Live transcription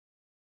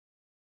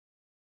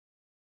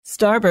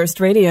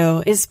Starburst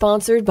Radio is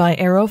sponsored by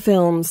Arrow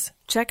Films.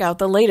 Check out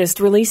the latest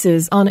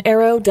releases on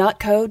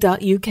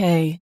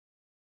arrow.co.uk.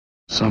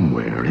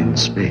 Somewhere in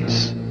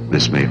space,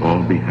 this may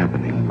all be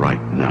happening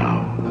right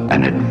now.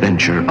 An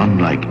adventure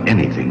unlike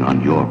anything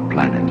on your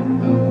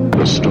planet.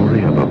 The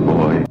story of a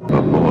boy,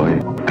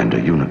 and a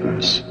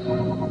universe.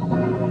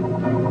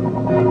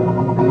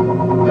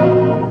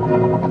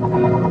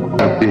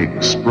 A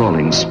big,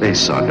 sprawling space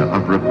saga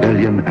of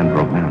rebellion and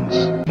romance.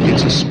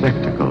 It's a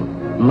spectacle,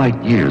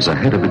 light years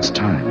ahead of its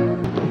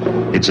time.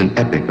 It's an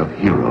epic of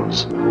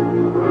heroes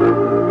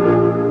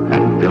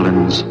and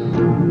villains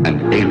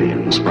and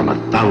aliens from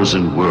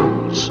 1,000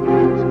 worlds.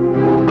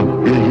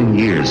 1 billion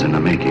years in the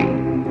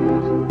making.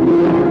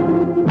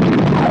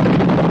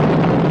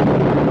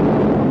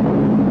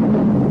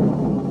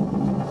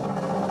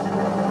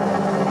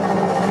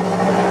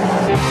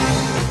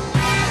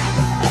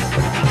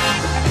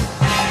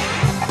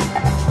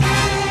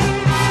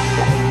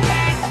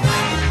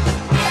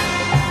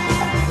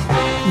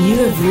 You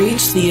have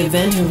reached the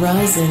event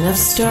horizon of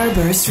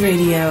Starburst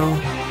Radio,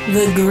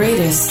 the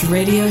greatest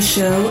radio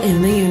show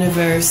in the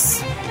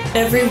universe.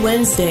 Every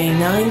Wednesday,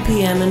 9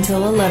 p.m.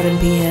 until 11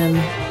 p.m.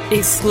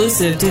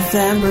 Exclusive to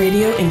Fab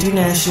Radio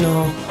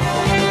International.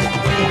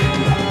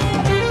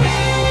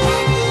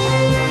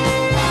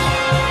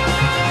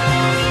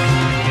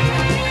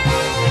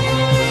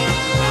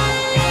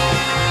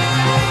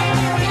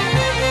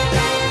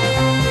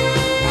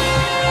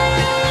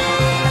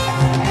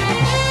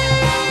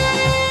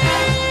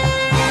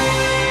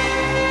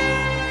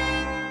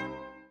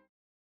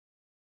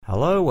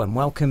 Hello and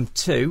welcome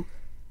to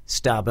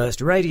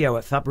Starburst Radio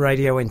at Fab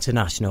Radio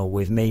International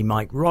with me,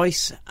 Mike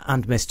Royce,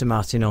 and Mr.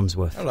 Martin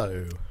Unsworth.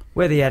 Hello.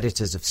 We're the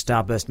editors of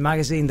Starburst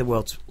Magazine, the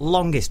world's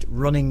longest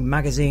running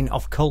magazine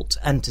of cult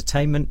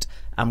entertainment,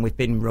 and we've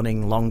been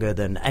running longer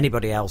than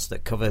anybody else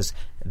that covers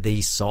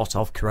these sort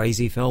of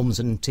crazy films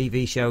and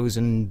TV shows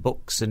and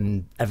books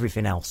and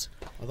everything else.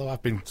 Although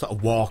I've been sort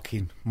of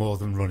walking more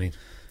than running.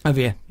 Have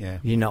you? Yeah.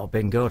 You've not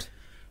been good?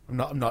 I'm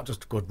not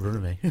just a good runner,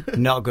 me.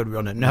 Not a good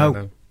runner, no.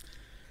 No.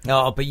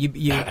 Oh, but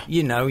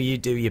you know, you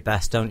do your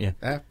best, don't you?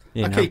 Yeah,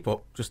 You I know. keep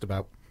up, just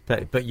about.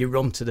 But you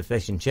run to the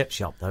fish and chip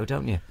shop, though,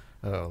 don't you?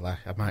 Oh, I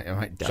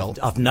might jolt.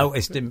 I've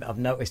noticed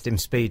him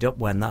speed up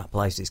when that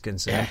place is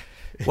concerned.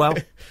 Well,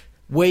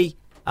 we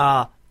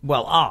are.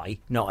 Well,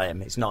 not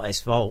him. It's not his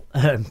fault.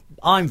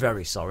 I'm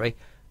very sorry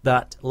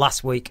that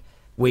last week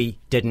we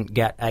didn't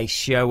get a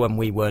show and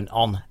we weren't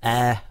on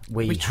air.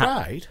 We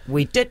tried.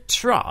 We did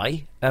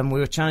try, and we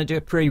were trying to do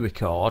a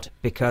pre-record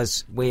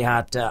because we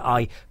had.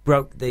 I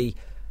broke the.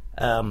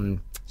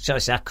 Shall I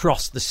say, I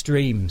crossed the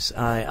streams.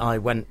 I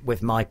went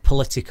with my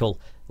political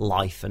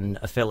life and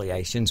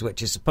affiliations,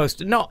 which is supposed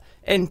to not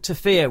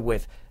interfere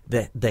with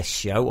this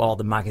show or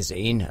the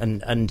magazine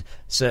and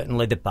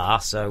certainly the bar.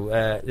 So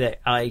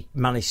I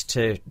managed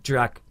to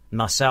drag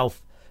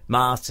myself,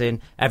 Martin,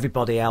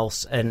 everybody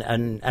else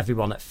and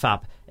everyone at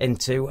Fab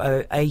into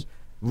a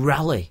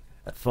rally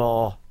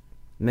for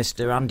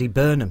Mr. Andy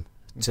Burnham,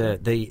 to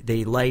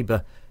the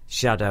Labour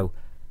shadow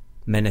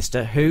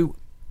minister, who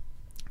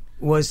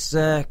was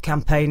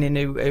campaigning,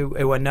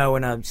 who I know,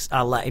 and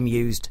I let him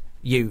used.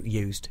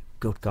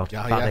 Good God,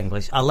 bad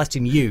English. I let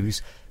him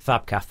use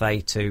Fab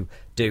Cafe to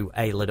do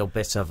a little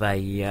bit of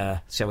a,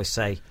 shall we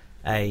say,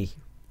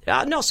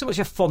 not so much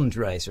a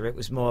fundraiser. It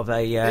was more of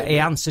a. He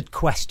answered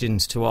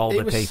questions to all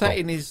the people. He was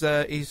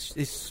setting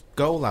his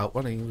goal out,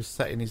 wasn't he? He was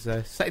setting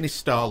his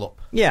stall up.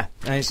 Yeah,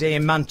 and it's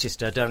in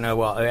Manchester. I don't know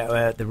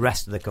what the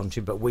rest of the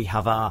country, but we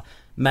have our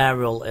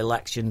mayoral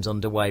elections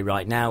underway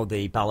right now.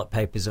 The ballot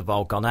papers have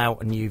all gone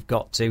out, and you've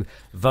got to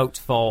vote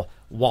for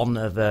one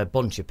of a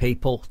bunch of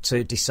people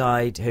to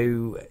decide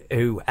who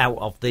out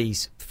of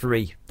these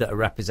three that are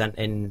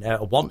representing,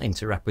 wanting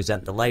to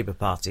represent the Labour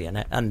Party in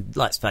it. And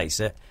let's face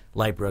it,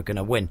 Labour are going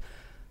to win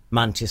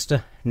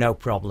Manchester. No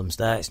problems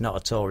there. It's not a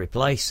Tory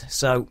place,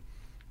 so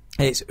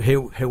it's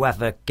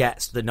whoever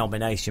gets the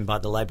nomination by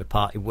the Labour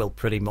Party will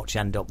pretty much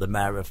end up the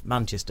mayor of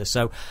Manchester.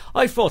 So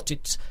I thought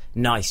it's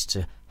nice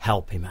to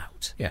help him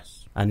out.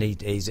 Yes, and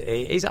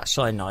he's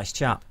actually a nice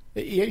chap.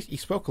 He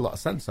spoke a lot of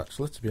sense,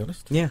 actually, to be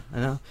honest. Yeah, I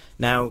know.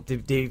 Now,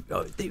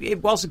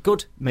 it was a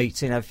good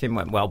meeting. Everything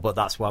went well, but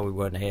that's why we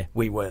weren't here.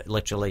 We were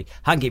literally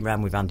hanging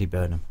around with Andy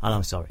Burnham, and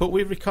I'm sorry. But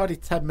we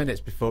recorded 10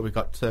 minutes before we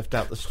got turfed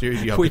out the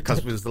studio because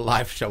it was the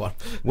live show on.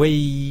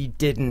 We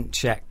didn't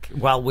check.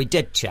 Well, we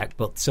did check,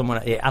 but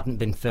it hadn't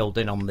been filled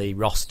in on the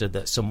roster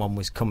that someone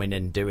was coming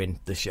in doing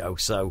the show,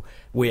 so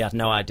we had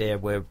no idea.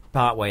 We're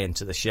partway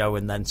into the show,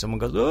 and then someone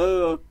goes,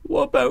 "Oh,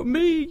 what about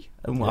me?"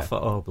 And I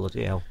thought, oh,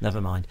 bloody hell,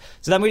 never mind.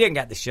 So then we didn't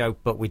get the show,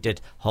 but we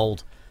did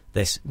hold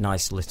this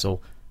nice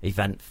little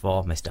event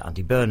for Mr.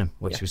 Andy Burnham,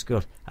 which was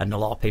good. And a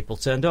lot of people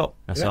turned up.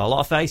 I saw a lot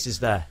of faces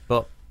there.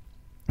 But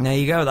there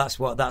you go, that's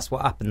what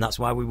happened. That's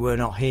why we were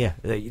not here.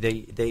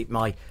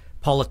 My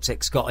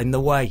politics got in the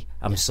way.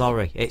 I'm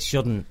sorry, it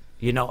shouldn't.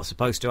 You're not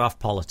supposed to have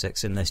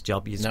politics in this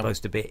job. You're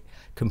supposed to be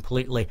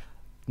completely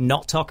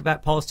not talk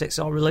about politics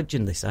or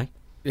religion, they say.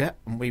 Yeah,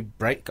 and we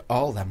break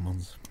all them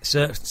ones.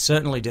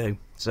 Certainly do.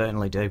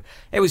 certainly do.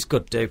 It was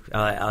good, too.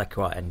 I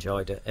quite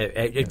enjoyed it.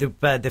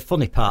 The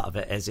funny part of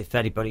it is, if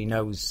anybody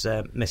knows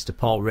Mr.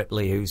 Paul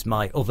Ripley, who's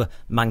my other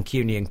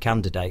Mancunian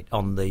candidate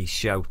on the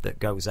show that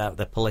goes out,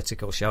 the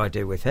political show I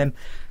do with him,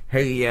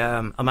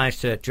 I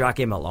managed to drag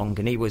him along,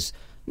 and he was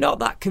not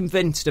that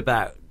convinced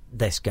about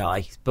this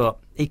guy, but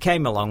he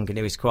came along and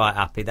he was quite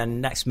happy.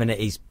 Then next minute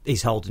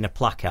he's holding a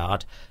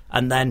placard,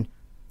 and then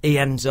he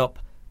ends up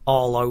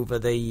all over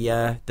the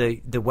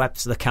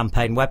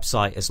campaign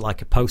website as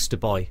like a poster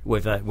boy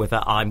with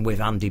a "I'm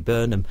with Andy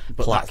Burnham"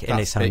 plaque in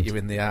his hand. Bit you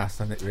in the arse,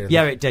 hasn't it? Really?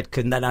 Yeah, it did.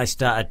 And then I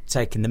started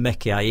taking the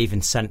mickey. I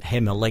even sent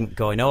him a link,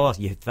 going, "Oh,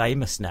 you're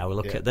famous now.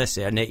 Look at this,"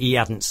 and he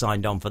hadn't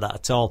signed on for that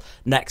at all.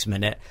 Next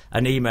minute,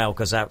 an email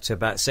goes out to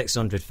about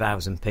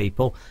 600,000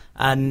 people,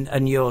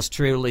 and yours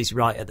truly's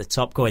right at the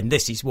top, going,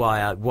 "This is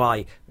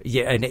why."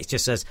 Yeah, and it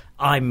just says,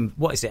 I'm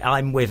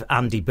with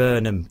Andy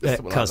Burnham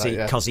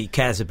because he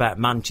cares about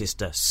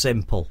Manchester.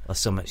 Simple or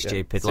something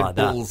stupid like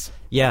that.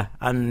 Yeah,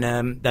 and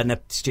then a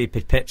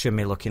stupid picture of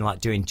me looking like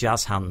doing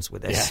jazz hands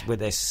with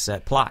this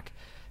plaque.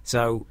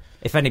 So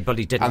if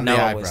anybody didn't know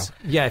I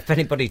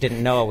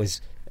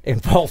was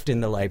involved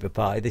in the Labour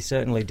Party, they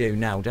certainly do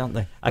now, don't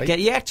they?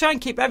 I try and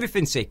keep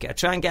everything secret. I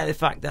try and get the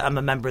fact that I'm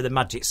a member of the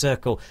Magic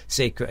Circle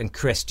secret, and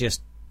Chris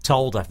just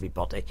told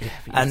everybody. Yeah,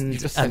 and you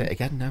just said it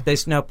again now.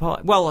 There's no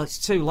point. Well, it's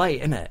too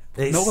late, isn't it?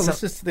 No one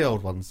listens to the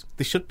old ones.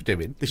 They should be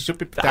doing. They should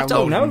be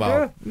downloading them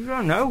all. You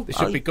don't know. They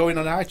should be going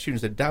on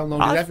iTunes and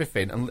downloading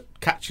everything and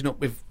catching up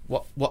with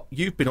what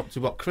you've been up to,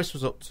 what Chris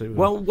was up to.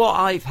 Well, what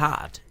I've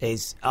had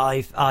is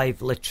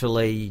I've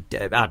literally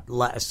had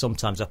letters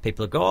sometimes of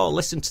people who go, "Oh,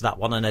 listen to that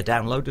one," and I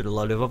downloaded a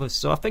load of others.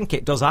 So I think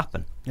it does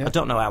happen. Yeah. I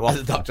don't know how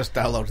often. Not just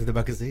downloaded the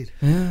magazine.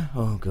 Yeah.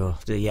 Oh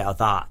god. Yeah.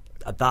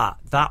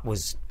 That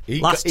was. He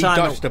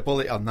dodged a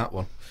bullet on that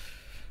one.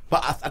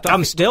 But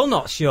I'm still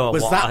not sure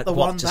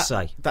what to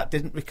say. That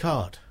didn't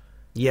record?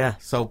 Yeah.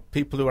 So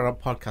people who are on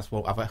podcasts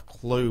won't have a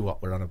clue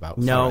what we're on about.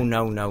 No.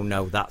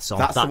 That's on.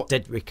 That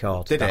did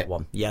record. Did that it?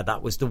 One. Yeah,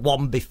 that was the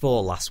one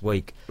before last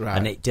week. Right.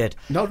 And it did.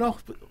 No.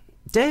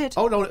 Did?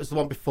 Oh, no, it was the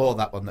one before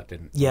that one that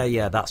didn't.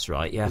 Yeah, that's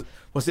right, yeah.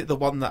 Was it the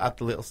one that had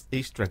the little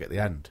Easter egg at the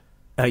end?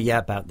 Yeah,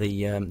 about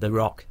the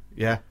rock.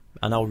 Yeah.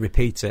 And I'll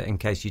repeat it in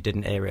case you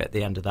didn't hear it at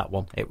the end of that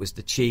one. It was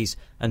the cheese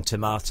and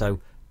tomato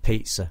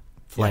pizza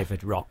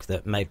flavoured rock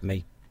that made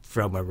me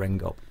throw my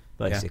ring up,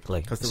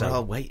 basically. Because they were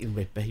all waiting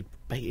with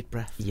bated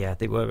breath. Yeah,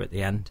 they were at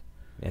the end.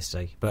 Yes,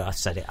 see. But I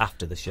said it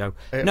after the show.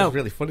 It was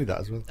really funny, that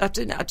as well. I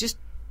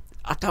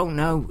don't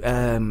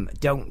know.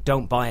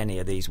 Don't buy any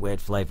of these weird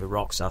flavoured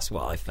rocks. That's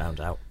what I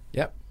found out.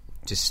 Yep.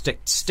 Just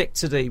stick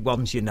to the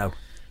ones you know.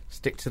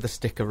 Stick to the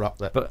sticker rock.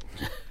 But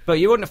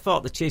you wouldn't have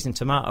thought the cheese and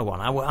tomato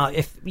one.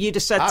 If you'd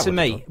have said to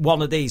me,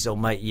 one of these will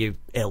make you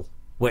ill,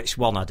 which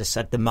one? I'd have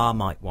said the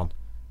Marmite one.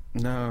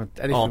 No,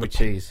 anything with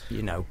cheese.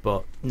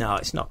 But no,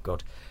 it's not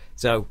good.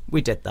 So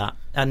we did that.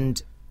 And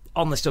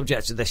on the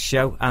subject of this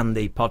show and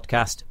the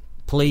podcast,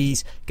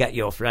 please get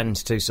your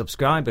friends to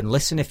subscribe and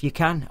listen if you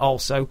can.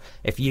 Also,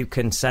 if you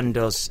can send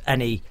us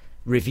any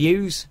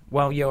reviews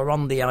while you're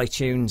on the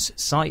iTunes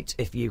site,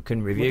 if you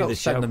can review the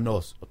show. Send them to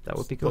us. That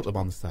would be good. Put them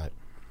on the site.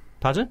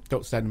 Pardon?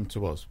 Don't send them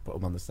to us. Put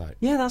them on the site.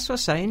 Yeah, that's what I'm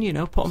saying.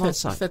 Put them on the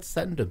site. I said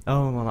send them.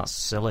 Oh, well, that's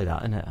silly,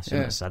 that, isn't it? I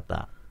shouldn't have said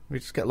that. We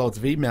just get loads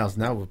of emails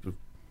now.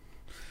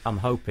 I'm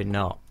hoping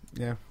not.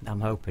 Yeah.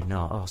 I'm hoping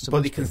not. Oh,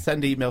 but you can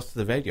send emails to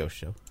the radio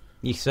show.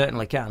 You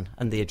certainly can.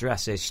 And the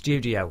address is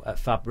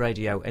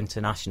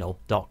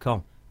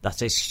studio@fabradiointernational.com.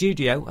 That is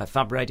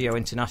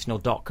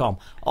studio@fabradiointernational.com.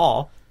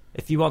 Or,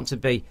 if you want to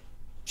be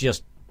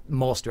just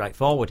more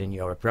straightforward in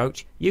your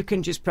approach, you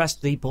can just press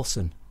the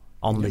button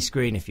on the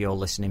screen if you're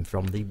listening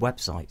from the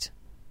website.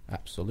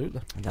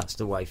 Absolutely. And that's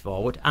the way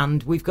forward.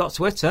 And we've got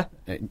Twitter.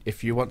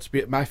 If you want to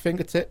be at my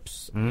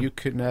fingertips, you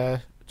can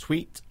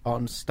tweet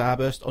on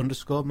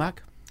starburst_mag.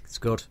 It's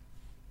good.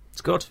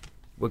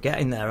 We're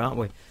getting there, aren't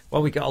we?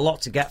 Well, we've got a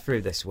lot to get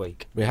through this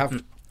week. We have.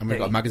 And we've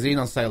got a magazine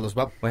on sale as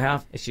well. We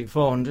have. Issue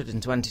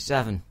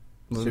 427.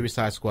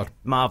 Suicide Squad.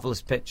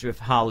 Marvellous picture of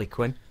Harley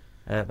Quinn.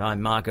 By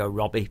Margot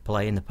Robbie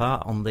playing the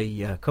part on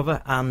the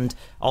cover, and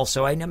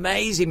also an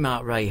amazing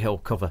Mark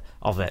Rahill cover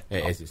of it.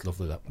 It is, it's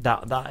lovely.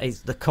 That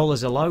is, the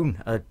colours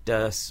alone are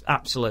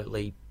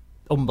absolutely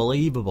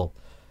unbelievable.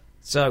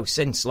 So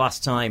since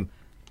last time,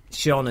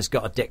 Sean has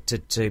got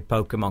addicted to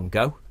Pokemon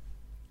Go.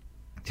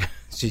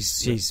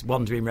 She's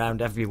wandering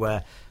around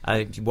everywhere,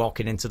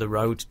 walking into the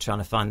road trying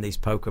to find these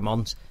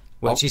Pokemons.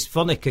 Which is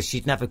funny because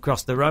she'd never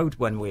crossed the road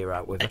when we were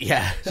out with her.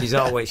 Yeah,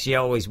 she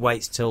always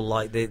waits till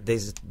like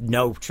there's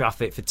no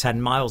traffic for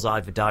 10 miles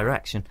either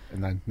direction,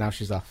 and then now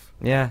she's off.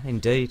 Yeah,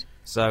 indeed.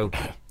 So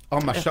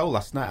on my show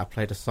last night, I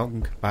played a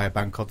song by a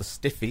band called the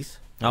Stiffies.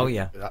 Oh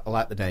yeah, I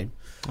like the name.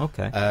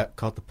 Okay,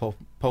 called the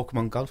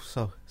Pokemon Go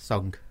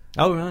song.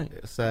 Oh right.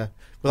 It's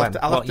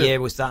what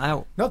year was that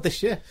out? Not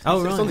this year.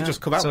 Oh it's only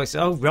just come out. So it's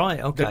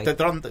okay.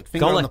 They're on the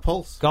finger on the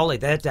pulse. Golly,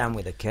 they're down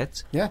with the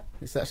kids. Yeah,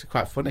 it's actually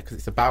quite funny because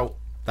it's about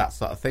that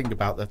sort of thing,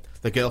 about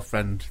the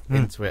girlfriend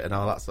into it and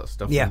all that sort of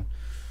stuff. Yeah. And,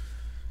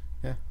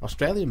 yeah,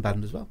 Australian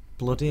band as well.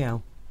 Bloody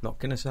hell, not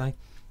going to say.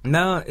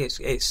 No,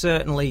 it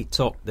certainly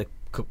took the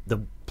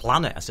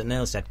planet, as I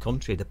nearly said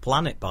country, the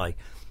planet by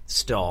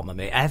storm. I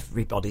mean,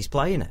 everybody's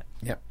playing it.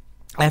 Yep.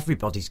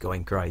 Everybody's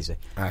going crazy.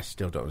 I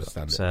still don't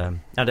understand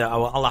it.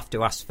 I'll have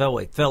to ask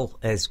Phil. Phil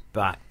is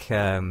back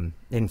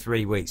in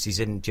 3 weeks. He's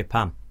in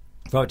Japan.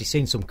 I've already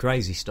seen some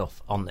crazy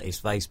stuff on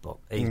his Facebook.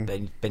 He's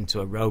been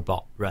to a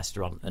robot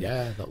restaurant. And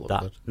yeah, that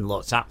looked good.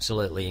 Looks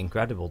absolutely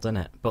incredible, doesn't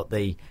it? But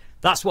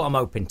that's what I'm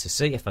hoping to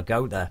see if I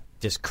go there.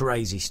 Just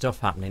crazy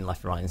stuff happening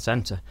left, right and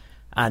centre.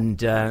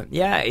 And,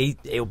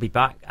 he'll be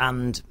back,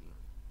 and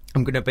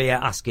I'm going to be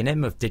asking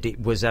him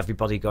was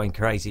everybody going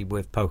crazy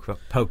with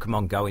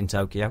Pokemon Go in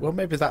Tokyo? Well,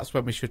 maybe that's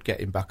when we should get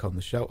him back on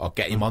the show, or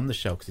get him on the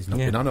show, because he's not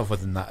been on other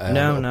than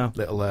that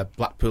little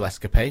Blackpool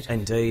escapade.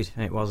 Indeed,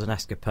 it was an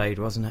escapade,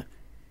 wasn't it?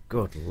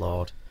 Good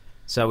Lord.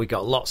 So we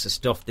got lots of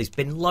stuff. There's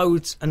been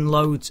loads and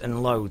loads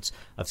and loads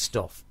of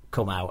stuff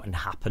come out and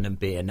happen and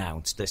be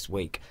announced this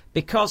week,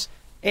 because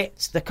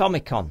it's the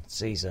Comic-Con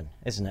season,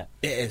 isn't it?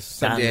 It is,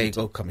 San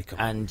Diego Comic-Con.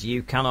 And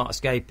you cannot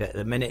escape it.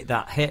 The minute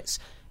that hits,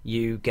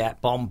 you get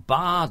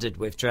bombarded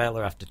with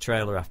trailer after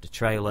trailer after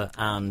trailer,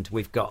 and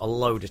we've got a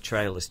load of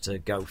trailers to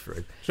go through.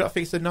 Do you know, I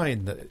think it's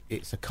annoying that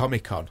it's a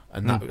Comic-Con,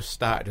 and that was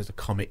started as a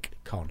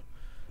Comic-Con,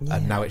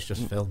 and now it's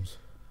just films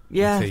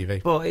and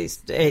TV. But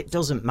it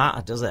doesn't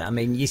matter, does it? I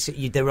mean,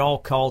 they're all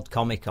called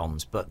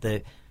Comic-Cons, but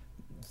the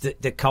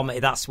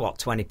comic, that's what,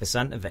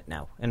 20% of it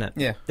now, isn't it?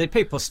 Yeah. The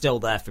people are still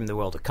there from the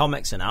world of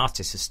comics, and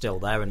artists are still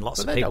there, and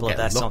lots of people are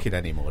there. They don't get looking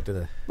anymore, do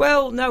they?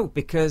 Well, no,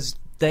 because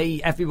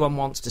everyone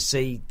wants to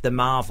see the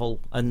Marvel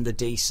and the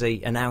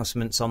DC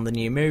announcements on the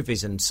new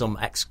movies and some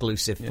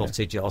exclusive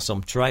footage or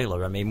some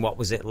trailer. I mean, what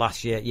was it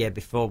last year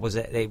before? Was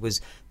it? It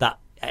was that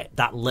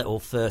little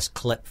first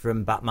clip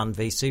from Batman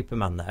v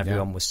Superman that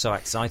everyone was so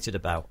excited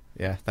about.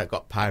 Yeah, that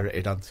got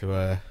pirated onto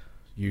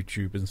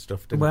YouTube and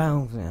stuff, didn't it?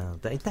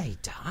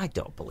 I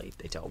don't believe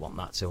they don't want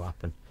that to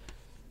happen.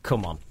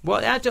 Come on.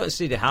 Well, I don't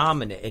see the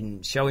harm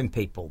in showing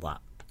people that.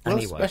 Well,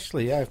 anyway.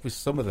 Especially, with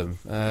some of them.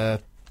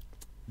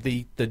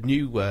 The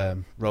new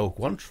Rogue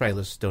One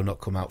trailer's still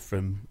not come out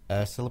from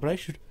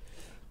Celebration.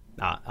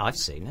 I've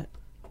seen it.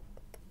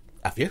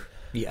 Have you?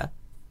 Yeah.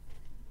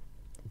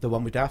 The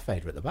one with Darth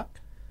Vader at the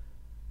back?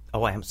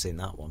 Oh, I haven't seen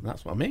that one.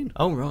 That's what I mean.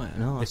 Oh, right.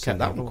 No, they kept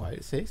that one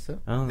quiet, see? So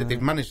right.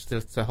 They've managed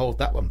to hold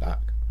that one back.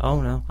 Oh,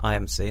 no, I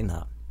haven't seen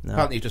that. No.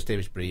 Apparently you just hear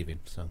his breathing,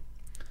 so...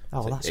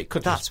 Oh,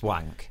 that's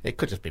wank. It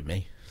could just be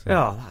me. So.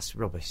 Oh, that's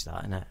rubbish,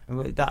 that, isn't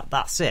it?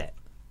 That's it.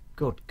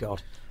 Good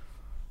God.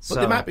 But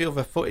there might be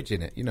other footage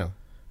in it, you know.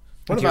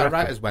 One of our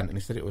writers went and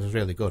he said it was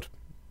really good.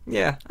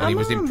 Yeah. And he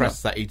was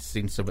impressed that he'd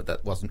seen something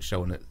that wasn't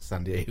shown at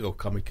San Diego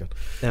Comic-Con.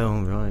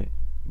 Oh, right.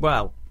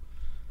 Well,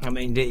 I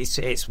mean,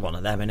 it's one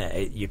of them, isn't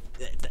it?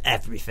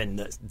 Everything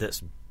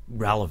that's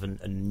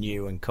relevant and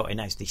new and cutting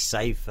edge, they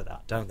save for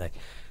that, don't they?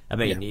 I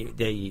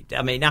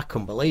mean, I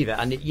couldn't believe it.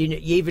 And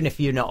even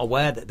if you're not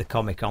aware that the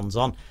Comic-Con's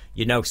on,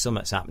 you know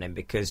something's happening,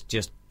 because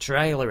just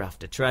trailer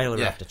after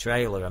trailer after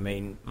trailer. I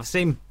mean,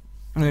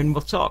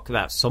 we'll talk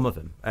about some of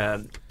them. I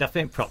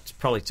think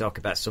probably talk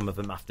about some of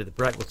them after the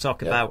break. We'll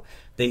talk about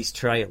these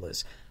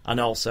trailers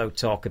and also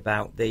talk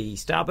about the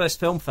Starburst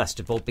Film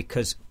Festival,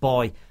 because,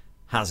 boy,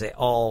 has it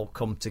all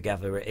come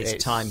together.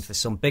 It's time for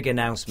some big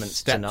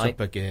announcements tonight.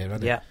 Up a gear,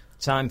 hasn't it? Yeah.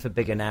 Time for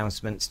big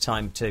announcements,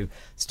 time to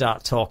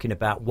start talking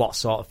about what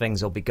sort of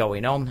things will be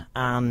going on,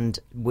 and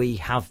we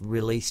have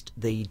released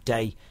the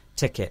day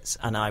tickets,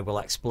 and I will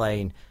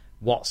explain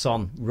what's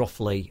on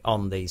roughly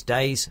on these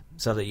days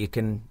so that you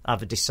can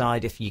have a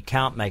decide if you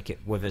can't make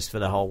it with us for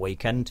the whole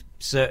weekend.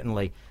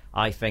 Certainly,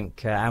 I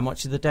think, how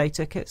much are the day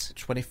tickets?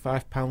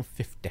 £25.50.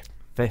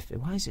 50.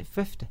 Why is it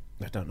 50?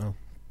 I don't know.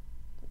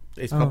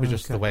 It's probably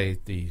just the way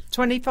the...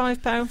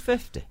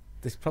 £25.50?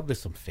 There's probably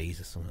some fees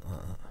or something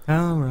like that.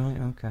 Oh, right,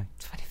 okay.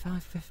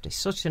 £25.50.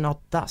 Such an odd...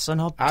 That's an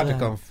odd... I'd have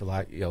gone for,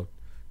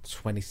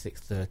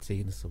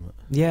 $26.13 or something.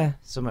 Yeah,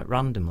 something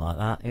random like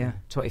that, yeah.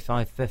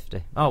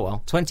 £25.50. Oh,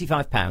 well.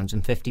 £25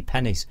 and 50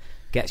 pennies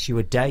gets you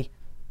a day.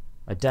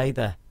 A day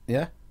there.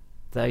 Yeah.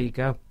 There you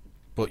go.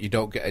 But you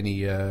don't get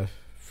any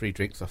free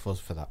drinks off us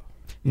for that.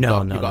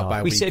 No.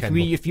 We said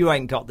if you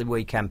ain't got the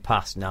weekend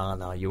pass,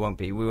 no, you won't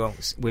be.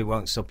 We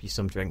won't sup you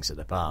some drinks at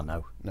the bar.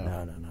 No.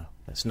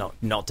 That's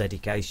not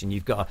dedication.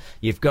 You've got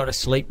to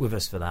sleep with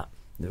us for that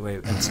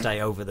and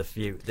stay over the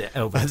 2 days.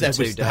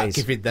 Start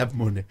giving them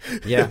money.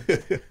 Yeah,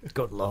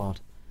 good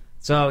Lord.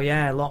 So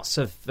yeah, lots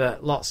of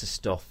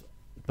stuff.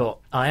 But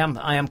I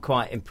am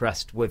quite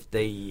impressed with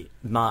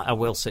I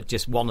will say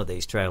just one of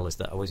these trailers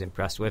that I was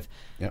impressed with.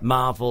 Yep.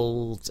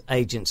 Marvel's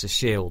Agents of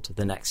S.H.I.E.L.D.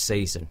 the next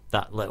season,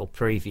 that little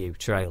preview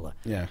trailer.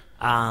 Yeah.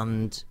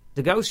 And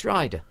the Ghost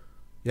Rider.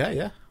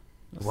 Yeah.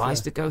 Why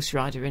is the Ghost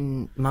Rider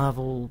in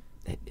Marvel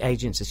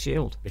Agents of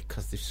S.H.I.E.L.D.?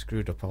 Because they've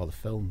screwed up all the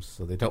films,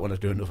 so they don't want to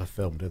do another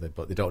film, do they?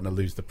 But they don't want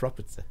to lose the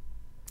property.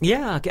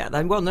 Yeah, I get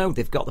that. Well, no,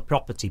 they've got the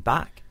property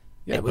back.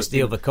 Yeah, it was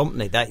the other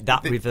company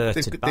that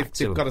reverted back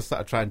to. They've got to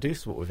start trying to do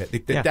something with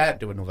it. They daren't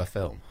do another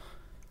film.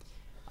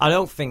 I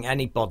don't think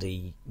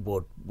anybody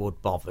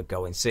would bother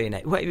going seeing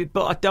it.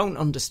 But I don't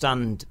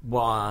understand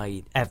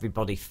why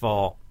everybody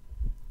thought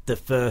the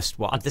first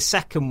one. The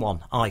second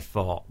one I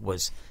thought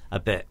was a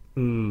bit,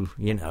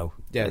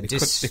 it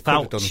just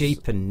felt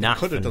cheap and naff. They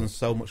could have done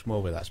so much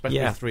more with that, especially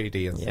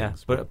 3D and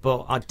things.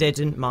 But I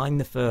didn't mind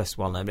the first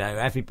one. I mean,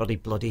 everybody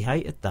bloody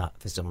hated that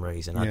for some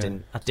reason. Yeah.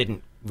 I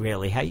didn't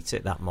really hate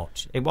it that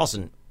much. It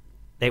wasn't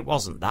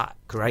that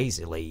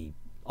crazily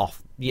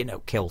off,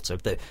 kilter.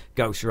 The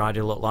Ghost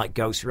Rider looked like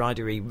Ghost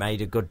Rider. He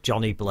made a good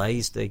Johnny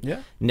Blaze.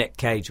 Nick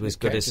Cage was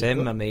good as him.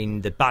 Good. I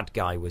mean, the bad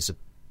guy was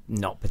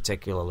not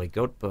particularly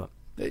good, but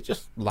they're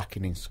just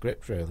lacking in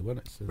script, really,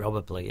 wasn't it? So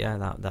probably,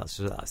 yeah. That's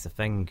the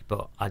thing.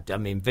 But I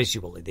mean,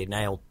 visually, they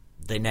nailed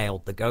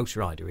the Ghost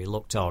Rider. He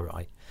looked all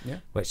right,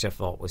 which I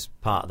thought was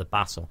part of the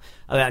battle.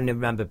 I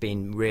remember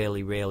being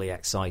really, really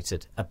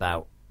excited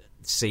about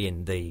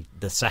seeing the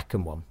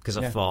second one, because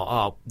I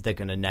thought, they're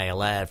going to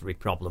nail every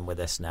problem with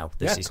this now.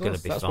 This is going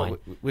to be fine.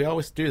 We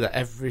always do that.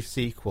 Every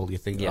sequel, you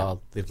think,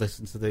 they've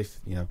listened to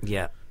this,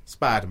 Yeah.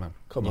 Spider-Man,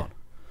 come on.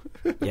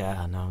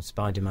 Yeah, I know.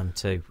 Spider-Man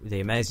 2. The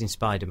Amazing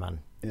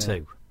Spider-Man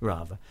 2,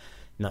 rather.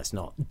 And let's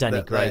not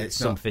denigrate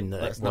something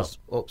that was... not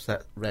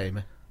upset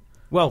Raimi.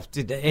 Well,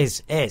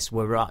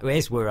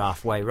 we're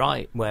halfway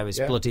right, whereas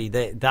bloody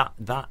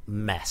that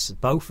mess,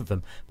 both of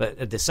them.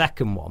 But the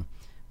second one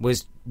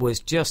was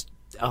just...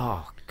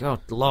 Oh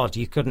God, Lord!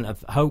 You couldn't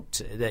have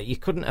hoped that. You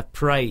couldn't have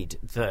prayed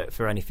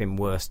for anything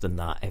worse than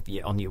that. If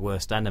you're on your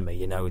worst enemy,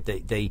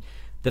 the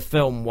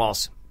film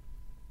was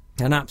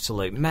an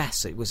absolute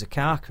mess. It was a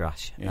car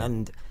crash,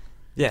 and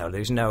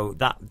there's no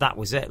that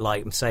was it.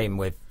 Like I'm saying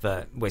with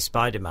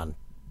Spider-Man,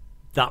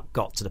 that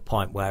got to the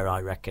point where I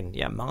reckon,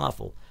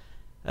 Marvel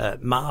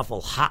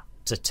had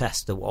to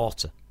test the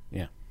water.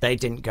 Yeah, they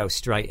didn't go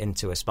straight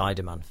into a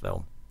Spider-Man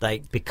film.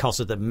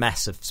 Because of the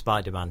mess of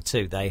Spider-Man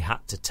 2, they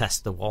had to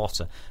test the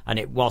water, and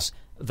it was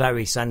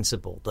very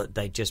sensible that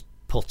they just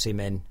put him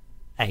in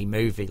a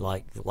movie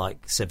like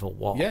Civil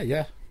War.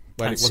 Yeah.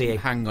 Where it wouldn't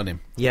hang on him.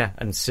 Yeah,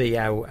 and see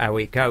how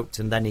he coped,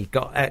 and then he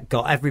got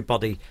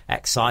everybody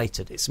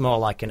excited. It's more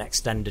like an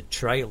extended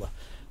trailer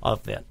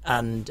of it,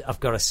 and I've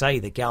got to say,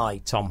 the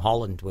guy Tom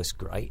Holland was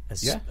great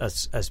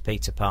as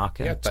Peter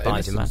Parker,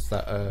 Spider-Man.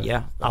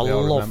 I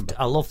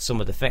loved some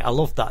of the things. I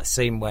loved that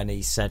scene when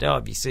he said, "Oh,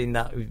 have you seen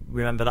that?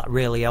 Remember that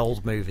really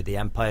old movie, The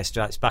Empire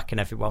Strikes Back?" And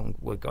everyone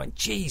were going,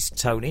 "Geez,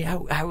 Tony,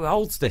 how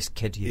old's this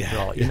kid you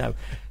brought?"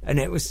 And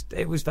it was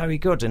very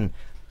good, and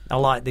I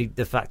like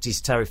the fact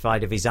he's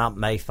terrified of his Aunt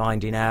May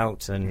finding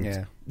out,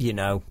 and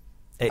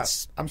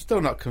it's. I'm still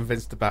not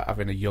convinced about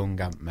having a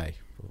young Aunt May.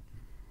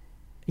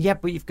 Yeah,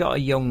 but you've got a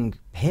young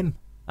him,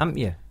 haven't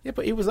you? Yeah,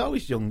 but he was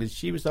always young, and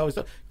she was always,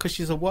 because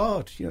she's a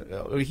ward.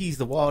 He's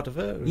the ward of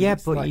her. Yeah,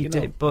 but you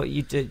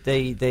did.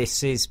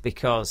 This is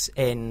because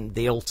in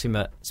the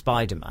Ultimate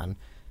Spider-Man,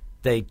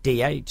 they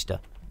de-aged her.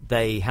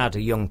 They had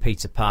a young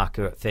Peter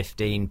Parker at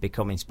 15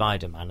 becoming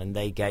Spider-Man, and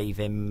they gave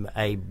him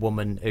a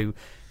woman who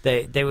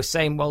they were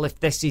saying, well, if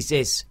this is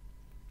his,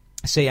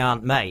 see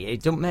Aunt May,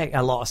 it doesn't make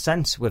a lot of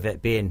sense with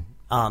it being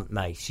Aunt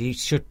May. She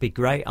should be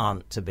great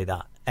aunt to be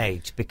that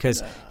age,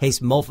 because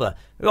his mother,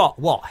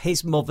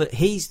 his mother,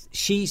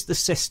 she's the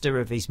sister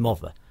of his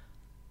mother,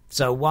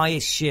 so why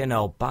is she an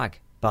old bag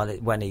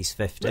when he's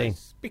 15?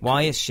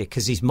 Why is she?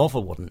 Because his mother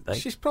wouldn't be.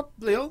 She's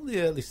probably on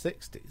the early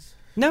 60s.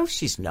 No,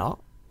 she's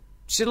not.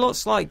 She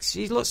looks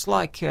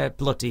like a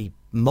bloody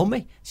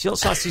mummy. She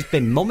looks like she's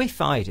been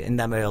mummified in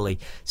them early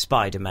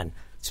Spider-Man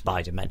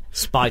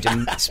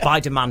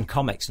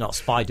comics, not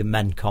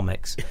Spider-Men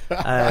comics.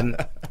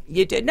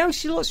 No,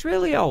 she looks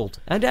really old.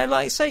 And like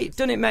I say,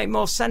 doesn't it make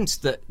more sense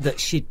that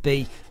she'd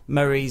be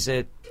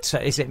Marisa?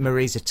 Is it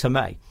Marisa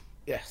Tomei?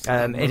 Yes,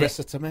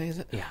 Marisa Tomei, is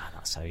it? Yeah,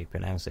 that's how you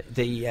pronounce it.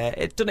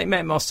 Doesn't it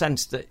make more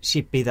sense that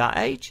she'd be that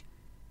age?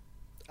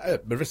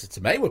 Marisa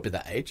Tomei would be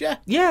that age, yeah.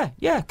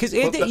 Yeah, because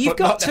you've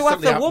got to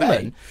have a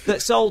woman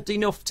that's old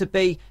enough to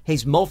be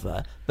his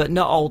mother, but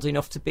not old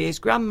enough to be his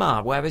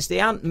grandma. Whereas the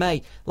Aunt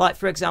May, like,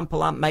 for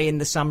example, Aunt May in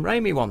the Sam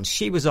Raimi ones,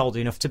 she was old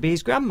enough to be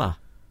his grandma.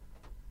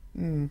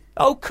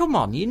 Oh, come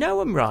on, you know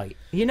I'm right.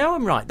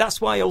 That's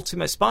why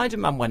Ultimate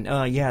Spider-Man went,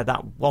 oh, yeah,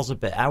 that was a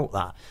bit out,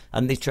 that.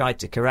 And they tried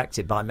to correct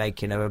it by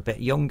making her a bit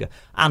younger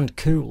and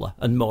cooler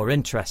and more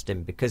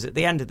interesting, because at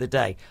the end of the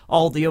day,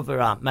 all the other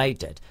Aunt May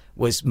did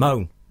was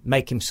moan.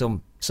 Make him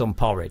some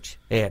porridge.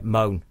 Here,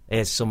 moan.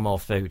 Here's some more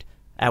food.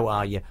 How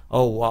are you?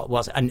 Oh, what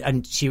was?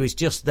 And she was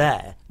just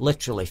there,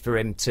 literally, for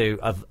him to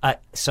have.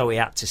 So he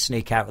had to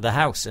sneak out of the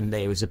house, and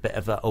there was a bit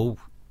of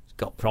he's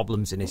got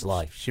problems in his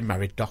life. She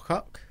married Doc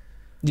Ock.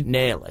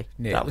 Nearly.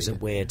 That was a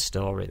weird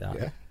story.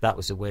 That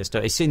was a weird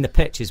story. You've seen the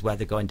pictures where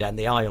they're going down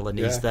the aisle, and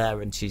he's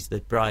there, and she's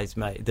the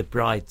bridesmaid, the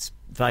bride's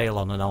veil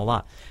on, and all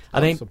that. I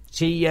mean,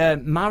 she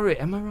married.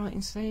 Am I right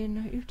in saying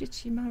who did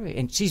she marry?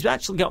 And she's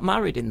actually got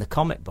married in the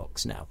comic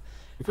books now.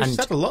 She's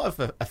had a lot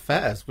of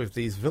affairs with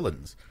these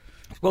villains.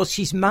 Well,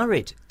 she's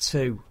married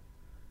to.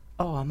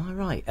 Oh, am I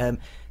right?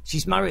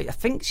 She's married. I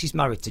think she's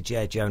married to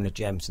J. Jonah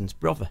Jameson's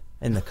brother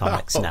in the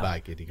comics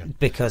now,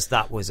 because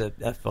that was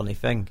a funny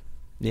thing.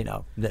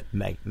 That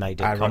made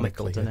it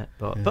comical, didn't it?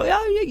 But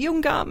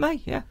young Aunt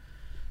May, yeah.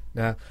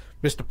 Now,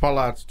 Mr.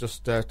 Pollard's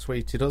just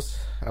tweeted us,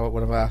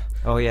 one of our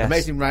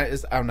amazing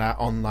writers and our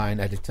online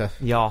editor.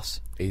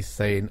 Yes. He's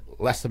saying,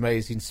 less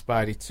amazing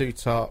Spidey 2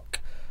 talk.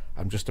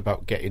 I'm just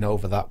about getting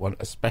over that one,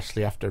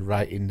 especially after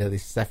writing nearly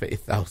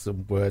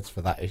 70,000 words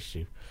for that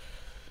issue.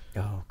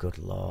 Oh, good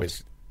Lord.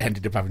 Which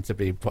ended up having to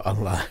be put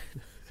online.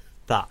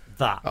 That.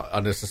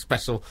 And it's a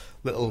special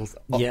little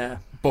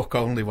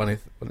book-only one.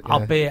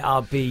 I'll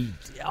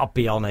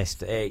be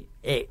honest,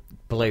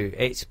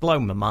 it's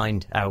blown my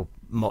mind how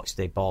much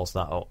they balls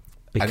that up.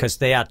 Because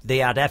they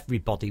had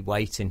everybody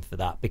waiting for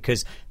that.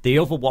 Because the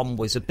other one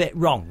was a bit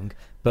wrong,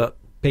 but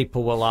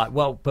people were like,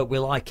 well, but we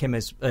like him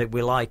as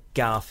we like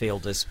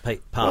Garfield as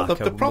Parker. Well,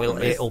 the problem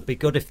is, it'll be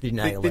good if they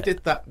nail it. They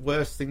did that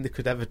worst thing they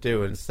could ever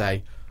do and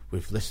say,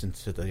 we've listened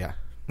to the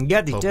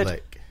they public.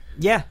 did.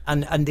 Yeah,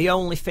 and the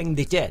only thing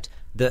they did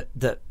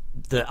that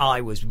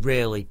I was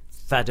really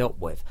fed up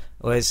with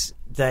was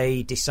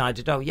they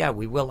decided,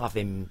 we will have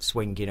him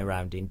swinging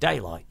around in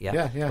daylight,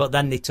 yeah. But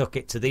then they took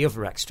it to the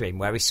other extreme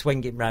where he's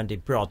swinging around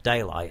in broad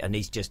daylight and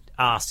he's just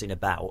arsing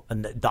about,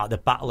 and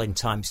the battle in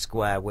Times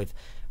Square with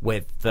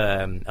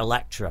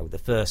Electro, the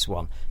first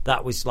one,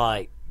 that was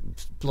like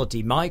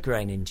bloody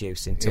migraine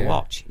inducing to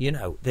watch. You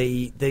know,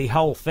 the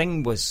whole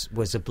thing was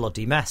a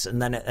bloody mess,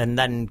 and then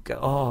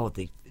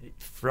the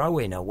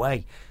throwing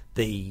away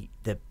the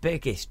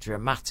biggest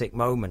dramatic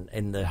moment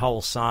in the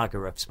whole saga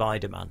of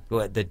Spider-Man,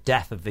 the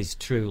death of his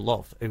true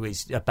love, who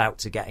he's about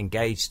to get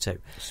engaged to.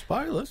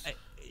 Spoilers.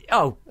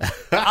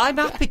 I'm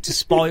happy to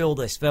spoil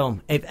this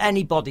film. If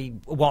anybody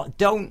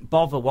don't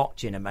bother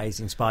watching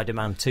Amazing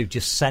Spider-Man 2,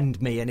 just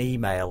send me an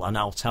email and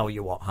I'll tell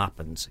you what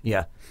happens.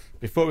 Yeah.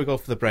 Before we go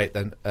for the break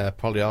then,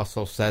 Polly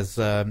also says,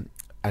 early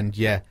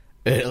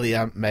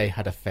Aunt May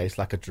had a face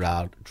like a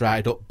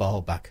dried up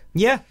ball bag.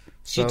 Yeah.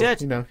 She did.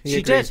 He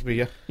agrees with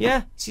you.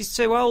 Yeah, she's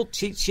too old.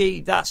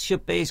 She that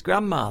should be his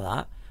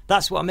grandma.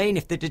 That's what I mean.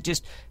 If they'd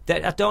just, I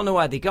don't know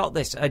where they got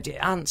this.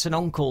 Aunts and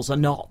uncles are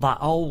not that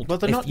old. Well,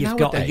 they're if not you've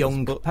nowadays, got a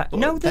young.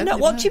 No, they're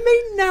not. What do you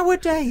mean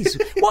nowadays?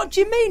 What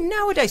do you mean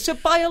nowadays? So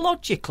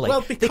biologically,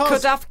 they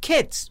could have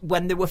kids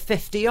when they were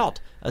 50 odd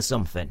or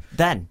something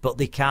then, but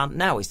they can't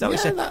now. Is that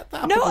what you're saying?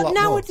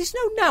 No, there's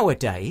no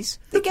nowadays.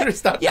 They get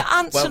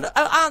aunts and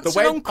uncles. The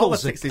way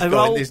politics is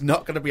going, there's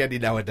not going to be any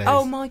nowadays.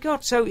 Oh my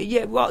God! So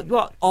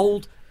what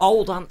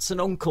old aunts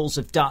and uncles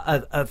have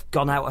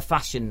gone out of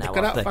fashion now. They've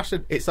gone out of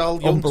fashion. It's all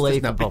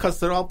youngsters now because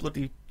they're all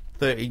bloody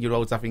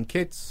 13-year-olds having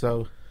kids.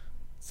 So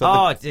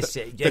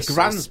the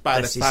grands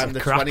by the time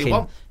they're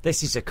 21.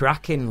 This is a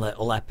cracking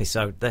little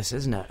episode. This,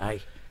 isn't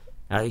it?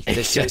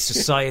 This is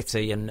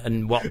society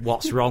and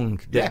what's wrong.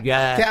 Get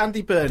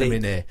Andy Burnham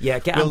in here. Yeah,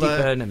 get Andy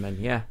Burnham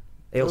in. Yeah.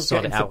 He'll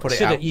sort it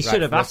out. You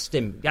should have asked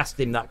him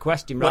that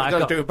question. What are you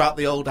going to do about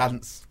the old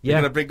aunts? You're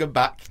going to bring them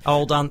back?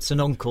 Old aunts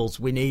and uncles,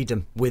 we need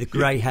them with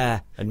grey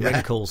hair and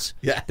wrinkles.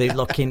 Yeah. They're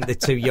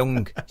too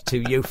young,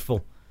 too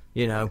youthful.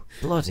 You know,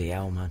 bloody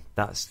hell, man.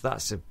 That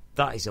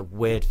is a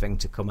weird thing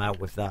to come out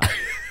with.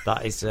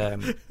 That is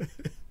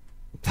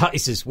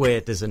as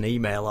weird as an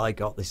email I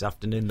got this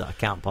afternoon that I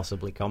can't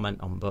possibly comment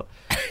on. But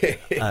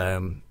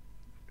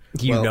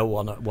know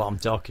what I'm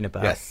talking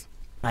about. Yes.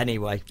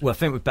 Anyway, I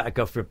think we'd better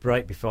go for a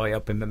break before I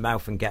open my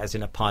mouth and get us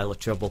in a pile of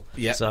trouble.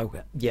 Yep. So,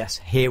 yes,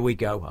 here we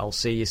go. I'll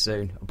see you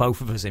soon. Both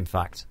of us, in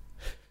fact.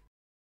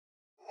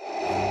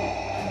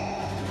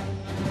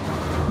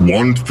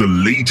 Want the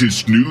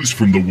latest news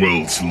from the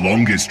world's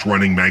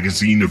longest-running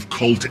magazine of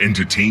cult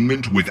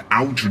entertainment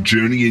without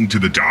journeying to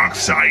the dark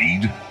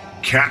side?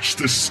 Catch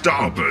the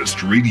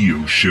Starburst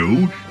Radio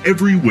Show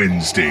every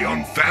Wednesday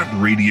on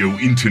Fab Radio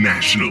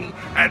International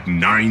at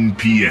 9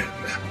 p.m.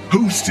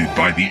 Hosted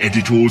by the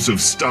editors of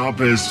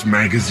Starburst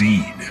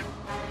magazine.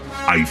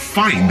 I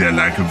find their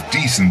lack of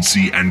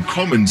decency and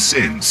common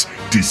sense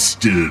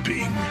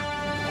disturbing.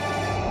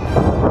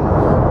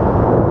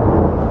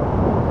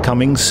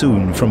 Coming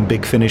soon from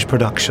Big Finish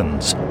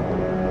Productions,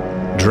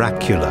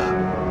 Dracula.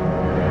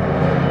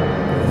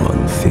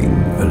 One thing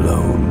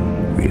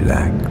alone we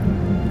lack.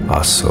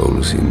 Our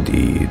souls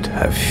indeed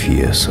have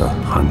fiercer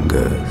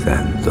hunger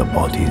than the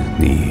bodies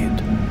need.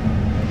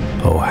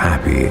 Oh,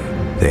 happy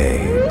they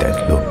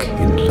that look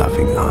in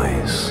loving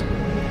eyes.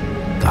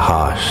 The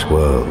harsh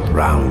world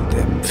round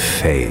them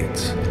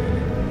fades.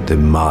 The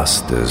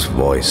master's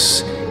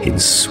voice in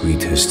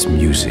sweetest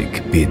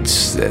music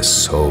bids their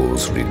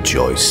souls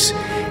rejoice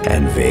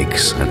and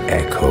wakes an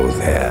echo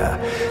there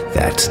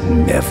that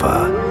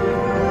never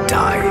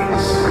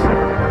dies.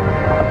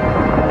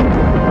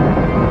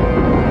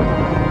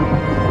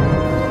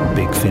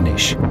 Big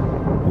Finish.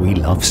 We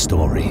love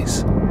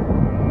stories.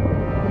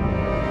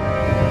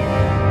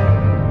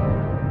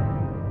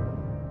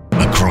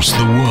 Across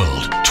the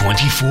world,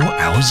 24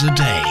 hours a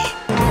day.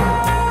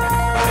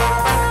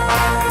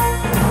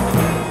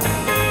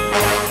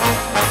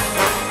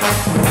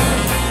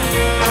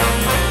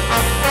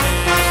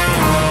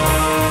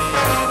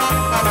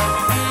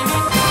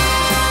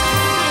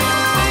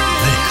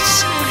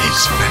 This is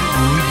Fab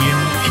Radio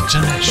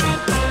International.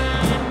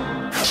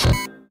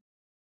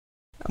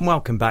 And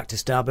welcome back to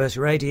Starburst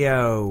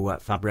Radio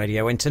at Fab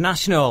Radio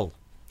International.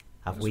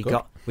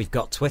 We've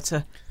got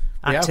Twitter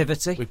We have.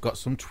 activity. We've got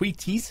some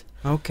tweeties.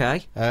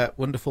 Okay.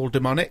 Wonderful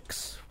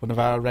Demonics, one of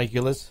our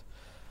regulars.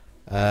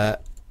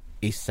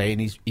 He's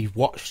saying he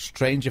watched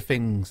Stranger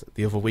Things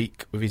the other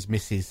week with his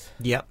missus.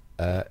 Yep.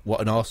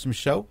 What an awesome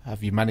show.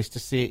 Have you managed to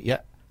see it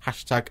yet?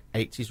 Hashtag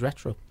 80s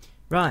Retro.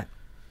 Right.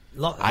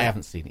 I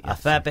haven't seen it yet. A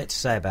fair bit to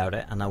say about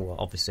it, and I will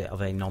obviously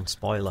of a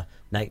non-spoiler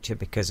nature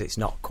because it's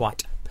not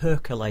quite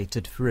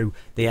percolated through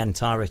the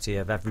entirety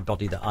of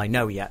everybody that I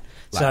know yet.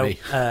 Like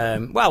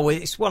well,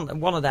 it's one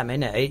of them,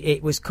 innit?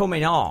 It was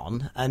coming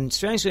on, and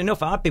strangely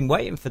enough, I've been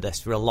waiting for this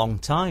for a long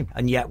time,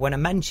 and yet when I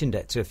mentioned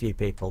it to a few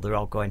people, they're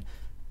all going,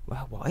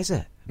 well, what is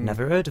it?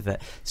 Never heard of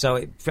it.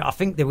 So I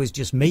think there was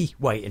just me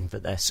waiting for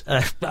this.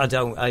 But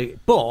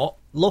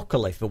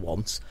luckily for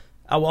once,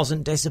 I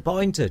wasn't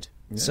disappointed.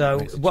 Yeah, so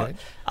what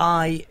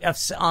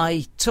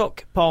I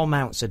took Paul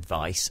Mount's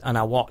advice and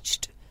I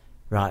watched.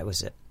 Right,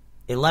 was it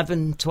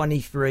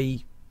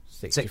 11:23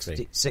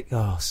 63.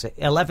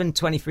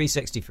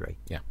 11:23:63?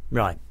 Yeah.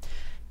 Right.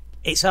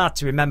 It's hard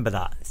to remember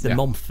that. It's the Yeah.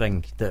 month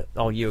thing that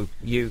all you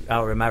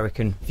our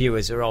American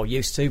viewers are all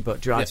used to,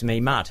 but drives me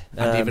mad.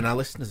 And even our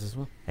listeners as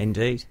well.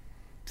 Indeed.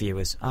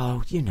 Viewers.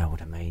 Oh, you know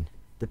what I mean.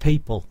 The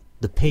people,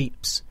 the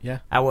peeps.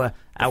 Yeah. Our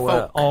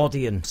folk.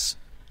 audience.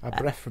 Our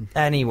brethren.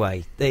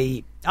 Anyway,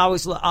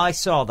 I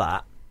saw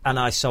that and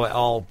I saw it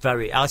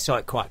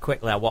quite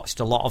quickly. I watched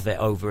a lot of it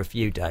over a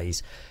few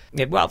days.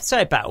 Well, I'd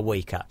say about a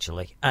week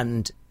actually.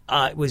 And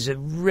it was a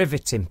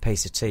riveting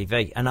piece of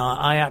TV. And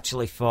I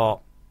actually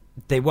thought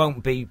there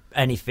won't be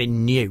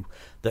anything new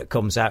that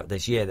comes out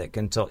this year that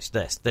can touch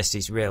this. This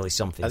is really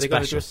something Are they special.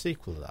 going to do a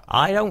sequel to that?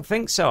 I don't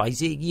think so.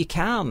 You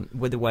can't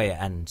with the way it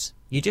ends.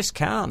 You just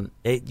can't.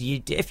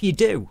 If you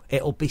do,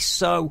 it'll be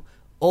so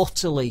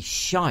utterly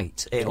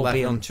shite. It'll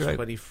be untrue.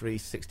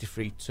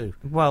 23:63:2.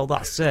 Well,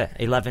 that's it.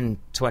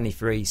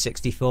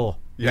 11:23:64.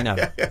 You know,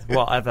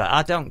 whatever.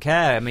 I don't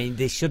care. I mean,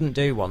 they shouldn't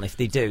do one. If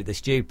they do, they're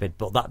stupid.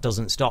 But that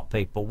doesn't stop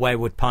people.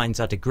 Wayward Pines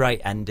had a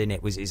great ending.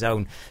 It was his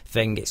own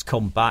thing. It's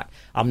come back.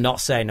 I'm not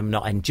saying I'm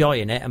not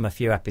enjoying it. I'm a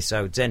few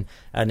episodes in,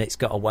 and it's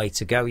got a way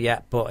to go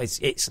yet. But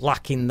it's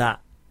lacking that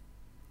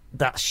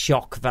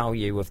shock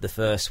value of the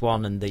first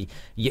one. And the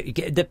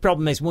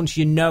problem is once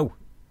you know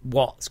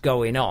what's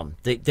going on,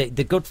 the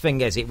good thing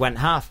is it went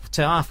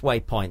halfway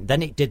point,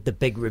 then it did the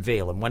big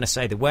reveal. And when I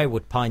say the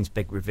Wayward Pines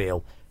big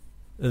reveal,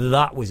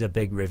 that was a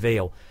big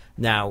reveal.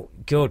 Now,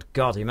 good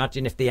God,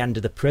 imagine if the end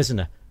of The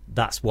Prisoner,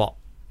 that's what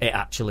it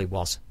actually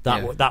was.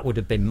 That would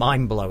have been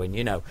mind-blowing,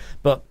 you know.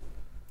 But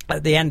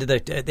at the end of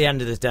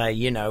the day,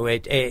 you know,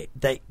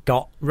 they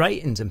got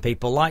ratings and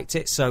people liked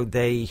it, so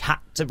they had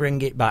to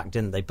bring it back,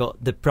 didn't they?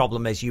 But the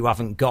problem is you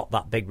haven't got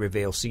that big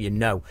reveal, so you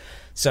know.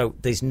 So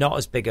there's not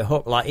as big a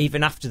hook. Like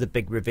even after the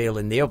big reveal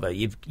in the other,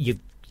 you've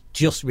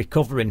just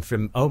recovering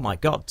from, oh my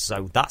God,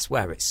 so that's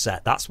where it's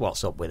set. That's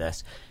what's up with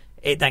this.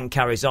 It then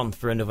carries on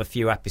for another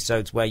few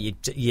episodes where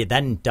you're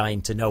then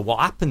dying to know what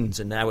happens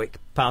and how it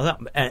piles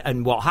up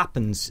and what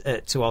happens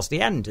towards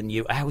the end, and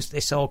how's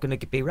this all going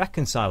to be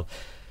reconciled?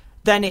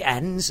 Then it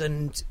ends,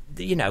 and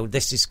you know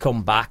this has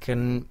come back,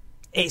 and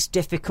it's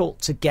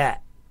difficult to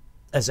get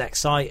as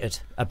excited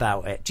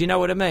about it. Do you know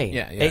what I mean?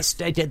 Yeah.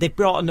 They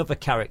brought another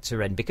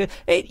character in because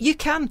you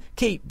can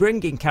keep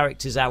bringing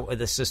characters out of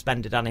the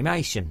suspended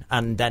animation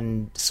and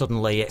then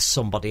suddenly it's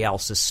somebody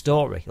else's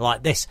story.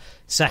 Like this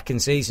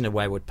second season of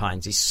Wayward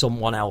Pines is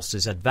someone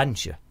else's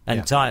adventure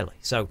entirely.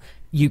 So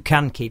you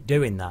can keep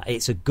doing that.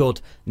 It's a good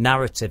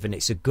narrative and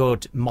it's a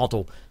good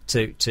model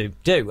to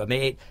do. I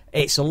mean,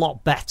 it's a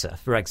lot better,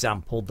 for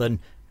example, than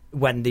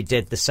when they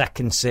did the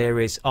second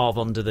series of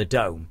Under the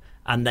Dome.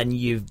 And then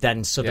you've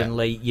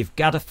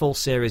got a full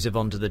series of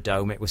Under the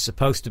Dome. It was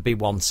supposed to be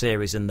one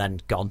series and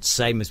then gone,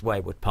 same as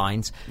Wayward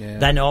Pines. Yeah.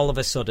 Then all of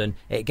a sudden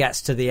it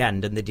gets to the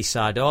end and they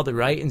decide, the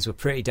ratings were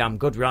pretty damn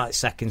good, right,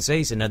 second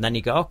season. And then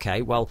you go,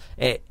 okay, well,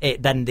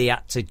 then they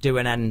had to do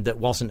an end that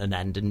wasn't an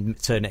end and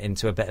turn it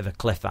into a bit of a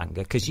cliffhanger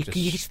because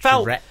you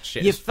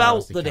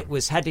felt that it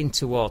was heading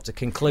towards a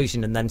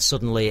conclusion, and then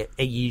suddenly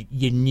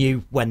you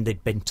knew when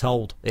they'd been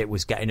told it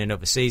was getting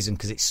another season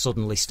because it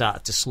suddenly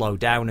started to slow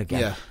down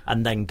again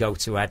and then go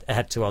to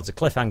head towards a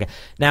cliffhanger.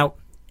 Now,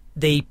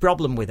 the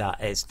problem with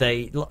that is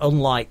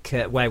unlike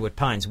Wayward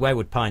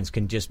Pines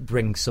can just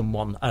bring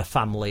a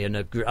family and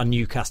a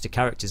new cast of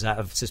characters out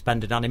of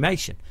suspended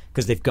animation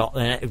because they've got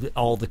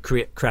all the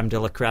creme de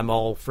la creme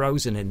all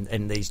frozen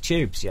in these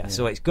tubes. Yeah,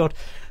 so it's good.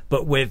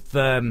 But with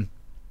Under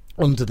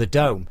the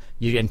Dome,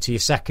 you're into your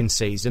second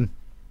season.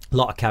 A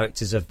lot of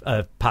characters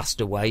have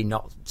passed away,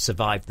 not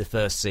survived the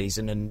first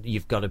season, and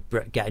you've got to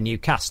get a new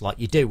cast like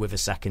you do with a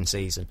second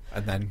season.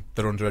 And then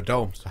they're under a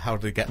dome, so how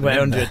do they get them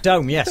under a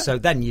dome, yes. So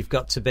then you've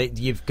got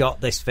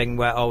this thing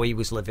where, he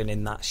was living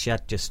in that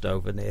shed just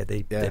over near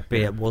the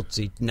Beer Woods.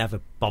 He'd never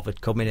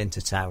bothered coming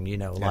into town,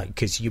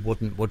 because you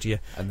wouldn't, would you?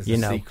 And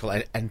there's a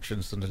secret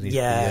entrance underneath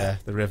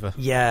the river.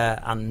 Yeah,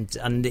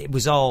 and it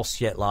was all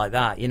shit like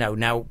that,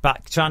 Now,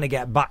 trying to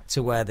get back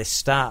to where this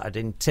started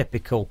in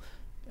typical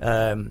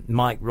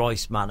Mike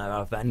Royce manner,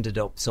 I've ended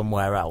up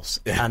somewhere else,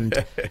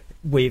 and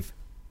with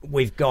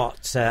we've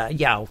got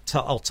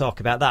I'll talk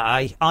about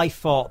that. I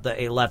thought that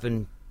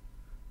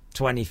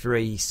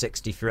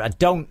 11/23/63. And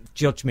don't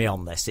judge me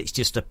on this. It's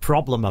just a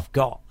problem I've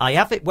got. I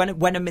have it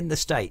when I'm in the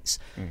States.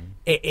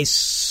 It is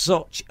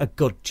such a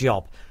good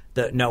job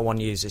that no one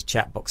uses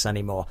checkbooks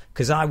anymore,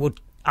 because I would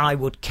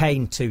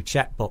cane 2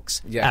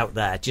 checkbooks out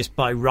there just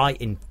by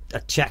writing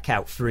a check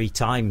out 3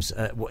 times,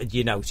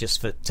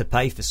 just to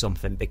pay for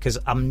something, because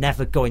I'm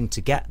never going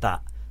to get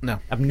that. No.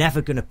 I'm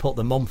never going to put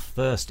the month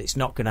first. It's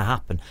not going to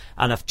happen.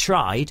 And I've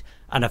tried,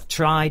 and I've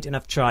tried, and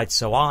I've tried.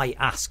 So I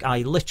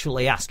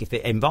literally ask, if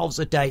it involves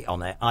a date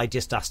on it, I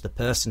just ask the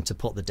person to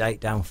put the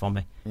date down for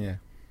me. Yeah.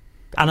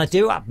 And I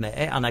do admit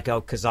it, and I go,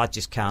 because I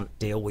just can't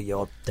deal with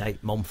your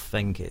date month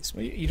thing.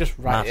 You just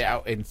write it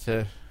out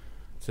into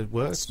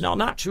words. It's not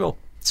natural.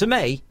 To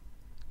me,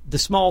 the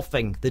small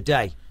thing, the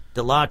day,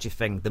 the larger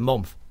thing, the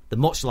month, the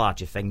much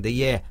larger thing, the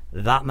year,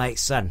 that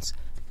makes sense.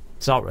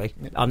 Sorry.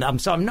 I'm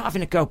not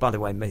having a go, by the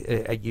way,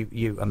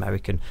 you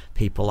American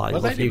people. I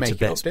love you to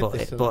bits, but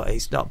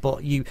it's not.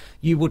 But you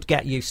would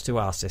get used to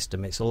our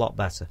system. It's a lot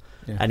better.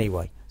 Yeah.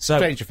 Anyway. So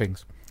Stranger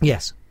Things.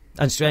 Yes.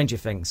 And Stranger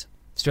Things.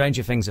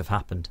 Stranger things have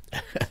happened.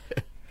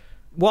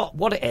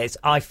 What it is,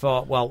 I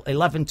thought,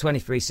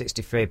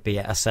 11/23/63 would be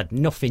it. I said,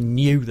 nothing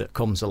new that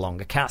comes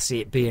along. I can't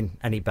see it being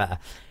any better.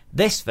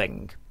 This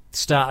thing,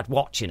 started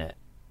watching it.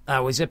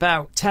 I was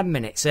about 10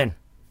 minutes in,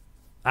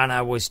 and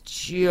I was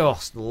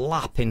just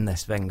lapping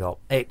this thing up.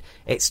 It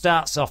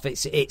starts off, it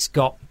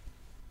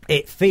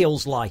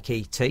feels like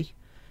E.T.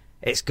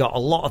 It's got a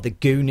lot of the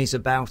Goonies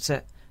about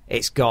it.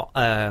 It's got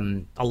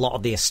a lot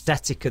of the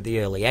aesthetic of the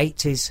early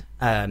 80s,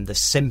 the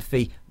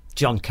synthy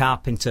John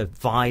Carpenter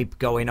vibe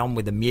going on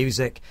with the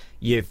music.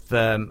 You've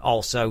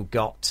also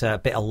got a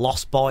bit of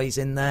Lost Boys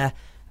in there,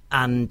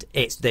 and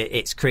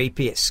it's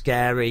creepy, it's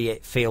scary,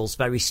 it feels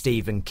very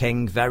Stephen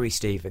King.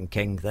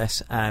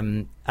 This,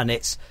 and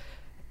it's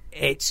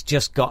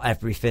just got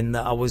everything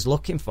that I was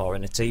looking for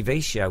in a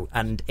TV show.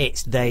 And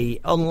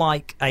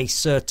unlike a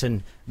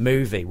certain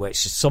movie which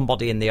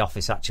somebody in the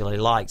office actually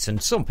likes,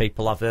 and some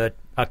people I've heard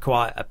are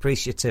quite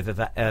appreciative of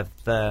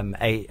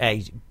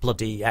a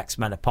bloody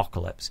X-Men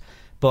Apocalypse.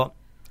 But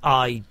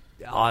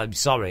I'm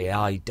sorry,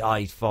 I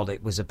thought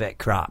it was a bit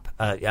crap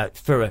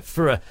for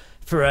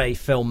a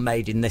film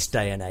made in this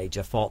day and age.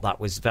 I thought that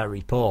was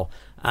very poor,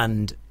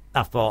 and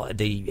I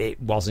thought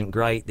it wasn't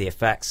great. The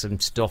effects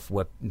and stuff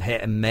were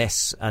hit and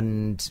miss,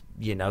 and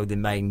the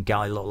main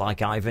guy looked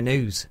like Ivan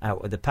Ooze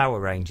out of the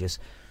Power Rangers.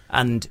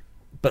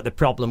 But the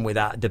problem with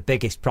that, the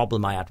biggest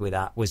problem I had with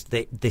that, was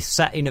the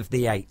setting of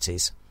the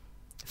 80s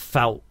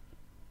felt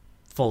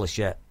full of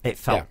shit. It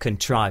felt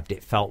contrived.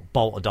 It felt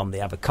bolted on. They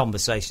have a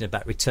conversation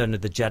about Return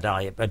of the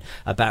Jedi and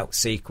about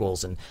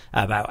sequels and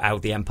about how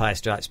The Empire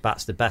Strikes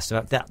Back's the best.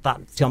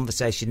 That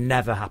conversation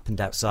never happened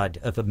outside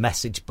of a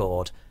message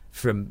board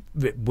from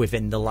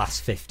within the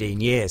last 15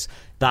 years.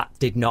 That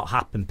did not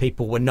happen.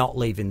 People were not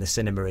leaving the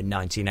cinema in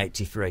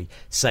 1983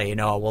 saying,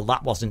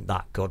 that wasn't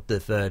that good, the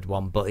third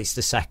one, but it's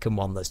the second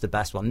one that's the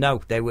best one. No,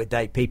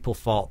 people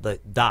thought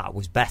that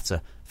was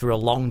better for a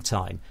long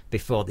time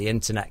before the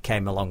internet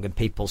came along and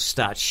people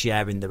started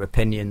sharing their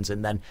opinions,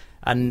 and then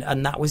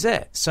and that was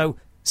it. So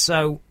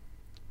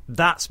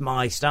that's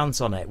my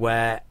stance on it,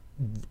 where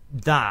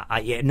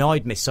it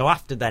annoyed me. So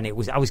after then,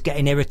 I was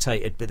getting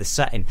irritated with the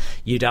setting.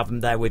 You'd have them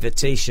there with a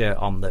T-shirt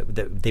on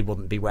that they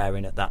wouldn't be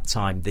wearing at that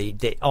time.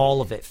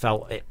 All of it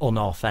felt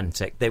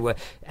unauthentic. They were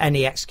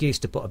any excuse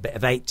to put a bit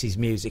of 80s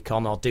music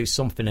on or do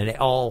something, and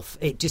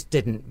it just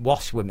didn't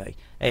wash with me.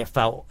 It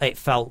felt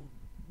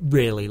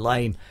really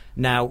lame.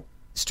 Now,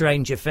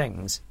 Stranger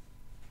Things,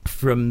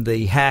 from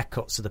the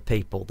haircuts of the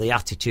people, the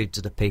attitudes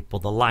of the people,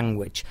 the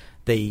language,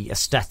 the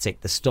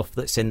aesthetic, the stuff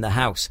that's in the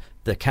house,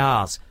 the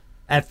cars,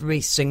 every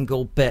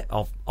single bit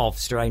of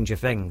Stranger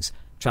Things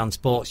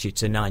transports you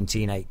to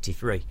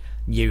 1983.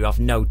 You have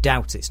no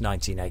doubt it's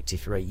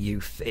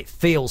 1983. It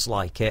feels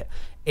like it.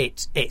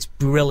 It's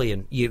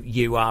brilliant.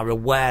 You are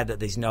aware that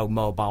there's no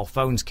mobile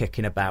phones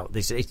kicking about.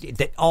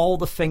 All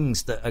the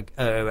things that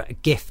are a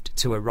gift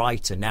to a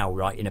writer now,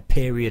 writing a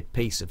period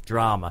piece of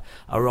drama,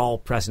 are all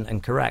present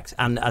and correct.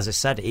 And as I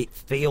said, it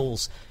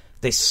feels...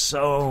 There's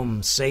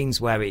some scenes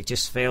where it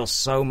just feels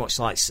so much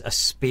like a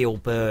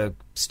Spielberg,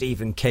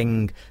 Stephen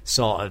King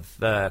sort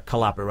of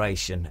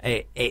collaboration.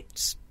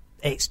 It's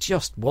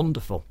just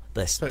wonderfve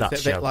So that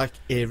it's show. A bit like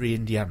Erie,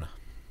 Indiana.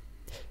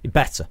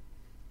 Better.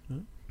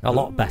 A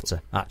lot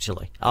better,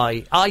 actually.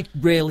 I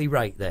really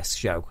rate this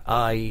show.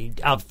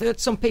 I've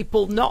heard some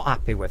people not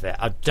happy with it.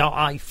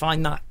 I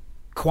find that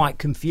quite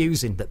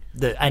confusing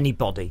that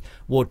anybody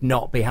would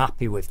not be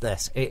happy with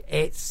this.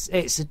 It's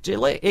a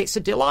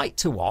delight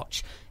to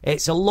watch.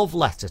 It's a love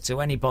letter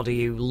to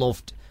anybody who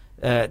loved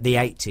the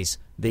 80s,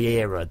 the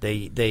era,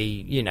 the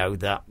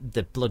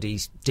bloody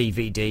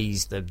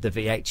DVDs, the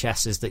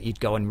VHSs that you'd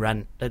go and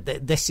rent.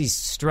 This is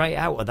straight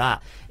out of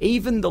that.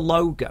 Even the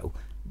logo,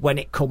 when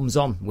it comes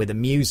on with the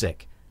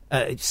music,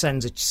 it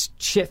sends a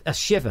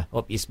shiver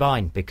up your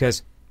spine,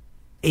 because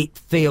it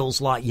feels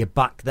like you're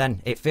back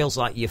then. It feels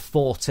like you're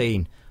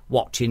 14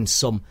 watching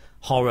some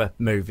horror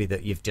movie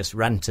that you've just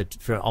rented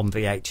on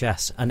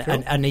VHS,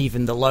 and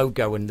even the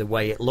logo and the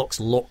way it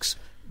looks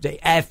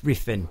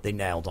everything they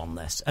nailed on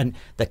this. And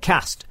the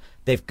cast,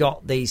 they've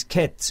got these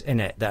kids in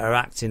it that are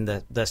acting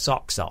their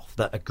socks off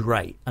that are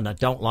great, and I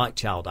don't like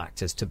child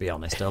actors, to be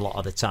honest. A lot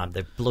of the time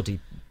they're bloody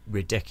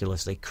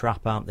ridiculously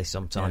crap, aren't they,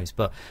 sometimes?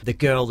 But the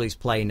girl who's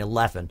playing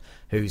 11,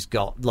 who's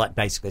got like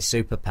basically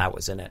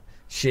superpowers in it,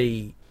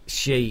 she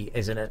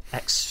is an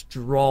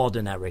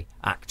extraordinary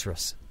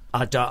actress.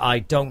 I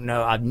don't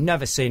know. I've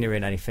never seen her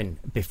in anything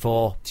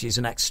before. She's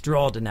an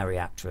extraordinary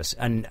actress,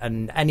 and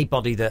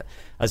anybody that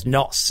has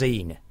not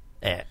seen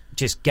it,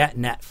 just get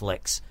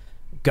Netflix.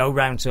 Go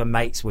round to a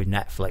mate's with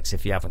Netflix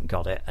if you haven't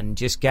got it, and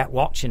just get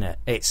watching it.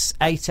 It's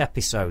 8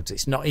 episodes.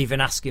 It's not even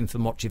asking for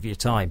much of your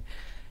time.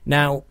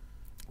 Now,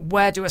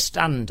 where do I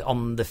stand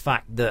on the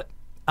fact that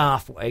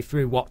halfway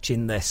through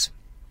watching this,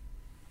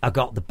 I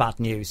got the bad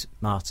news,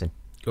 Martin?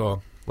 Go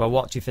on. Well,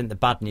 what do you think the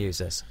bad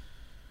news is?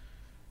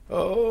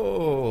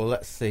 Oh,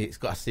 let's see. It's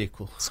got a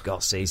sequel. It's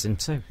got season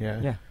 2.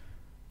 Yeah.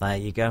 There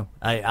you go.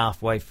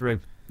 Halfway through.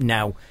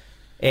 Now,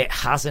 it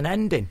has an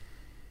ending.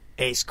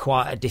 It's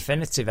quite a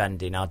definitive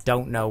ending. I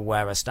don't know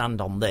where I stand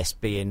on this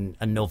being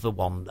another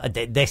one.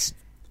 This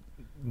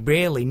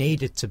really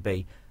needed to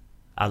be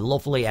a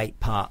lovely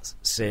 8-part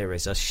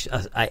series,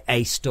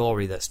 a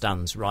story that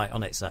stands right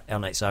on its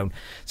own.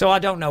 So I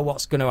don't know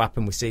what's going to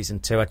happen with season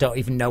 2. I don't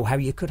even know how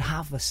you could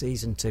have a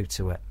season 2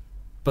 to it.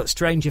 But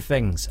Stranger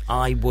Things,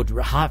 I would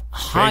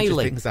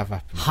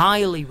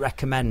highly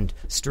recommend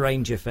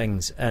Stranger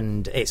Things,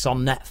 and it's on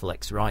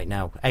Netflix right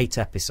now, 8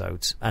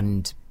 episodes,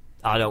 and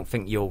I don't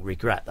think you'll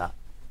regret that.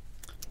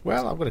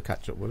 Well, I'm going to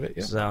catch up with it,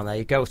 yeah. So there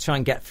you go. Try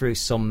and get through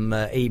some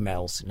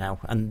emails now,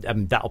 and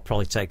that'll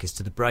probably take us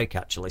to the break,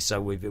 actually.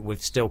 So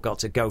we've still got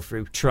to go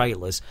through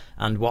trailers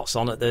and what's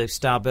on at the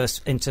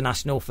Starburst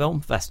International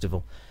Film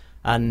Festival.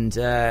 And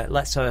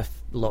let's have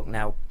a look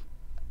now.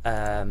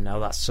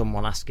 No, that's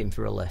someone asking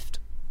for a lift.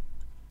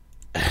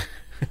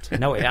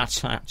 No, it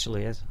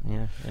actually is.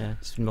 Yeah.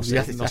 It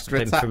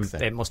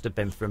must have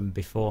been from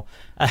before.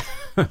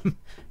 Who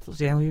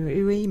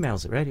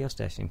emails the radio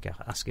station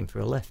asking for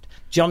a lift?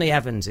 Johnny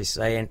Evans is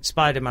saying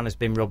Spider-Man has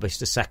been rubbish.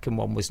 The second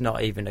one was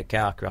not even a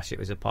car crash; it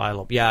was a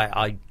pile-up. Yeah,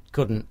 I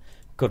couldn't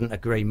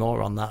agree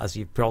more on that, as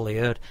you've probably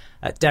heard.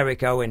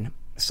 Derek Owen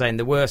saying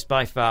the worst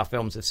by far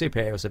films of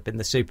superheroes have been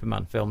the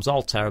Superman films.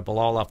 All terrible,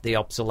 all have the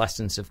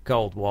obsolescence of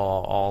Cold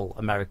War, all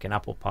American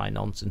apple pie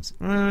nonsense.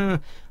 I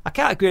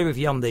can't agree with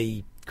you on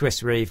the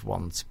Chris Reeve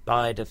ones.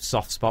 I had a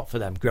soft spot for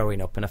them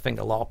growing up, and I think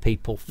a lot of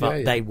people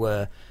felt they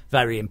were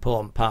very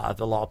important part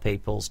of a lot of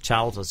people's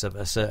childhoods of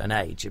a certain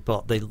age.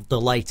 But the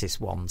latest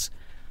ones,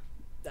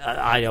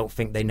 I don't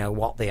think they know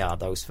what they are,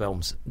 those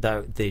films.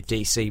 The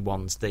DC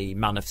ones, the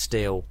Man of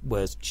Steel,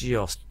 was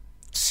just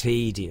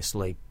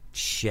tediously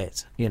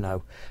shit,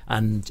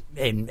 and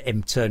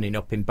him turning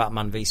up in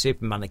Batman v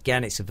Superman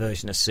again, it's a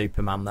version of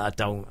Superman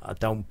that I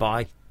don't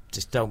buy.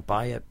 Just don't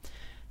buy it.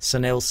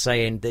 Sunil's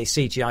saying the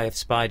CGI of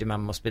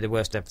Spider-Man must be the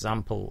worst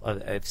example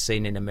I've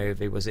seen in a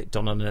movie. Was it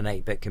done on an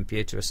 8-bit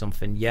computer or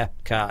something? Yeah,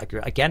 can't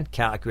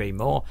agree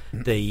more.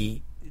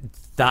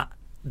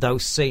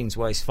 Those scenes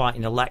where he's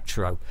fighting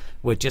Electro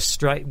were just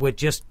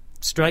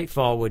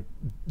straightforward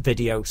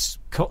video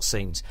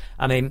cutscenes.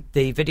 I mean,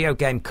 the video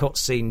game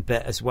cutscene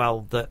bit as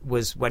well, that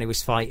was when he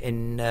was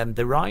fighting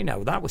the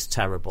Rhino, that was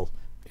terrible.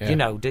 Yeah.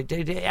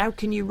 How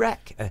can you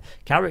wreck a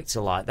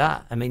character like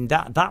that? I mean,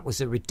 that was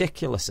a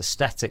ridiculous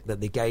aesthetic that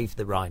they gave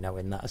the Rhino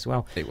in that as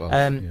well. It was.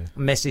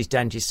 Mrs.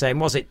 Denge is saying,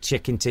 was it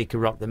Chicken Tikka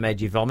Rock that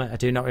made you vomit? I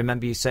do not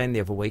remember you saying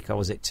the other week, or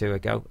was it 2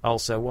 ago?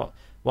 Also,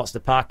 what's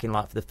the parking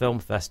like for the film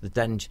fest? The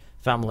Denge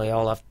family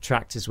all have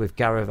tractors with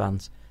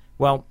caravans.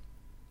 Well,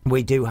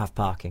 we do have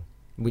parking.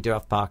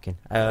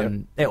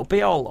 It'll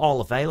be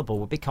all available.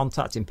 We'll be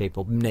contacting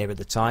people nearer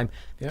the time,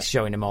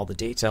 showing them all the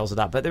details of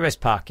that. But there is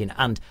parking.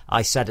 And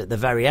I said at the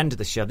very end of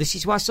the show, this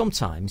is why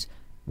sometimes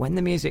when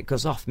the music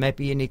goes off,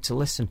 maybe you need to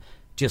listen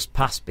just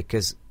past,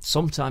 because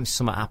sometimes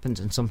something happens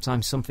and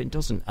sometimes something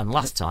doesn't. And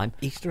last time,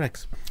 Easter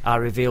eggs, I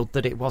revealed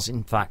that it was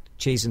in fact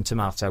cheese and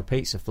tomato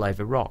pizza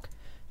flavour rock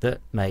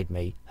that made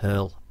me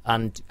hurl.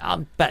 And I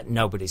bet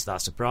nobody's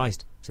that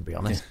surprised, to be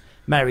honest.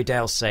 Mary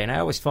Dale's saying, I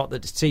always thought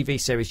that the TV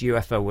series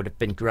UFO would have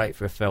been great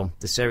for a film.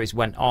 The series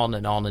went on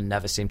and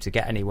never seemed to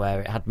get anywhere.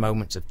 It had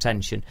moments of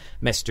tension,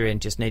 mystery,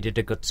 and just needed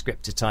a good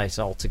script to tie it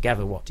all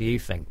together. What do you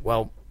think?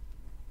 Well,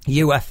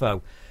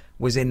 UFO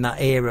was in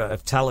that era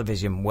of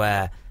television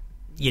where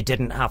you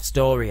didn't have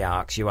story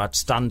arcs, you had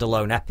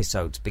standalone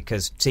episodes,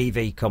 because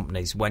TV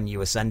companies, when you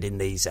were sending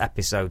these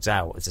episodes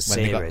out as a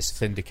series, they got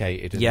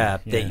syndicated,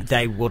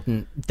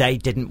 they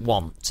didn't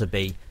want to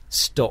be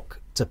stuck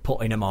to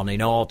putting them on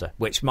in order,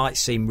 which might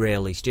seem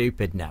really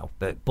stupid now,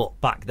 but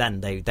back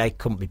then they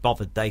couldn't be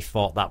bothered. They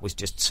thought that was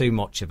just too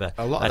much of a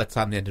lot of the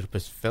time they ended up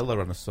as filler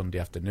on a Sunday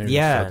afternoon.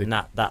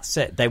 And that's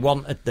it. They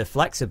wanted the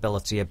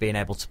flexibility of being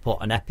able to put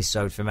an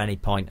episode from any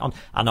point on,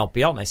 and I'll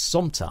be honest,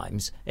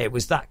 sometimes it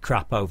was that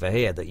crap over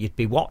here that you'd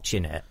be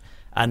watching it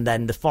And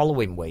then the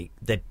following week,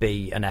 there'd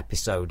be an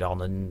episode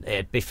on, and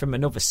it'd be from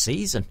another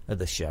season of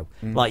the show.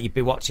 Like, you'd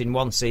be watching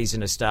one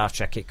season of Star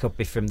Trek, it could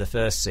be from the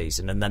first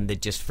season, and then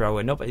they'd just throw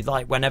another.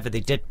 Like, whenever they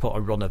did put a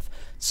run of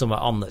something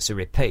on that's a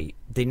repeat,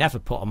 they never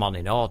put them on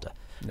in order.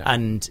 No.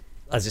 And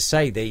as I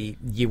say,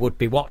 you would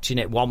be watching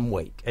it one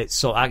week.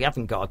 I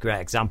haven't got a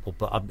great example,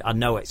 but I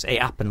know it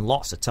happened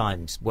lots of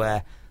times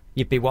where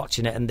you'd be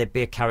watching it and there'd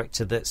be a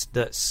character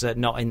that's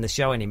not in the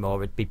show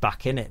anymore. It'd be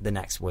back in it the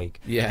next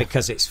week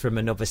because it's from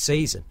another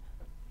season,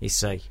 you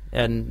see.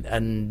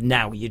 And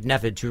now you'd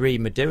never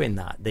dream of doing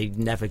that. They'd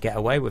never get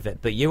away with it.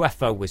 But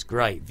UFO was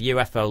great.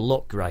 UFO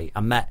looked great.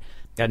 I met...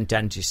 And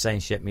Denji's saying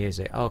shit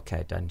music.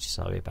 Okay, Denji,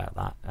 sorry about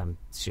that. I'm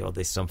sure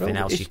there's something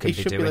else you could be doing.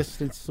 He should be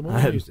listening to some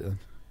more music then.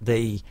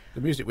 The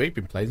music we've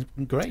been playing has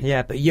been great.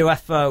 Yeah, but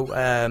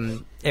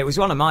UFO, it was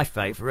one of my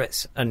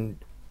favourites, and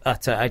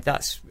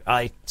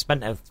I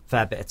spent a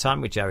fair bit of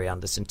time with Gerry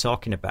Anderson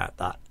talking about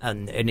that,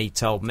 and he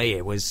told me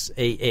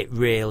it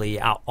really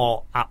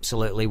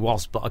absolutely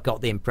was, but I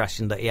got the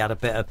impression that he had a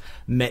bit of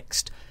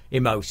mixed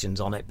emotions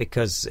on it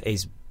because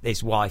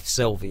his wife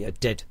Sylvia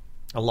did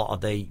a lot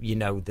of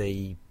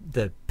the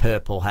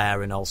purple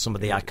hair and all some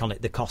of the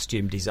iconic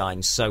costume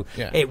designs, so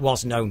it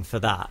was known for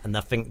that, and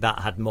I think that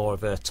had more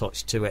of a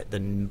touch to it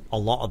than a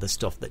lot of the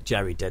stuff that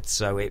Gerry did.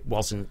 So it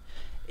wasn't,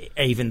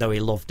 even though he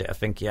loved it, I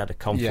think he had a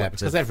conflict. Yeah,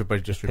 because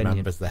everybody just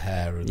remembers the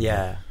hair.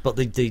 And but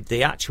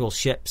the actual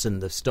ships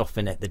and the stuff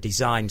in it, the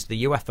designs,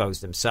 the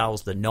UFOs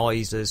themselves, the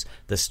noises,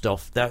 the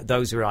stuff,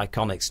 those were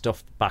iconic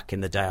stuff back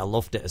in the day. I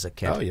loved it as a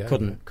kid.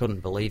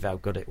 Couldn't believe how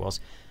good it was.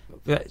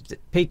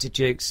 Peter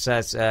Jukes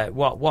says,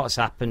 what's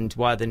happened?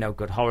 Why are there no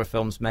good horror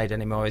films made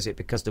anymore? Is it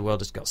because the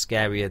world has got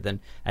scarier than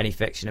any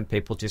fiction and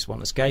people just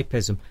want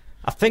escapism?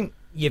 I think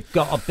you've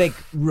got a big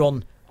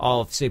run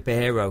of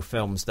superhero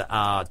films that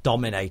are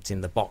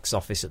dominating the box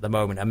office at the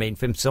moment. I mean,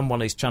 from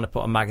someone who's trying to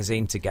put a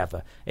magazine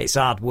together, it's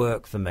hard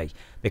work for me,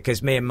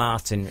 because me and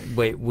Martin,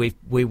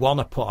 we want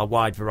to put a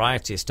wide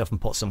variety of stuff and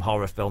put some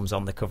horror films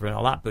on the cover and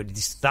all that, but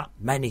it's that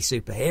many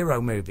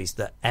superhero movies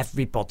that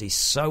everybody's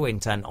so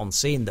intent on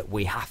seeing that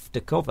we have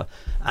to cover.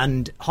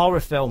 And horror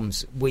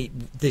films,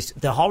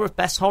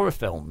 best horror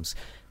films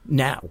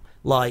now,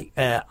 like,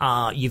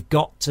 you've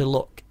got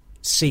to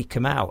seek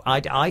them out.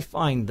 I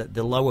find that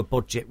the lower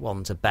budget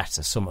ones are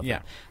better, some of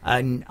them.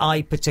 And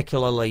I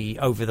particularly,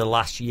 over the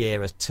last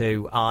year or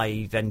two,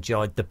 I've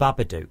enjoyed The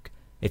Babadook.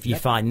 If you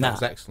find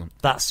that, excellent.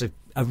 That's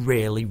a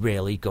really,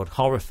 really good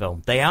horror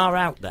film. They are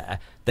out there.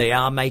 They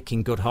are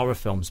making good horror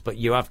films, but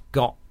you have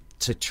got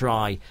to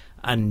try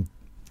and,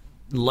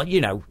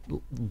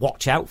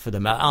 watch out for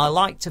them. I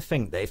like to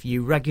think that if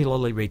you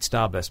regularly read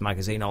Starburst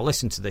magazine or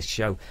listen to this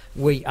show,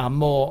 we are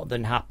more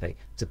than happy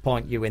to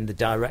point you in the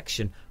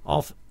direction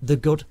of the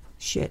good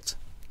shit,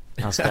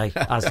 as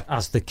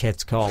the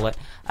kids call it.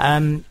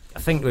 I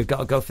think we've got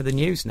to go for the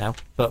news now,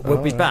 but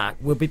we'll be back.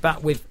 We'll be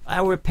back with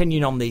our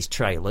opinion on these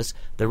trailers,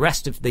 the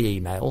rest of the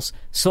emails,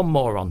 some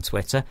more on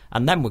Twitter,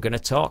 and then we're going to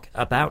talk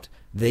about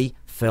the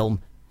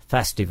film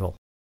festival.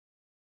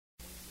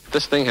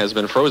 This thing has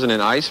been frozen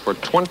in ice for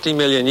 20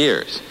 million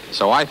years,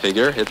 so I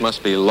figure it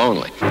must be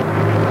lonely.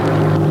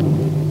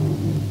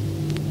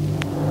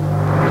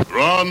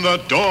 From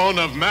the dawn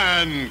of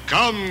man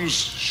comes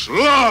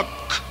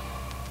Schlock.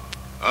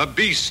 A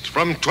beast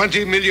from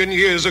 20 million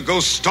years ago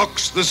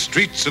stalks the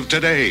streets of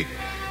today.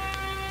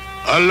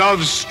 A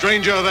love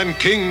stranger than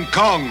King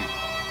Kong.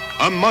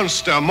 A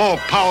monster more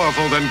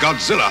powerful than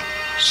Godzilla.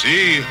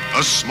 See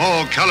a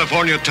small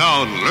California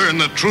town learn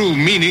the true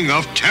meaning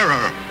of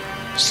terror.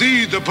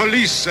 See the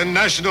police and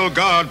National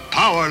Guard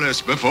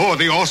powerless before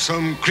the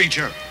awesome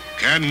creature.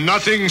 Can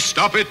nothing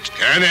stop it?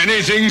 Can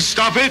anything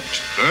stop it?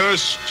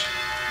 First,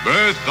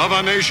 birth of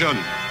a nation.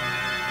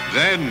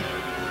 Then,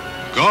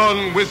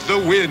 Gone with the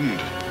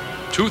Wind.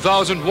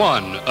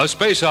 2001, A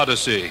Space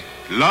Odyssey.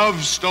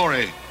 Love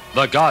Story.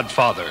 The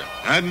Godfather.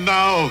 And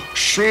now,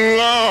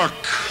 Schlock.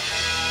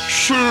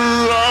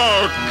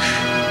 Schlock.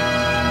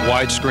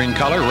 Widescreen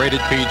color,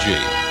 rated PG.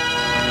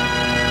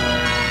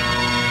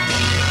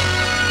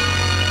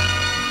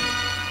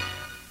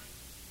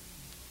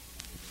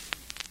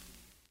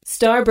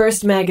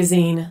 Starburst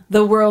Magazine,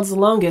 the world's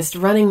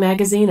longest-running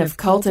magazine of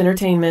cult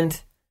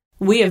entertainment.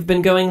 We have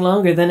been going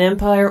longer than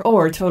Empire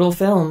or Total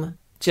Film.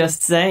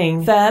 Just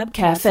saying. Fab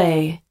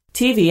Cafe,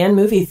 TV and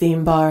movie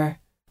theme bar.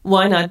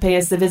 Why not pay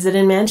us a visit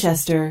in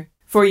Manchester?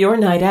 For your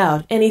night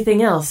out,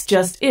 anything else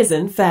just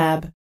isn't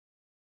fab.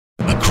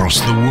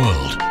 Across the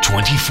world,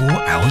 24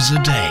 hours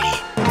a day.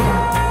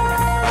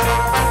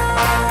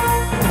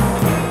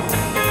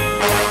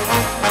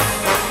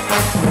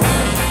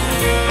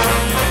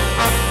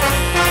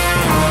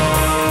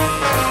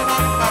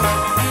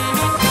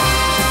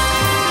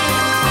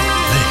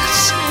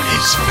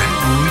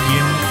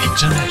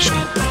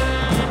 International.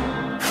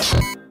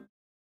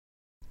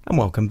 And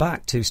welcome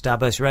back to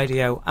Starburst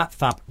Radio at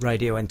Fab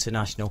Radio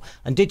International.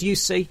 And did you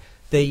see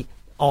the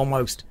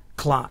almost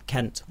Clark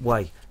Kent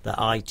way that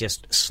I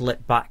just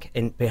slipped back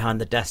in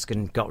behind the desk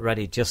and got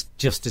ready just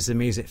as the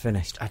music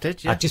finished. I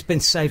did, yeah. I'd just been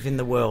saving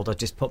the world. I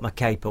just put my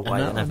cape away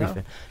and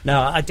everything.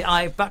 No,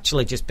 I've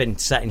actually just been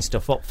setting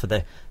stuff up for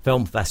the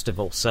film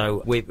festival.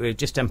 So we've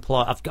just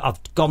employed. I've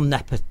gone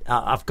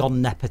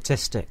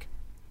nepotistic.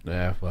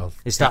 Yeah, well,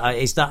 is that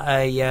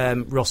a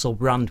Russell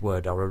Brand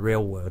word or a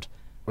real word?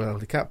 Well,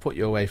 they can't put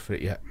you away for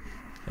it yet.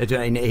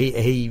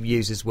 He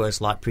uses words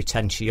like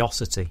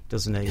pretentiosity,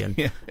 doesn't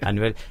he?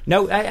 And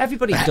no,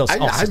 everybody does.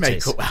 I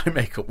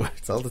make up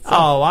words all the time.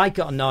 Oh, I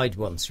got annoyed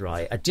once.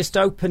 Right, I just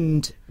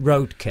opened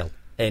Roadkill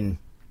and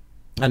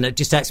I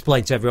just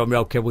explained to everyone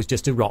Roadkill was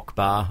just a rock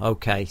bar.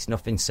 Okay, it's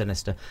nothing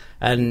sinister.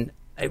 And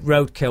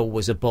Roadkill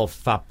was above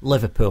Fab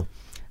Liverpool,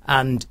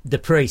 and the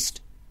priest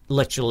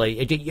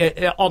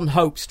literally on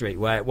Hope Street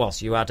where it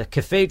was. You had a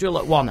cathedral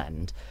at one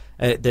end.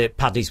 The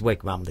Paddy's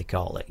Wigwam, they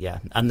call it, yeah,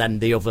 and then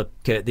the other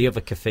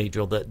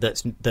cathedral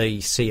that's the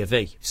C of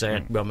E, so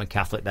Roman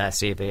Catholic there,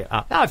 C of E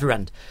at either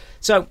end.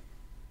 So,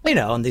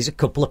 and there's a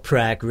couple of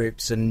prayer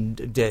groups and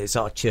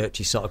sort of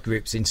churchy sort of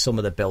groups in some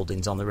of the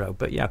buildings on the road.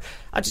 But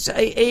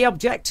he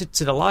objected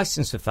to the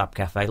licence for Fab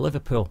Cafe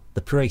Liverpool.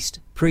 The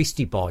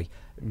priesty boy.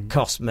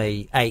 Cost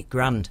me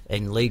 $8,000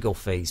 in legal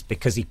fees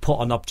because he put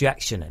an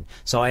objection in.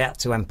 So I had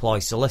to employ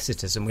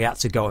solicitors and we had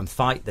to go and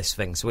fight this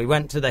thing. So we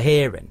went to the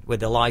hearing with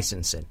the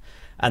licensing,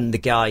 and the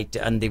guy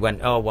and they went,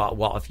 "Oh,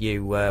 what have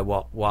you?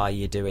 Why are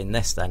you doing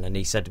this then?" And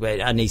he said,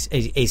 and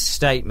his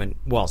statement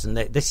was, and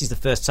this is the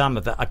first time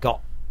I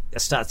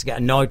started to get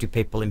annoyed with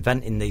people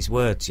inventing these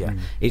words. Yeah,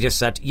 he just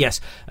said,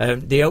 "Yes,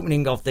 the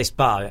opening of this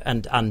bar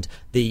and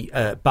the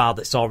bar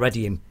that's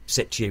already in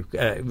situ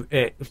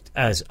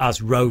as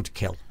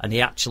roadkill," and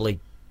he actually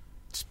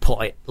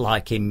put it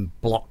like in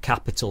block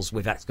capitals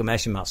with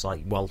exclamation marks.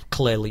 Like, well,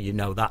 clearly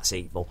that's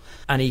evil.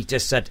 And he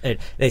just said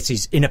this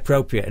is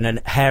inappropriate and an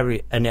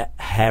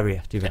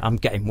area. I'm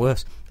getting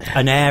worse.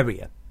 An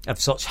area of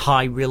such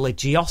high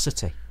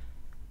religiosity.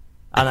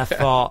 And I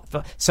thought,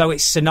 so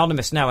it's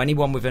synonymous now.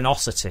 Anyone with an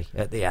osity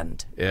at the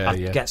end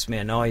gets me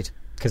annoyed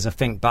because I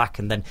think back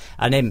and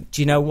him. Do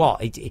you know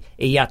what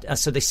he had?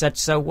 So they said,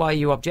 "So why are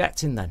you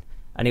objecting then?"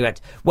 And he went,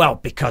 "Well,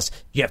 because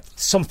you have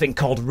something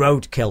called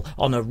roadkill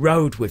on a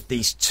road with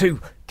these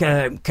two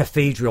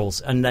cathedrals."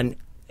 And then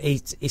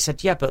he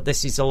said, "Yeah, but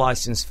this is a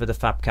licence for the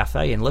Fab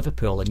Cafe in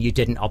Liverpool, and you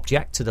didn't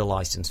object to the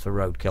licence for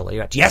roadkill." He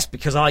went, "Yes,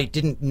 because I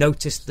didn't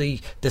notice the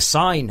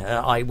sign.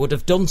 I would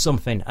have done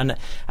something." And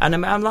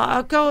I'm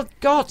like, "Oh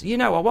God,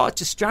 I wanted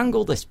to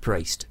strangle this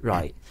priest,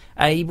 right?"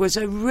 He was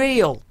a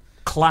real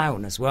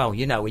clown as well.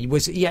 He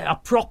was a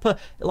proper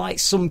like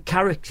some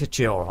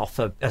caricature off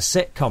a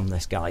sitcom.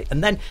 This guy,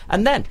 and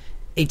then.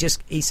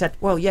 He said,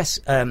 "Well, yes."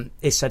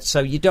 He said, "So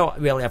you don't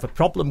really have a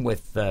problem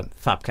with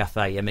Fab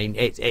Cafe? I mean,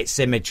 its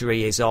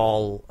imagery is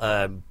all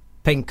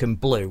pink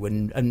and blue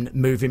and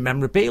moving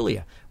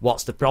memorabilia.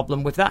 What's the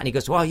problem with that?" And he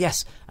goes, "Well,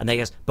 yes." And then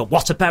he goes, "But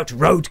what about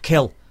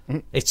roadkill?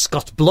 It's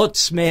got blood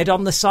smeared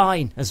on the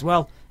sign as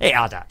well." It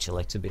had,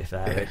 actually, to be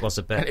fair. Yeah. It was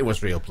a bit. And it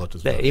was real blood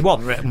as well. It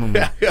wasn't.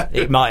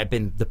 It might have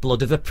been the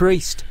blood of a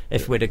priest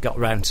if we'd have got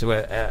round to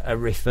a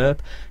refurb.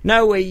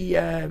 No,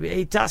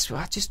 I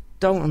just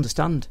don't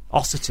understand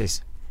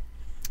osities.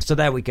 So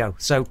there we go.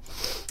 So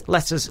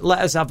let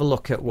us have a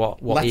look at what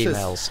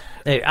emails,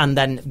 and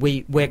then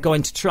we're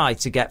going to try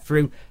to get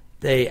through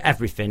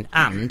everything,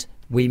 and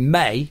we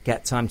may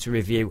get time to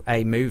review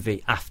a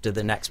movie after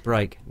the next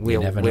break.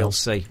 We'll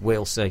see.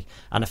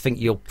 And I think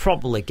you'll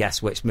probably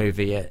guess which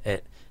movie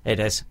it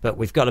is, but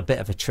we've got a bit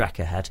of a trek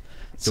ahead.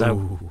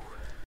 So,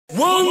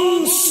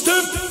 one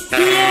step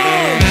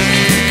beyond.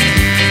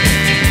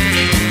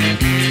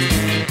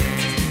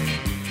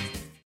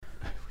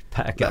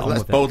 Better get on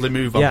let's with it. Boldly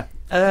move on. Yeah,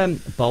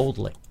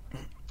 boldly.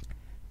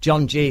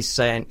 John G's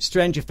saying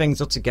Stranger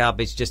Things utter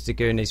garbage, just a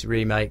Goonies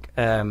remake.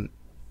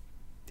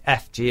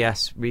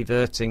 FGS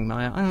reverting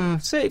my. I'm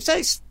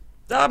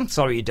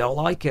sorry you don't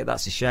like it.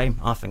 That's a shame.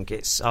 I think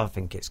it's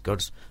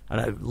good. I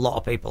know a lot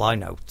of people I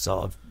know.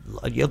 Sort of,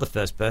 you're the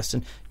first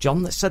person,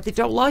 John, that said they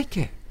don't like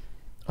it.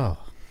 Oh.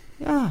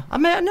 Yeah, I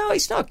mean, no,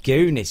 it's not a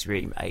Goonies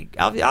remake.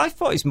 I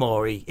thought it's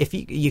more. If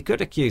you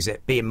could accuse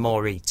it being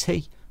more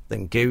E.T.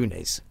 than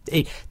Goonies.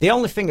 The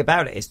only thing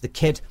about it is the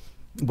kid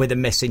with the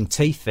missing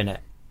teeth in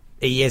it.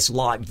 He is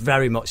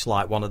very much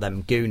like one of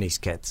them Goonies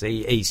kids.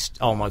 He's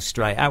almost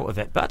straight out of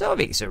it. But I don't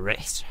think it's a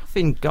risk. I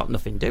think got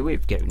nothing to do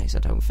with Goonies. I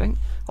don't think.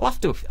 I'll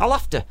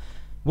have to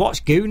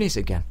watch Goonies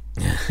again.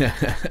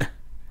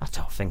 I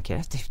don't think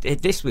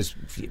this was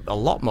a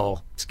lot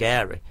more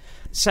scary.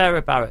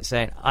 Sarah Barrett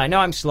saying, "I know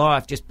I'm slow.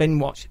 I've just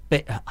binged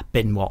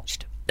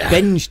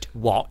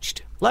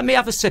watched. Let me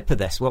have a sip of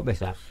this. What was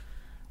that?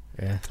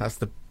 Yeah, that's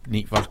the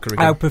neat vodka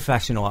again. How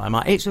professional am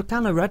I? It's a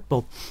can of Red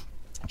Bull.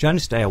 I'm trying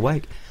to stay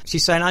awake."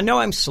 She's saying, "I know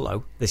I'm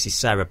slow." This is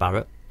Sarah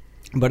Barrett,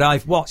 but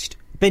I've watched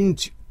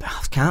binge.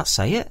 I can't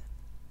say it.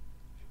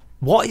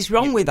 What is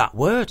wrong with that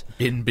word?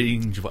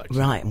 Binge watch.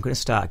 Right, I'm going to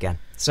start again.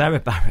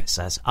 Sarah Barrett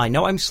says, "I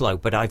know I'm slow,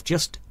 but I've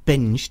just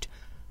binged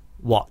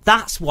what?"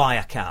 That's why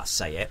I can't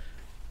say it,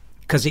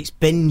 because it's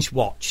binge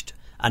watched.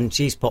 and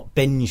she's put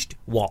binged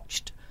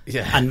watched.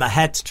 Yeah. And my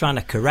head's trying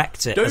to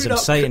correct it as I'm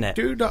saying it.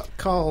 Do not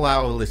call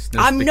our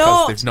listeners I'm because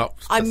not. they've not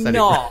I'm said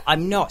not. it.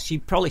 I'm not. She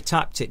probably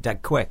typed it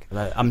dead quick.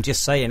 I'm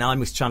just saying I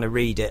was trying to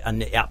read it,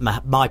 and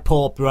my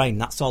poor brain,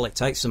 that's all it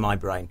takes for my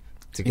brain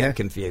to get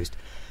confused.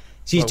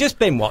 She's just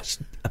been watched.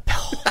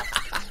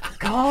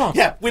 God.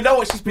 Yeah, we know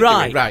what she's been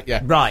doing. Right,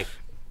 yeah. Right.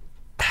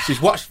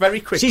 She's watched very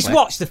quickly. She's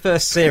watched the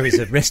first series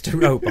of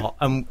Mr. Robot,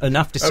 and I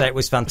have to say it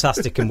was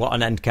fantastic, and what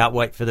an end. Can't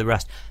wait for the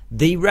rest.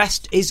 The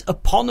rest is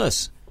upon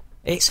us.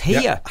 It's here.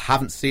 Yep,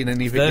 haven't seen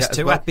any of it First yet.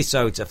 two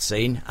episodes I've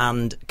seen,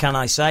 and can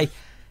I say,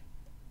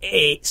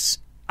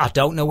 I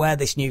don't know where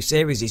this new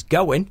series is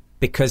going,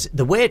 because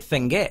the weird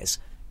thing is,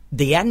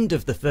 the end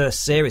of the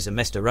first series of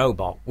Mr.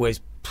 Robot was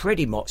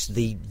pretty much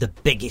the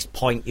biggest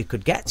point you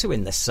could get to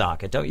in this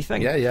saga, don't you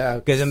think? Yeah.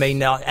 Because, I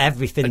mean,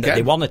 everything that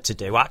they wanted to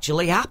do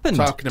actually happened.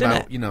 Talking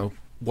didn't about, it?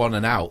 one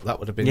and out, that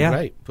would have been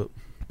great.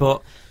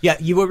 But, yeah,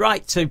 you were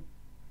right to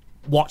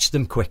watch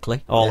them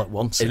quickly, all at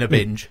once. In a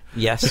binge.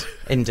 Yes,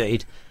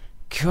 indeed.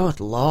 Good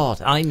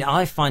Lord.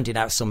 I'm finding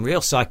out some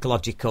real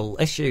psychological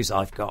issues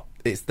I've got.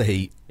 It's the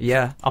heat.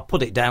 Yeah, I'll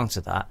put it down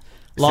to that.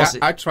 See,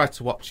 I tried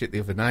to watch it the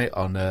other night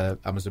on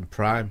Amazon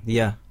Prime.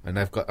 Yeah. And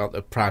they've got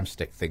the Prime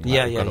Stick thing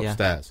I've got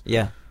upstairs.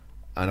 Yeah.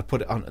 And I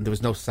put it on and there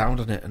was no sound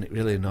on it and it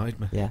really annoyed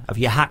me. Yeah. Have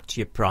you hacked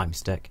your Prime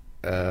Stick?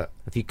 Have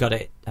you got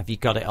it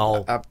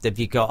all? Have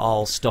you got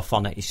all stuff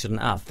on it you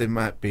shouldn't have? There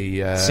might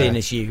be... seeing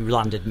as you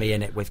landed me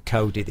in it with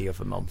Cody the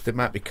other month. There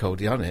might be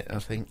Cody on it, I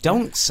think.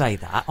 Don't say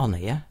that on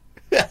here.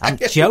 I'm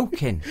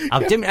joking. I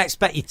didn't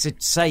expect you to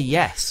say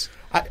yes.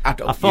 I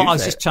thought I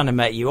was just trying to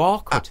make you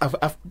awkward.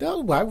 No,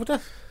 why would I?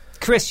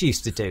 Chris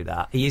used to do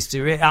that. He used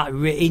to,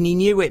 and he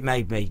knew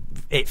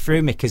it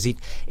threw me because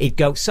he'd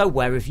go, so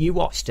where have you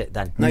watched it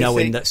then,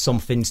 knowing that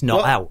something's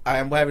not out? I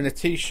am wearing a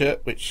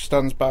T-shirt which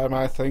stands by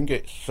my thing.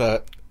 It's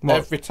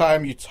every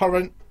time you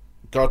torrent,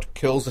 God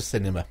kills a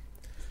cinema,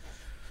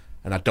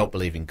 and I don't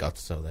believe in God,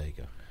 so there you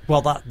go.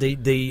 Well,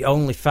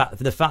 the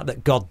fact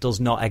that God does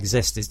not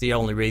exist is the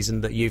only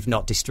reason that you've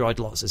not destroyed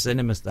lots of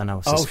cinemas. Then I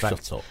would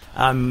suspect. Oh, shut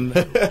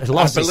up!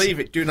 I believe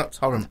it. Do not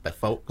torrent,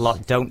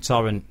 folks. Don't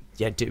torrent.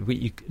 Yeah,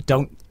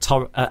 don't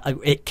torrent.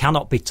 It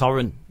cannot be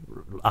torrent.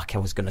 I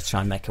was going to try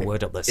and make a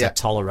word up that said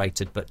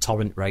tolerated, but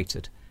torrent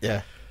rated.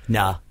 Yeah.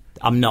 Nah,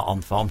 I'm not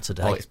on form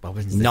today. Oh, it's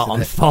Bobbins. Not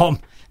on form.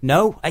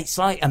 No, it's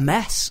like a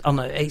mess.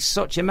 It's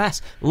such a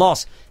mess.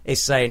 Loss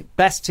is saying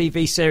best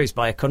TV series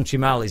by a country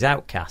mile is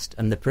Outcast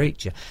and The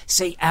Preacher.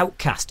 See,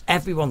 Outcast.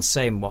 Everyone's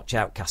saying watch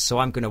Outcast, so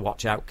I'm going to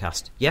watch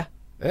Outcast. Yeah.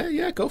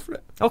 Yeah, go for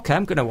it. Okay,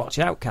 I'm going to watch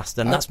Outcast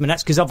then. That's my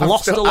next, because I've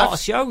lost a lot of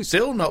shows.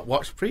 Still not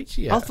watched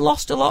Preacher yet. I've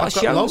lost a lot of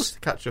shows. I've got loads to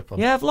catch up on.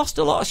 Yeah, I've lost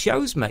a lot of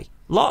shows, mate.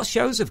 A lot of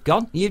shows have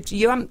gone. You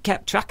haven't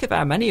kept track of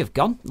how many have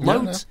gone.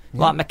 Loads.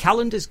 No. Like my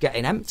calendar's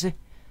getting empty.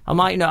 I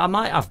might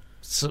have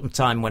some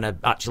time when I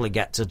actually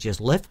get to just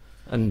live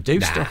and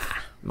do stuff.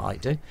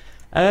 Might do.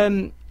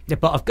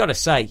 But I've got to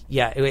say,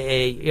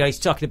 he's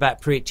talking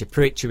about Preacher.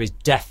 Preacher is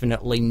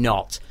definitely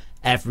not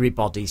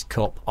everybody's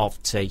cup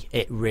of tea.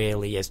 It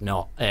really is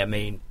not. I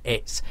mean,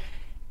 it's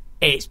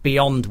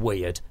beyond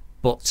weird,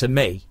 but to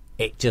me,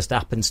 it just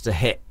happens to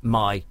hit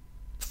my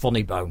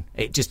funny bone.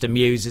 It just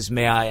amuses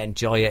me. I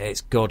enjoy it.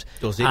 It's good.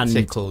 Does it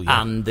tickle you?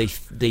 And the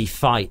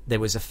fight, there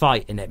was a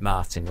fight in it,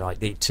 Martin, right?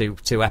 The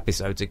two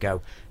episodes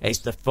ago.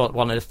 It's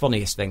one of the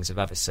funniest things I've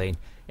ever seen.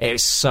 It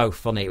was so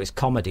funny. It was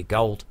comedy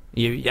gold.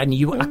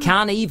 I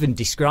can't even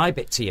describe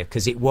it to you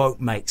because it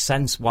won't make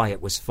sense why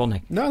it was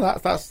funny. No,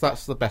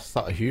 that's the best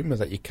sort of humour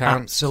that you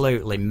can't.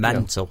 Absolutely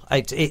mental. Yeah.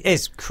 It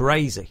is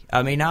crazy.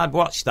 I mean, I'd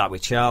watched that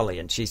with Charlie,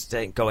 and she's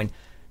going,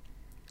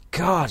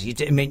 God,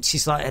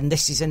 she's like, and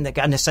this is in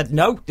the. And I said,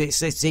 no,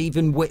 it's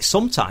even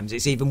sometimes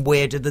it's even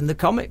weirder than the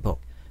comic book,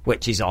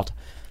 which is odd.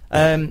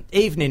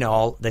 Evening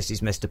all, this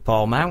is Mr.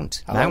 Paul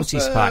Mount.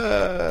 Mounty's pack.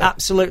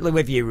 Absolutely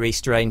with you,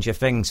 Stranger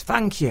Things.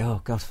 Thank you.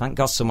 Oh, God, thank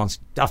God someone's...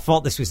 I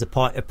thought this was the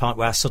point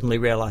where I suddenly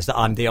realised that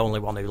I'm the only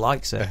one who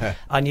likes it.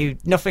 I knew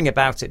nothing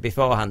about it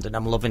beforehand, and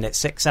I'm loving it.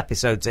 6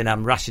 episodes in,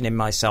 I'm rationing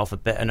myself a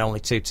bit, and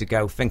only 2 to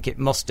go. Think it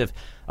must have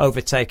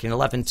overtaken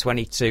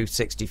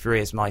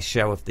 11/22/63 as my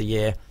show of the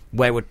year.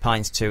 Wayward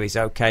Pines 2 is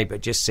okay,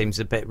 but just seems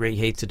a bit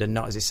reheated and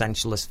not as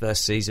essential as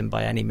first season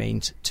by any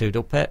means.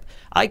 Toodle pip.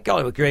 I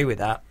got to agree with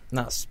that.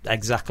 That's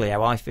exactly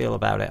how I feel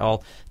about it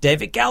all.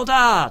 David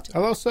Galdard.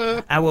 Hello,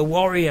 sir. Our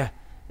warrior.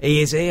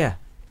 He is here.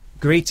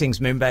 Greetings,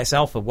 Moonbase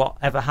Alpha.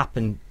 Whatever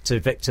happened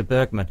to Victor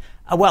Bergman?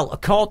 Well,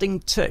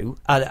 according to...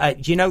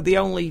 you know, the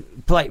only...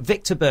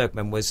 Victor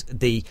Bergman was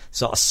the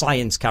sort of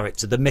science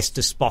character, the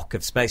Mr. Spock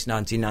of Space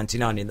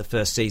 1999 in the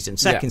first season.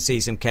 Second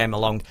season came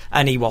along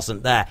and he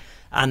wasn't there.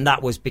 And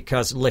that was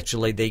because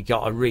literally they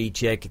got a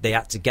rejig. They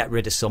had to get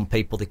rid of some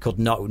people they could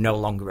no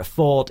longer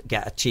afford,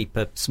 get a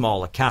cheaper,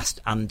 smaller cast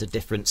and a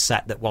different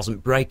set that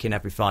wasn't breaking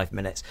every 5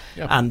 minutes.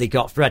 Yep. And they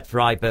got Fred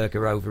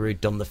Freiberger over,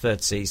 who'd done the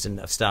 3rd season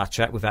of Star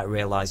Trek without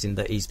realising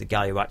that he's the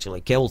guy who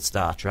actually killed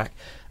Star Trek.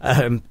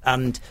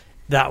 And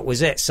that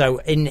was it. So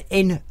in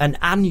an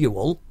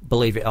annual,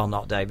 believe it or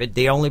not, David,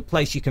 the only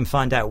place you can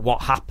find out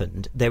what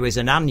happened, there is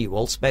an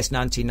annual, Space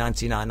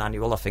 1999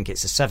 annual, I think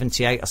it's a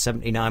 78 or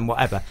 79,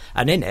 whatever,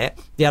 and in it,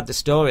 they had the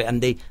story,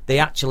 and they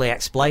actually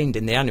explained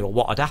in the annual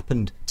what had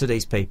happened to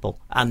these people,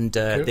 and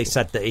they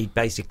said that he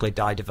basically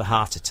died of a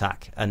heart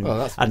attack,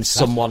 and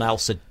someone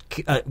else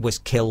was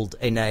killed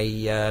in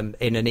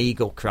an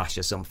Eagle crash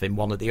or something,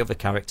 one of the other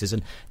characters,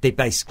 and they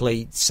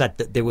basically said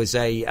that there was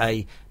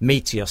a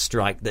meteor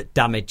strike that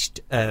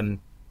damaged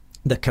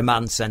the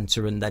command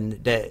centre, and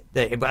then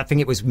I think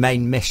it was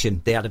main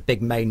mission. They had a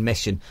big main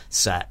mission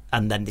set,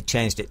 and then they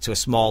changed it to a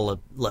smaller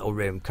little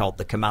room called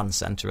the command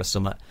centre or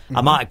something. Mm-hmm.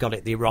 I might have got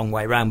it the wrong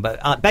way around,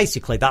 but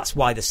basically that's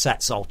why the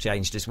sets all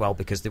changed as well,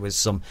 because there was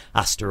some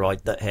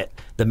asteroid that hit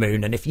the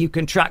moon, and if you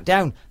can track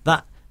down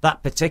that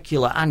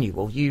particular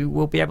annual, you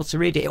will be able to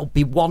read it. It'll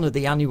be one of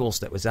the annuals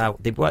that was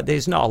out.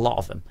 There's not a lot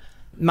of them.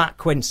 Matt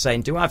Quinn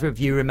saying, do either of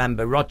you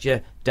remember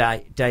Roger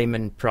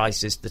Damon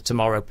Price's The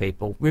Tomorrow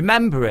People?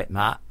 Remember it,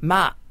 Matt?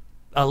 Matt,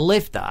 I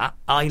lived that.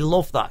 I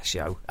love that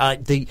show.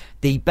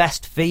 The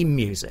best theme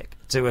music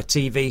to a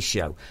TV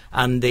show,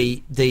 and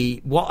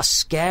the what a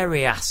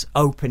scary ass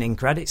opening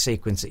credit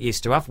sequence it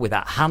used to have with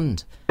that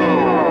hand.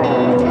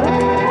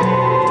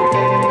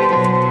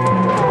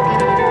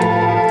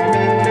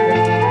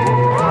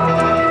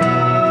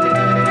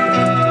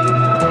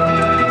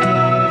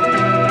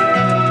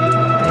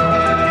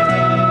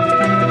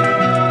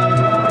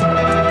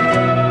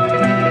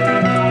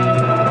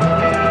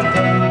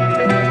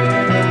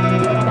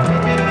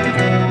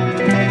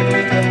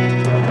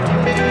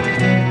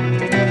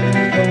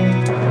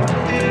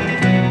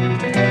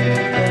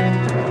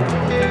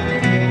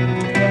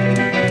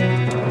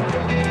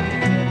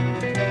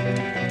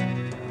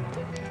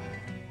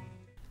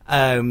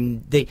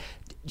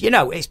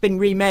 It's been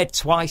remade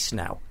twice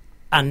now,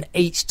 and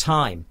each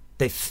time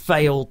they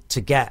failed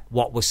to get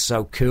what was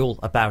so cool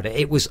about it.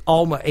 It was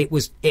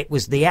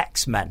the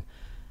X-Men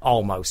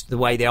almost, the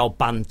way they all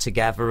band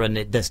together, and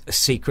there's a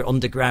secret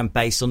underground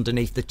base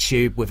underneath the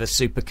tube with a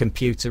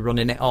supercomputer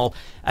running it all.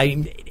 I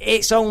mean,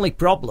 its only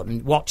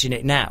problem watching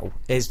it now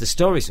is the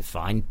stories are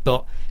fine,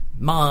 but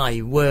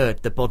my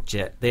word, the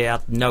budget, they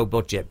had no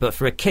budget. But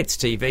for a kids'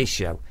 TV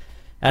show.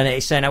 And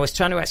he's saying, I was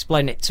trying to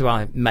explain it to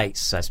our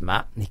mates, says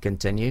Matt. He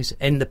continues,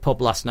 in the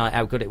pub last night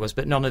how good it was,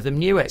 but none of them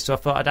knew it. So I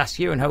thought I'd ask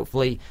you, and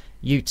hopefully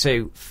you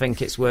two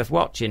think it's worth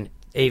watching,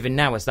 even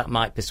now, as that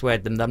might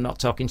persuade them that I'm not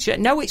talking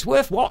shit. No, it's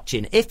worth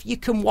watching if you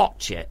can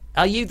watch it.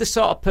 Are you the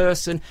sort of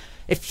person...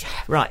 If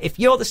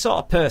you're the sort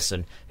of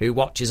person who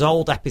watches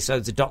old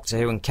episodes of Doctor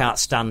Who and can't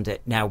stand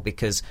it now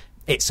because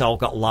it's all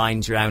got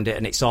lines around it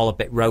and it's all a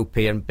bit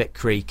ropey and a bit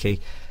creaky...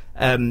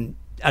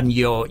 and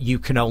you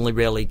can only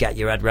really get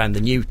your head around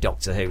the new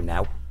Doctor Who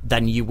now,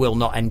 then you will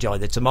not enjoy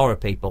The Tomorrow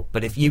People.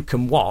 But if you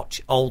can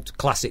watch old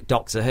classic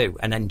Doctor Who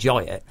and enjoy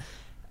it,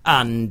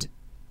 and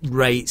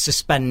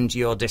suspend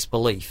your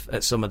disbelief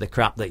at some of the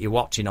crap that you're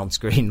watching on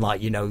screen,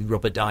 like,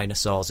 rubber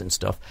dinosaurs and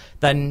stuff,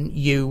 then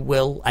you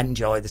will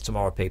enjoy The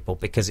Tomorrow People,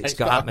 because it's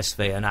got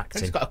atmosphere and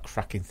acting. It's got a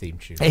cracking theme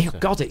tune.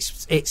 God,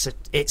 it's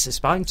a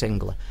spine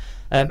tingler.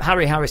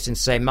 Harry Harrison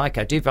saying, Mike,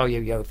 I do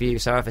value your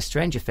views, however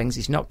Stranger Things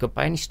is not good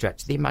by any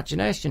stretch of the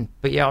imagination,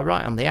 but you're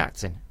right on the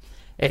acting.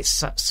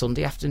 It's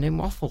Sunday afternoon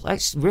waffle.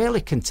 It's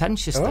really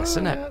contentious,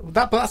 isn't it?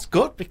 But that's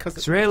good, because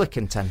it's really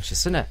contentious,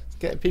 isn't it? It's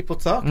getting people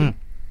talking.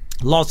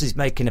 Loz is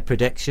making a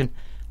prediction.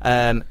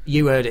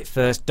 You heard it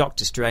first.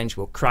 Doctor Strange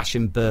will crash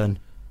and burn.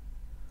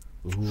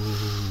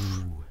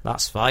 Ooh,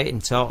 that's fighting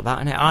talk,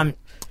 that, isn't it?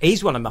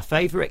 He's one of my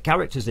favourite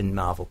characters in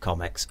Marvel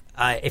Comics.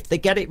 If they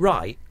get it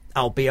right,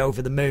 I'll be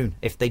over the moon.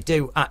 If they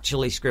do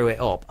actually screw it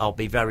up, I'll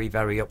be very,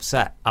 very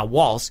upset. I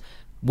was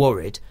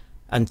worried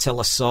until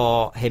I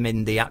saw him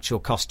in the actual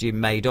costume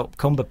made up.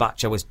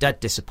 Cumberbatch, I was dead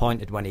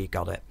disappointed when he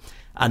got it.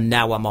 And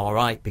now I'm all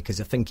right,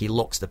 because I think he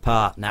looks the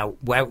part. Now,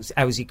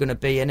 how's he going to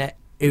be in it?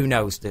 Who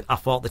knows? I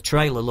thought the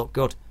trailer looked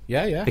good.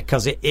 Yeah.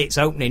 Because it's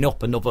opening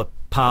up another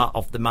part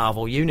of the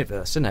Marvel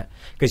universe, isn't it?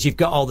 Because you've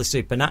got all the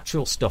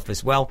supernatural stuff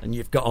as well, and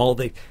you've got all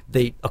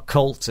the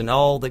occult and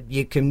all that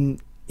you can...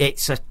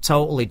 It's a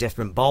totally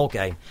different ball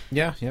game.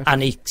 Yeah.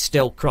 And he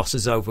still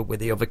crosses over with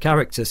the other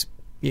characters,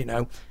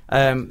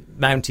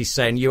 Mounty's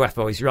saying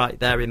UFO is right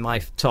there in my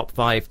top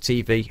 5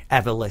 TV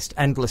ever list.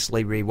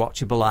 Endlessly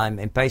rewatchable. I'm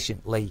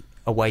impatiently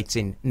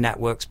awaiting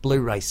Network's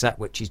Blu-ray set,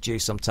 which is due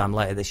sometime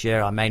later this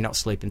year. I may not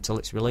sleep until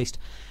it's released.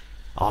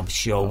 I'm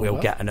sure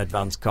we'll get an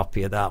advanced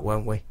copy of that,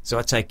 won't we? So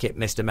I take it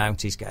Mr.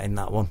 Mounty's getting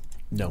that one.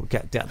 No.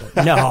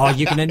 No,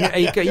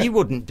 you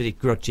wouldn't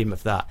begrudge him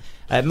of that.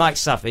 Mike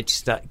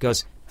Savage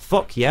goes,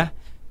 fuck yeah,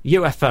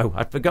 UFO.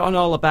 I'd forgotten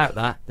all about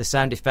that. The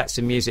sound effects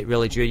and music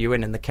really drew you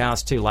in, and the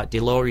cars too, like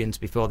DeLoreans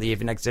before they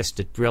even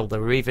existed. Brill, they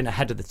were even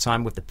ahead of the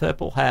time with the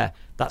purple hair.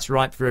 That's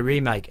right for a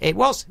remake. It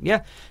was,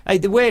 yeah.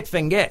 The weird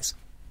thing is,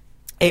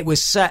 it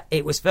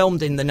was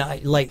filmed in the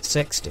late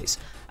 60s,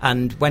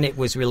 and when it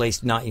was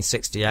released in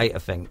 1968, I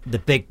think, the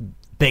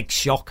big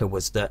shocker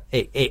was that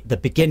the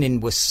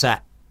beginning was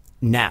set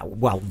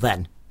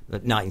then,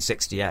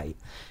 1968.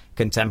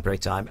 contemporary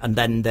time, and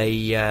then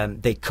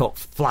they cut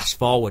flash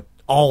forward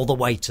all the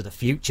way to the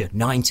future,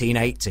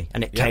 1980,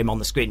 and it came on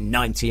the screen in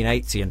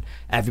 1980, and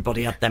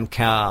everybody had them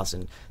cars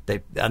and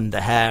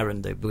the hair,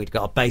 and we'd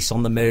got a base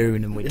on the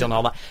moon, and we'd done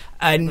all that.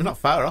 And we're not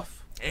far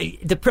off.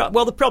 The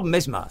problem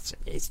is, Martin,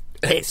 it's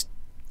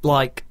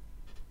like,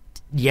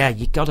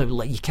 you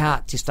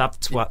can't just have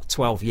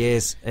 12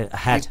 years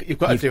ahead. You've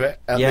got to do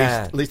it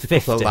at least a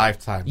 50, couple of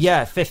lifetimes.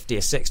 Yeah, 50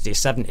 or 60 or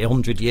 70,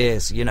 100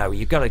 years.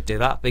 You've got to do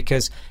that,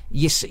 because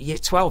you're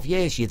 12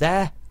 years, you're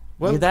there.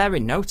 Well, you're there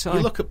in no time.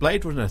 You look at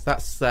Blade Runner,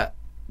 that's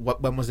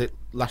when was it?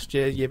 Last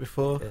year, year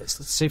before? It's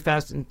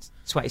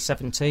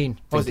 2017.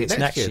 Oh, is it it's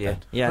next year?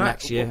 Yeah, right.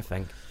 Next year, I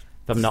think,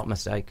 if I'm not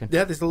mistaken.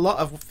 Yeah, there's a lot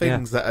of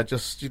things that are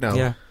just,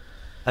 Yeah.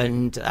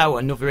 And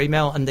another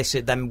email, and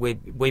then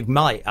we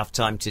might have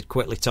time to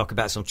quickly talk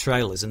about some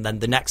trailers, and then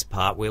the next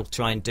part we'll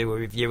try and do a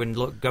review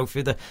and go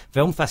through the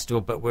film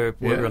festival. But we're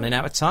running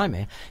out of time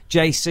here.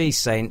 JC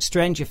saying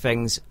Stranger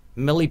Things.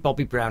 Millie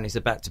Bobby Brown is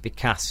about to be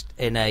cast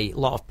in a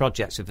lot of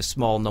projects with a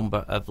small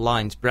number of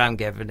lines. Brown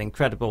gave an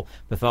incredible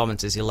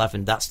performance as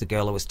 11. That's the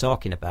girl I was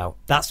talking about.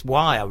 That's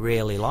why I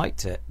really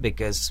liked it,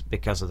 because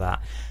of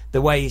that.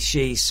 The way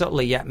she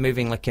subtly yet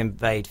movingly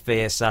conveyed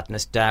fear,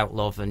 sadness, doubt,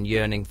 love and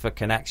yearning for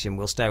connection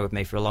will stay with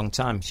me for a long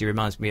time. She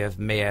reminds me of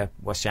Mia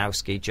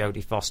Wachowski,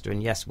 Jodie Foster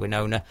and, yes,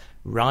 Winona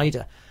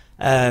Ryder.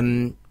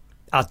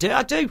 I do.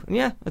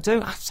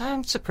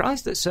 I'm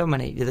surprised that so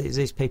many of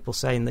these people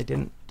saying they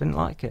didn't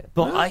like it.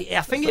 But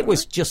I think it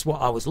was just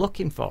what I was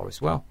looking for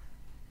as well.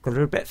 Because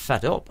they're a bit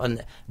fed up.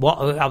 And one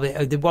of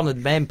the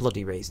main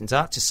bloody reasons,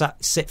 I had to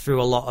sit through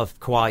a lot of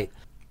quite,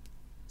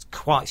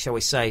 shall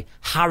we say,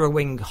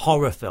 harrowing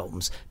horror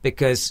films,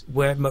 because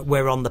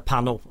we're on the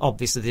panel.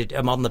 Obviously,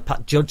 I'm on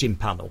the judging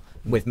panel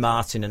with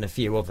Martin and a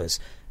few others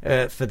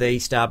for the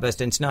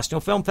Starburst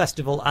International Film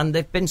Festival, and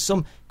there've been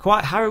some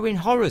quite harrowing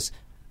horrors.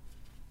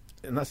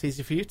 And that's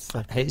easy for you to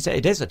say.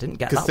 It is. I didn't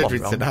get that one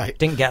wrong. Tonight.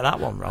 Didn't get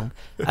that one wrong.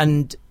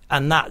 And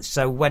that,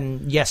 so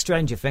when,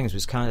 Stranger Things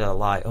was kind of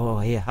like, oh,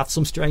 here, have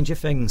some Stranger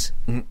Things.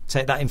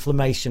 Take that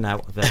inflammation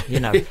out of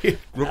it,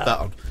 Rub that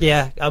on.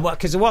 Yeah,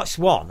 because I watched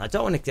one. I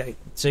don't want to get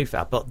too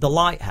far, but The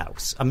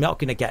Lighthouse, I'm not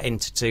going to get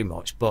into too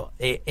much, but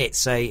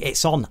it's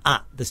on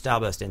at the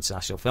Starburst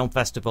International Film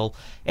Festival.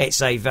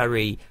 It's a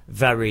very,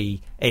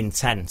 very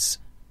intense,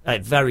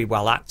 very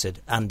well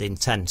acted and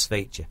intense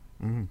feature.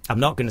 I'm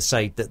not going to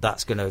say that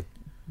that's going to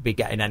be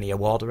getting any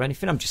award or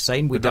anything. I'm just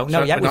saying we don't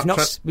know yet.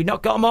 We've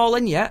not got them all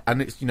in yet.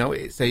 And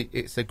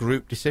it's a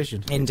group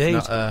decision.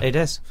 Indeed, it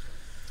is.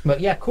 But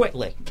yeah,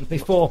 quickly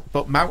before.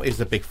 But Mount is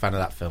a big fan of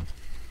that film.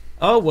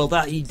 Oh well,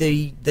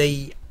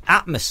 the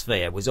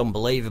atmosphere was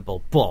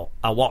unbelievable, but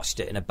I watched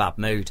it in a bad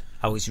mood.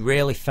 I was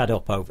really fed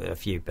up over a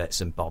few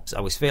bits and bobs.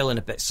 I was feeling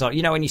a bit sorry.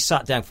 When you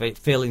sat down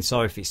feeling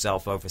sorry for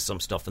yourself over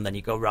some stuff, and then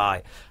you go,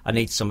 right, I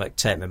need something to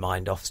take my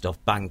mind off stuff.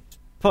 Bang.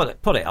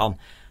 Put it on,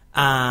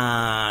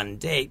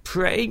 and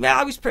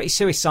I was pretty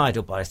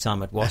suicidal by the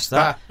time I'd watched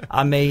that.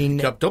 I mean,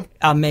 job done.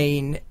 I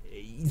mean,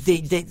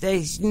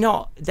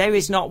 there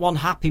is not one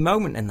happy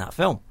moment in that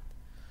film.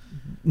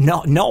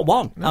 Not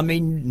one. I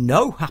mean,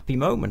 no happy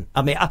moment.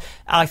 I mean,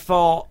 I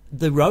thought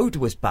The Road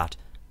was bad.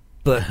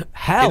 But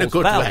hell,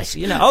 bells,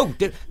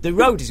 The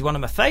Road is one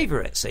of my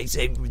favourites.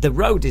 The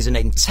Road is an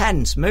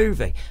intense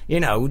movie,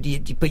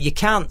 but you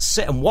can't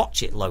sit and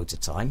watch it loads of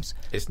times.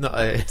 It's not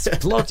it's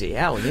bloody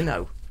hell,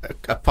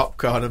 a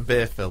popcorn and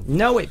beer film.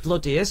 No, it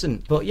bloody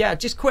isn't. But yeah,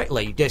 just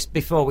quickly, just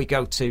before we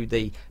go to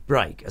the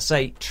break, I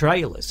say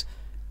trailers.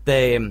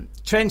 The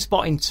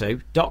Trainspotting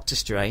 2, Doctor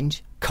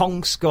Strange,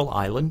 Kong Skull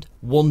Island,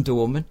 Wonder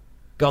Woman,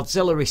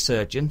 Godzilla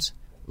Resurgence,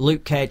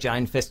 Luke Cage,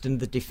 Iron Fist and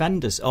The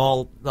Defenders,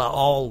 all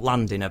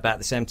landing about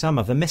the same time.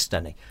 Have I missed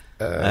any?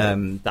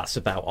 That's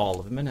about all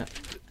of them, isn't it?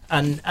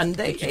 And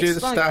did you do the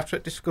Star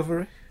Trek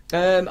Discovery?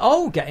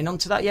 Getting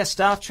onto that, yeah,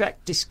 Star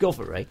Trek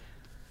Discovery.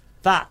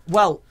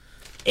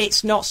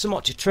 It's not so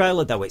much a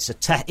trailer though. It's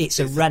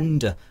a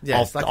render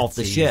of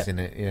the ship.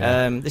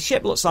 The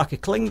ship looks like a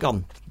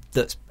Klingon.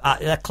 That's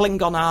a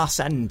Klingon arse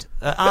end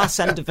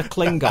of a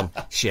Klingon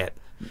ship.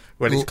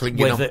 When it's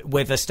clinging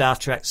with a Star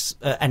Trek's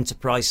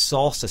Enterprise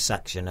saucer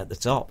section at the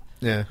top.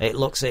 Yeah, it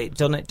looks it,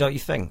 don't you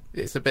think?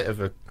 It's a bit of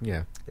a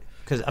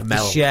because of the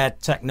shared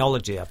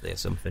technology of it or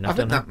something. I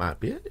think that might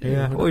be it.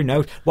 Yeah, who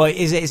knows? Well,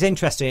 it's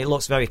interesting. It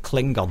looks very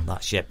Klingon,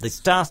 that ship. The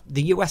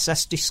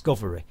USS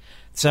Discovery.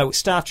 So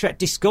Star Trek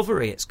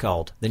Discovery, it's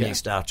called the new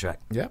Star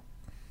Trek. Yeah. Are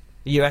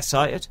you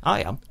excited?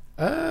 I am.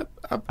 I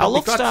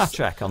love Star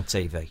Trek on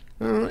TV.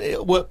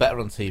 It'll work better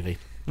on TV.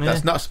 Yeah.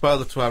 That's not a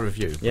spoiler to our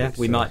review. Yeah,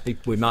 we might be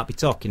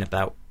talking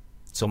about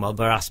some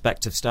other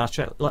aspect of Star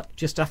Trek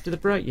just after the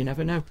break. You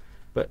never know.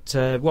 But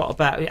what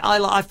about?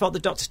 I thought the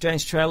Doctor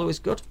Strange trailer was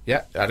good.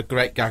 Yeah, it had a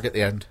great gag at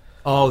the end.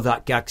 Oh,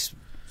 that gag's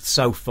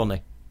so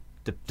funny.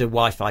 The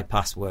Wi-Fi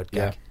password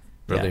gag. Yeah,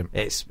 brilliant.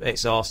 Yeah,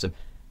 it's awesome.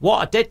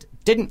 What I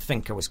didn't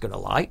think I was going to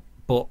like,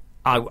 but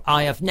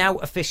I have now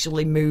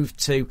officially moved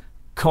to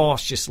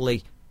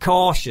cautiously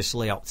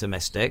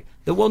optimistic.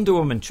 The Wonder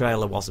Woman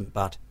trailer wasn't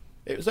bad.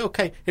 It was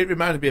okay. It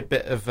reminded me a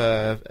bit of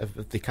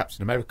the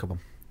Captain America one.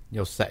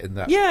 You're setting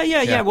that.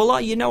 Yeah. Well,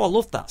 I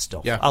love that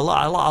stuff. Yeah. I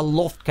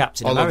loved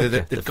Captain America,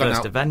 they've the gone first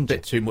out Avenger. a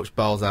bit too much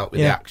balls out with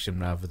the action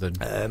rather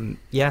than...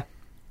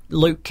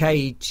 Luke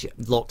Cage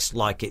looks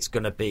like it's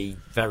going to be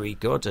very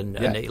good, and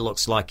it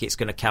looks like it's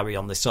going to carry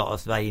on the sort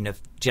of vein of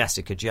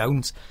Jessica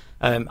Jones.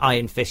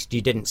 Iron Fist,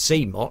 you didn't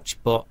see much,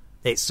 but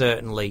it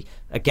certainly,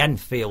 again,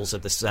 feels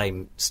of the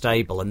same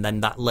stable. And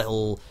then that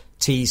little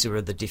teaser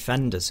of the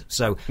Defenders.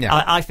 So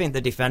I think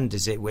the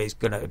Defenders, it was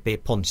going to be a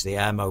punch the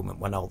air moment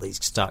when all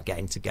these start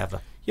getting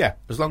together. Yeah,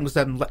 as long as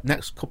them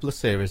next couple of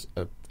series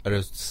are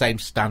the same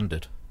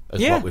standard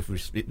as what we've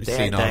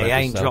seen already. They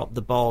ain't dropped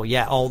the ball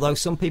yet, although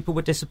some people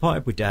were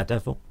disappointed with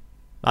Daredevil.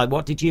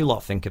 What did you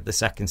lot think of the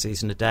second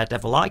season of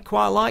Daredevil? I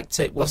quite liked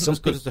it. It wasn't as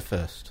good as the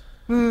first.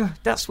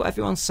 That's what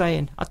everyone's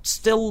saying. It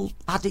still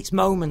had its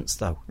moments,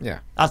 though. Yeah.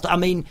 I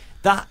mean,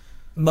 that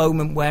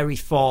moment where he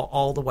fought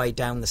all the way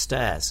down the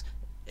stairs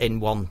in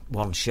one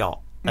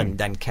shot and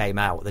then came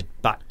out the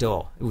back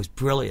door, it was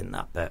brilliant,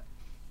 that bit.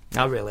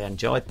 I really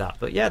enjoyed that.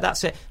 But yeah,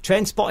 that's it.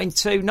 Trainspotting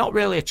 2, not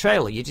really a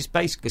trailer. You just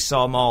basically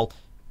saw them all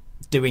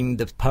doing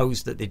the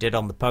pose that they did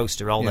on the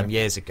poster all them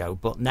years ago,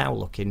 but now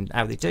looking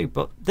how they do.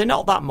 But they're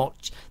not that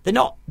much. They're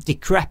not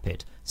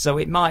decrepit, so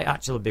it might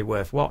actually be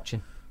worth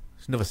watching.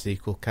 It's another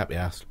sequel, can't be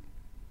asked.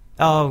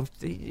 Oh,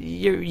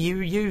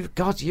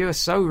 God, you're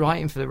so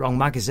writing for the wrong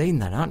magazine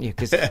then, aren't you?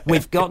 Because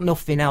we've got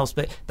nothing else,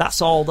 but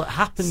that's all that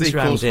happens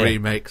around here.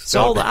 Remakes. It's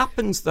all that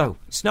happens, though.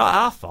 It's not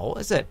our fault,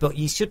 is it? But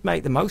you should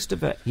make the most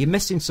of it. You're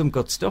missing some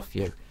good stuff,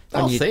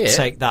 when you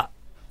take that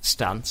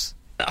stance.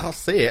 I'll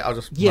see it. I'll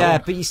just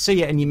but you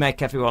see it and you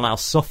make everyone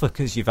else suffer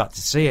because you've had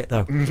to see it,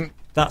 though.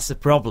 That's the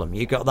problem.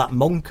 You got that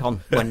monk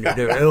on when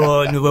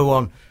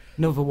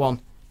another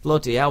one.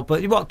 Bloody hell!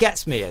 But what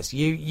gets me is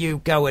you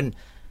go and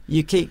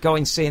you keep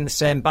going seeing the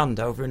same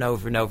band over and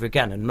over and over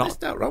again, and there's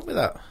nothing wrong with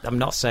that. I'm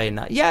not saying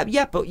that.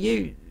 Yeah, but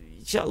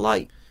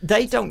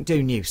they don't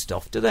do new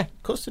stuff, do they?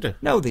 Of course they do.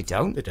 No, they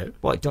don't. They do.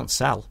 Well, it don't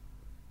sell.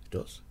 It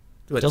does.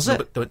 Does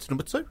it? It's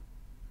number 2.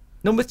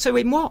 Number 2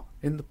 in what?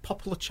 In the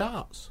popular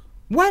charts.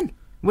 When?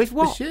 With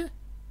what?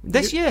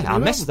 This year. I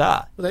missed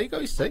that. Well, there you go,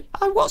 you see.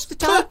 I watch the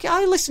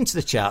I listen to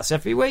the charts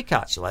every week,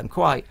 actually. I'm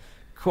quite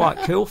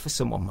cool for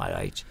someone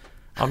my age.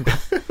 I'm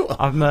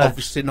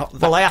obviously not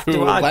that I have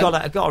cool.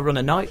 I've got to run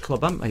a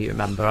nightclub, haven't I? You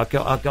remember? I've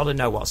got to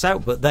know what's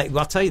out. But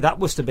I'll tell you, that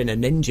must have been a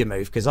ninja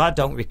move, because I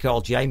don't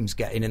recall James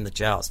getting in the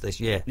charts this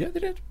year. Yeah, they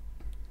did.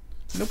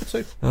 Number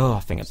 2. Oh, I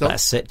think I'd better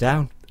sit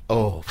down.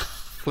 Oh,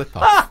 flip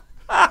off.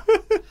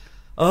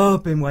 Oh,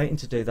 I've been waiting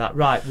to do that.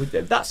 Right,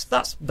 that's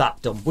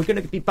that done. We're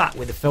going to be back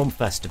with the film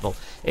festival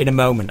in a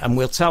moment, and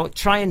we'll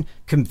try and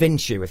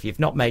convince you, if you've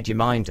not made your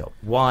mind up,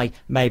 why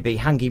maybe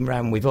hanging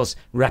around with us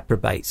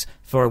reprobates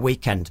for a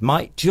weekend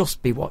might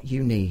just be what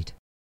you need.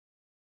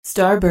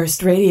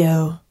 Starburst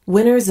Radio,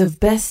 winners of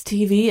Best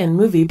TV and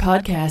Movie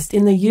Podcast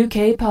in the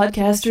UK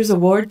Podcasters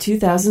Award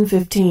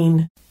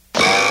 2015.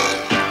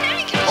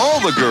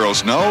 All the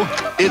girls know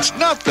it's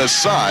not the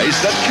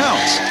size that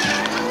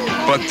counts.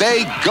 But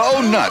they go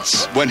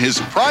nuts when his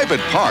private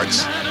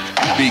parts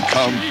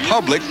become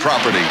public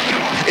property.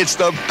 It's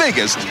the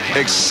biggest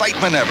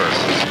excitement ever.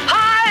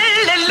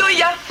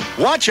 Hallelujah!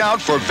 Watch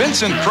out for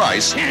Vincent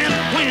Price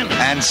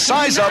and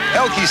Size Up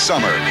Elkie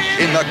Summer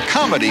in the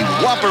comedy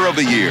Whopper of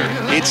the Year.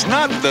 It's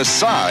not the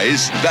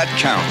size that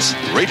counts.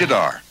 Rated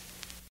R.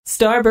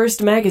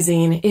 Starburst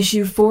Magazine,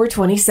 issue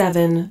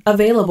 427.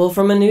 Available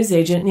from a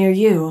newsagent near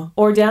you,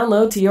 or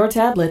download to your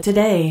tablet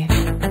today.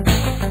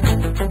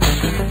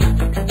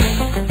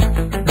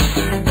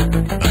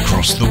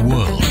 Across the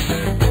world,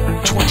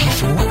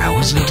 24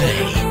 hours a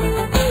day.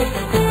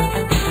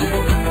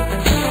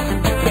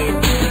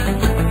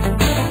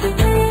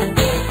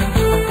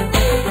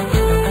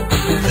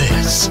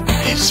 This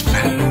is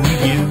Fab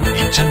Radio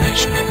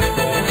International.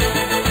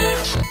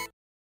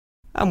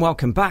 And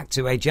welcome back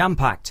to a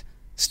jam-packed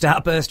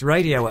Starburst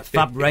Radio at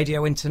Fab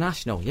Radio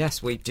International.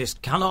 Yes, we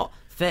just cannot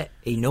fit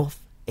enough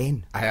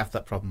in. I have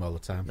that problem all the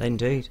time.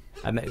 Indeed.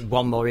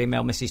 One more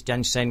email, Mrs.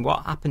 Jenge, saying,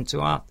 what happened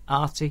to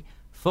Artie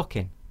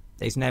Fucking?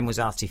 His name was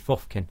Artie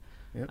Fufkin,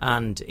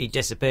 and he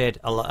disappeared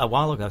a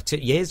while ago,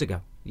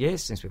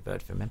 years since we've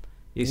heard from him.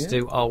 Used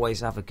to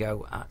always have a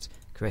go at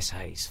Chris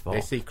Hayes.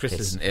 They see Chris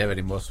isn't here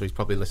anymore, so he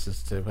probably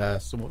listens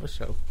to some other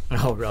show.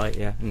 Oh, right,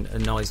 yeah, and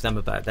annoys them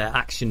about their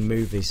action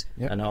movies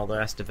and all the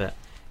rest of it.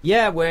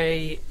 Yeah,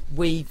 we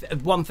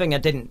one thing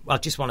I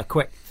just want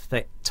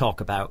to talk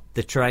about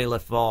the trailer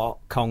for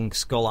Kong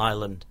Skull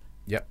Island.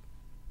 Yep.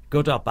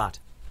 Good or bad?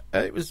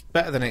 It was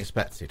better than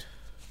expected.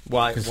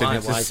 Why? It's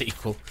a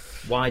sequel.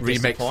 Why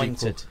remake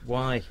disappointed? Sequel.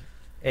 Why?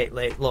 It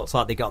looks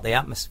like they got the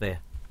atmosphere.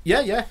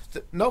 Yeah.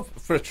 No,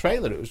 for a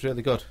trailer, it was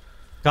really good.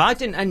 I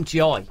didn't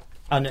enjoy,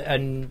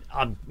 and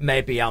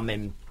maybe I'm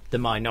in the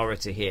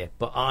minority here,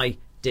 but I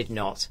did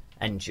not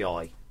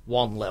enjoy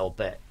one little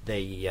bit,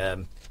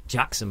 the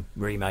Jackson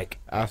remake.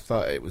 I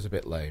thought it was a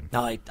bit lame.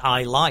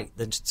 I like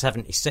the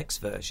 76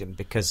 version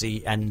because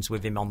he ends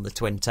with him on the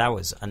Twin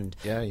Towers and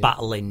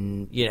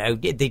battling. You know,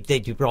 they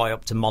brought it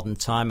up to modern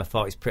time. I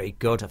thought it was pretty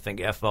good.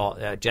 I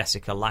thought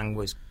Jessica Lange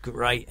was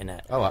great in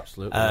it. Oh,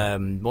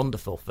 absolutely.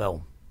 Wonderful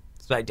film.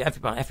 So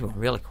everyone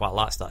really quite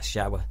likes that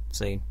shower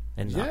scene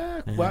in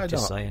that. Yeah, why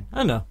just not? saying.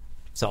 I know.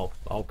 It's all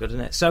good,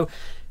 isn't it? So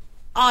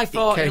I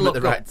thought it came at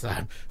the right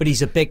time. But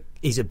he's a big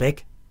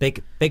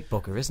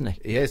bugger, isn't he?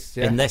 He is,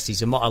 yeah. In this,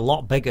 he's a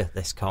lot bigger,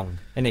 this Kong,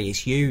 isn't he? He's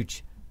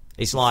huge.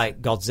 He's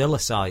like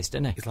Godzilla-sized,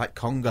 isn't he? He's like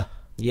Conga.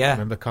 Yeah.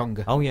 Remember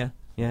Conga? Oh, yeah.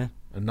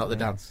 And not the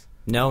dance.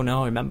 No,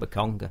 I remember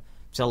Conga.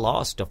 It's a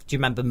lot of stuff. Do you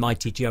remember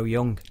Mighty Joe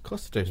Young? Of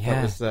course I do.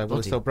 Yeah, that was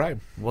Willis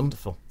O'Brien.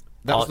 Wonderful.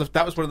 That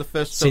was one of the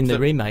first... Seen the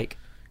remake?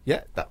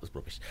 Yeah, that was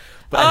rubbish.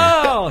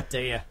 But,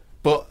 dear.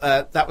 But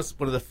that was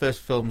one of the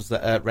first films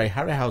that Ray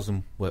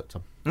Harryhausen worked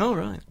on. Oh,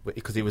 right.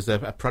 Because he was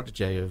a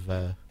protege of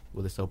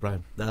Willis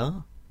O'Brien.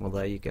 Oh, well,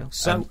 there you go.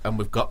 So, and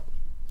we've got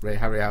Ray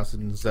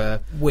Harryhausen's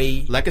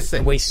legacy.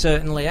 We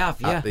certainly have,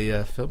 yeah. At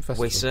the film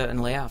festival. We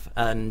certainly have.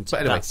 And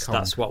but anyway,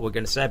 that's what we're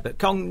going to say. But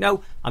Kong,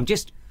 no, I'm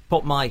just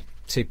put my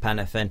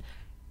 2p in.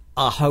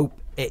 I hope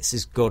it's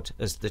as good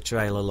as the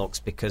trailer looks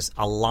because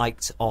I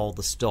liked all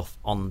the stuff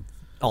on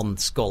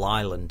Skull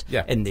Island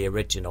in the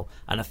original,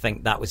 and I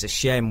think that was a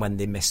shame when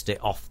they missed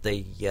it off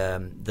the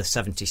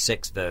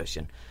 76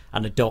 version,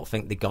 and I don't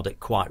think they got it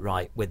quite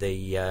right with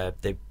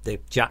the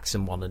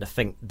Jackson one, and I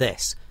think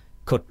this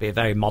could be a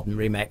very modern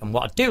remake. And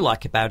what I do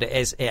like about it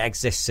is it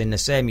exists in the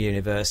same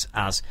universe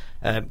as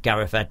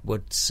Gareth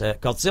Edwards'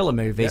 Godzilla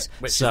movies,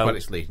 which is what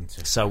it's leading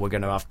to. So we're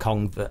going to have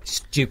Kong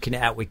duking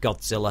it out with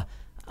Godzilla,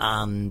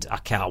 and I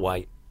can't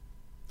wait.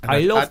 And I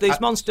love these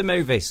monster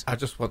movies. I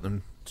just want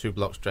them 2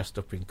 blocks dressed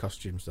up in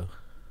costumes, though.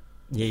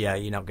 Yeah,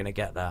 you're not going to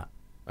get that,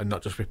 and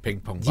not just with ping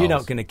pong balls. You're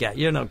not going to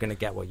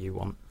get what you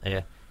want.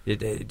 Yeah,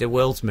 the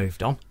world's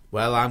moved on.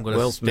 Well, I'm going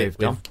to stick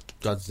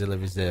with Godzilla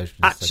Resurgence.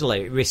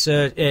 Actually,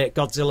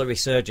 Godzilla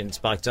Resurgence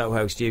by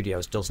Toho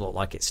Studios does look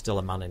like it's still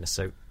a man in a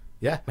suit.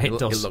 Yeah, it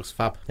does. It looks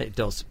fab. It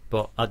does,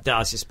 but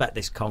I suspect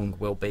this Kong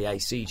will be a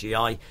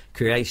CGI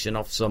creation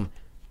of some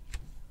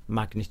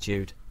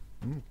magnitude.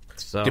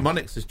 So.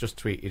 Demonix has just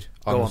tweeted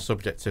on the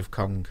subject of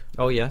Kong.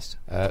 Oh, yes.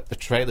 The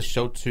trailer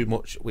showed too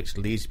much, which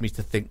leads me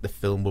to think the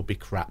film will be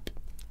crap.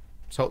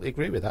 Totally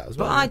agree with that as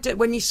well. But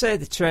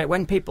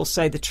when people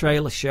say the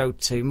trailer showed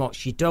too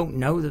much, you don't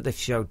know that they've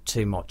showed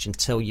too much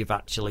until you've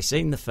actually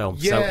seen the film.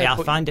 Yeah,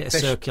 so I find it a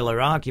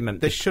circular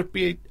argument. There should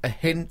be a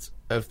hint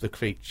of the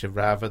creature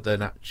rather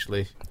than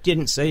actually...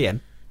 Didn't see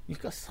him. You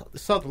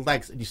saw the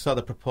legs and you saw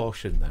the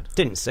proportion then.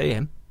 Didn't see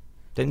him.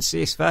 Didn't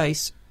see his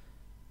face.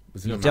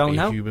 You don't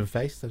know. Human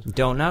face then?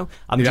 Don't know.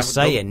 I'm just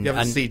saying. You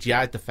haven't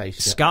CGI'd the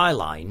face yet.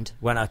 Skylined,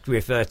 when I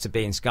refer to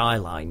being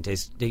skylined,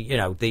 is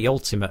the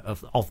ultimate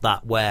of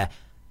that, where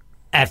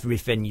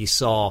everything you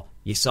saw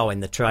in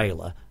the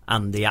trailer,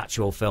 and the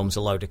actual film's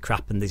a load of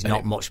crap, and there's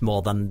not much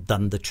more than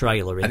the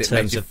trailer in terms of. And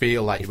it makes you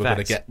feel like you were going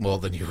to get more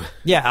than you were.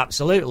 Yeah,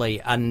 absolutely,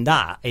 and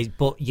that is.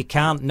 But you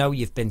can't know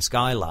you've been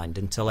skylined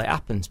until it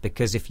happens,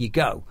 because if you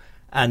go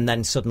and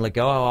then suddenly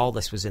go, oh, all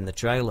this was in the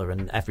trailer,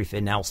 and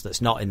everything else that's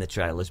not in the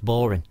trailer is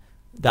boring.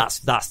 That's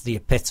the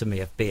epitome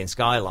of being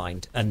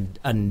skylined,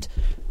 and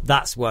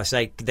that's where I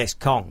say this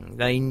Kong.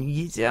 I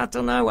mean, I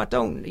don't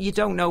know. You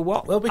don't know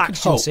what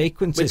action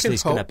sequences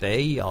there's going to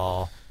be,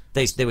 or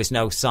there was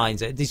no signs.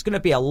 There's going to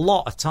be a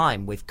lot of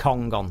time with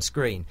Kong on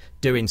screen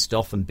doing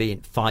stuff and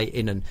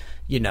fighting, and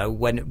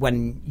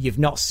when you've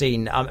not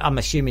seen. I'm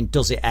assuming,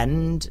 does it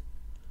end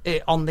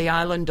on the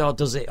island, or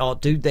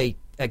do they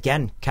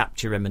again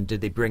capture him, and do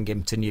they bring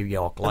him to New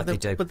York they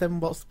do? But then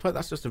what's the point?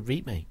 That's just a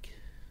remake.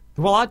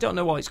 Well, I don't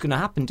know what's going to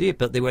happen, do you?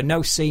 But there were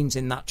no scenes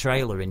in that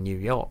trailer in New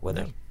York, were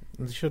there?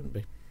 There shouldn't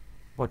be.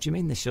 What do you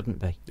mean there shouldn't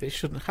be? It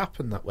shouldn't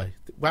happen that way.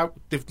 Well,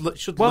 they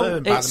should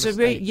learn by the mistakes.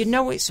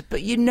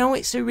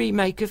 It's a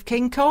remake of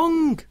King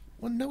Kong.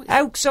 Well, no,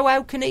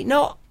 how can it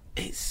not?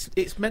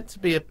 It's meant to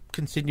be a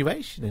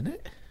continuation, isn't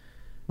it?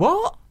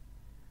 What?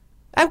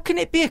 How can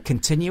it be a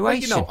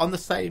continuation? Well, on the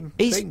same.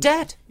 He's thing.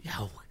 Dead.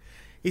 Yeah,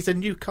 he's a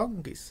new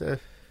Kong. It's.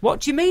 What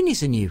do you mean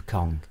he's a new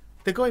Kong?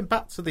 They're going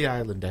back to the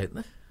island, ain't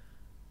they?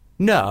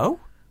 No,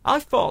 I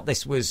thought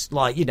this was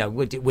like,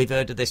 we've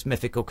heard of this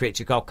mythical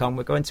creature called Kong.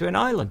 We're going to an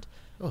island.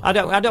 Oh, I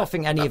don't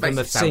think any of them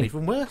have seen.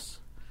 Even worse.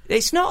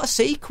 It's not a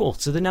sequel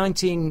to the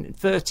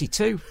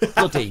 1932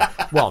 bloody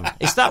one.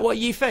 Is that what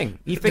you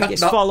think? You think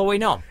it's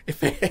following on?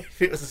 If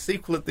it was a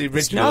sequel of the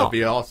original, it'd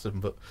be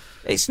awesome. But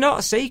it's not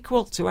a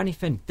sequel to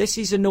anything. This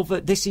is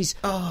another.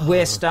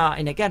 We're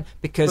starting again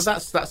because.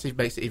 But that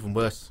makes it even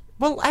worse.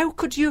 Well, how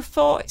could you have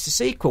thought it's a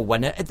sequel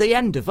when at the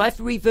end of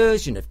every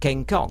version of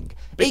King Kong,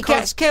 he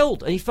gets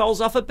killed and he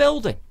falls off a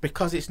building?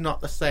 Because it's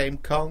not the same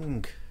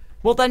Kong.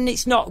 Well, then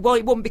it's not. Well,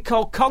 it wouldn't be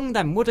called Kong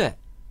then, would it?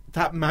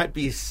 That might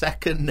be his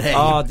second name.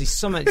 Oh, there's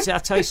something. I'll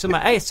tell you something.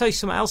 Hey, I'll tell you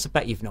something else I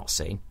bet you've not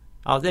seen.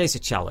 Oh, there's a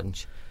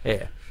challenge.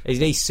 Here.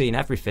 He's seen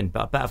everything,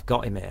 but I bet I've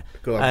got him here.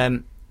 Go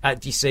on.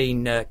 Have you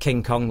seen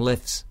King Kong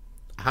Lives?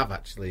 I have,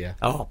 actually, yeah.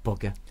 Oh,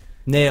 bugger.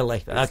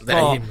 Nearly.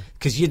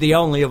 Because you're the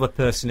only other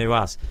person who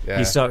has. Yeah.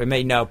 You saw it with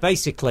me. No,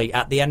 basically,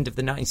 at the end of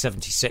the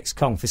 1976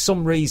 Kong, for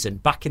some reason,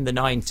 back in the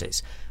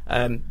 90s,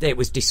 it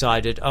was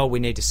decided, we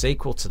need a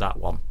sequel to that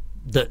one.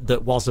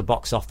 That was a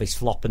box office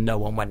flop and no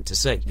one went to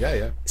see.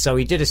 Yeah. So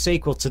he did a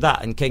sequel to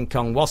that, and King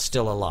Kong was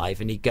still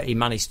alive, and he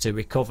managed to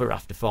recover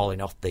after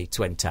falling off the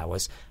Twin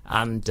Towers.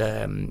 And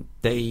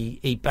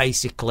he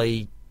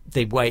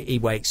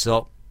wakes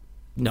up,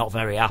 not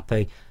very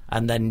happy,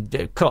 and then,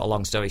 cut a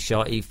long story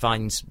short, he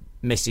finds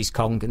Mrs.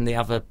 Kong and they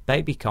have a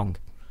baby Kong.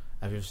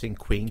 Have you ever seen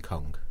Queen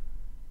Kong?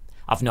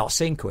 I've not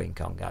seen Queen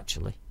Kong,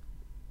 actually.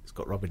 It's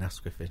got Robin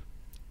Asquith in.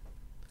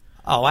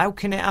 Oh, how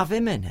can it have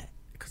him in it?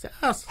 Because it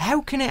has.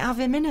 How can it have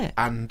him in it?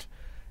 And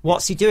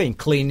what's he doing?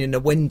 Cleaning a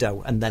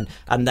window, and then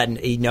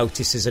he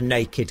notices a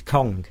naked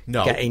Kong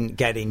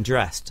getting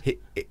dressed.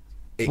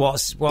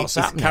 What's happening?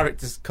 His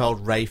character's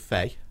called Ray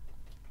Fay.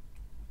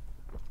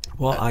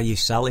 What are you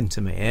selling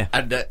to me here?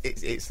 And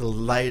it's a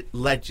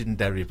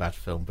legendary bad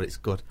film, but it's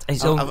good.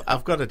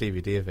 I've got a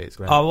DVD of it. It's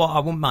great. Oh, well, I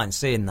wouldn't mind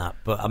seeing that,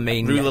 but I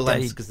mean, Rula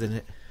Lenska's in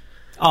it.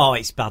 Oh,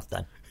 it's bad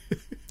then.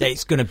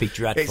 It's going to be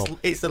dreadful.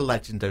 It's a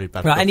legendary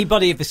bad right, film.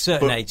 Anybody of a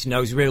certain age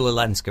knows Rula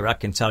Lenska. I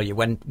can tell you,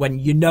 when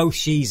you know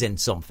she's in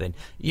something,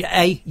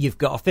 you've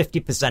got a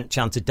 50%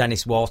 chance of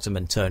Dennis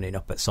Waterman turning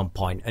up at some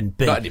point, and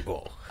B, not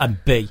anymore. And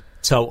B,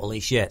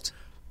 totally shit.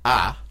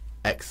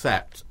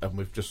 Except, and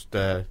we've just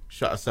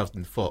shot ourselves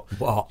in the foot.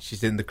 What?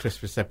 She's in the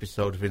Christmas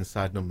episode of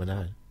Inside Number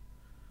 9.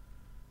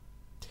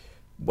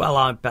 Well,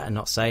 I better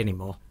not say any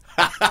more.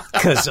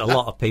 Because a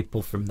lot of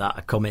people from that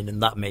are coming,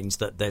 and that means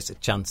that there's a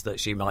chance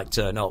that she might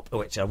turn up,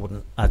 which I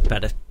wouldn't. I'd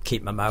better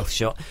keep my mouth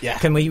shut. Yeah.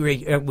 Can we?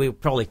 We'll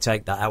probably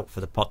take that out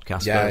for the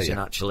podcast version,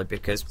 actually,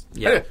 because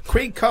Anyway,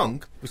 Queen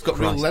Kong has got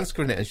Rula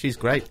Lenska in it, and she's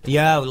great.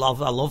 Yeah, I love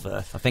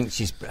her. I think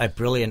she's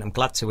brilliant. I'm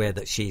glad to hear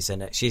that she's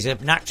in it. She's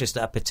an actress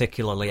that I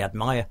particularly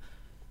admire.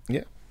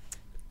 Yeah,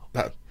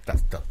 that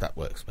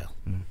works well.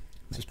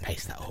 Just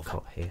paste that over.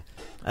 Cut here.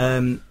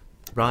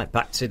 Right,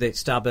 back to the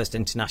Starburst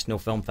International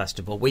Film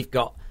Festival. We've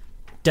got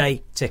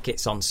day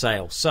tickets on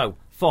sale. So,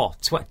 for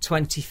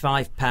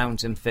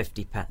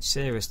 £25.50.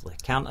 Seriously,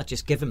 can't I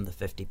just give them the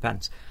 50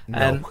 pence?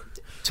 No.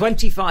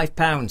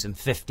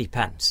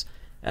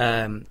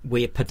 £25.50.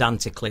 We're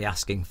pedantically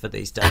asking for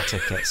these day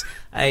tickets.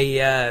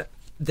 They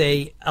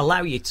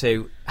allow you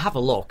to have a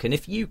look, and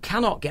if you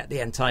cannot get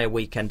the entire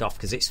weekend off,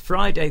 because it's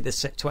Friday the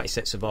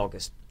 26th of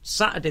August,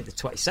 Saturday the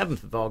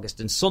 27th of August,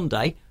 and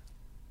Sunday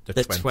the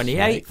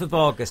 28th of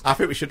August. I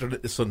think we should have done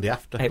it the Sunday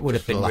after. It would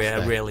have been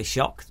a really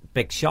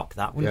big shock,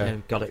 that, wouldn't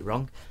it? Got it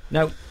wrong.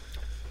 No.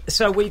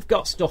 So we've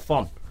got stuff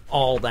on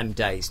all them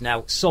days.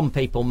 Now, some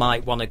people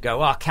might want to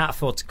go, I can't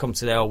afford to come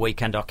to the whole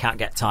weekend, or can't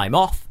get time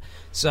off,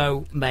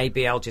 so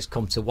maybe I'll just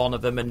come to one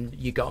of them, and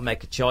you got to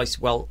make a choice.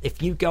 Well,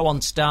 if you go on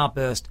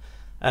Starburst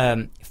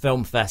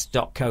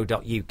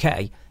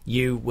filmfest.co.uk,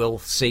 you will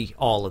see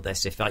all of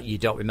this. If you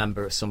don't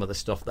remember some of the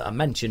stuff that I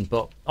mentioned,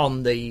 but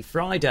on the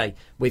Friday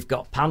we've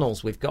got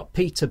panels. We've got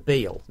Peter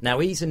Beale. Now,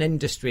 he's an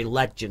industry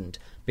legend,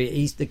 but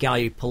he's the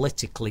guy who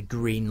politically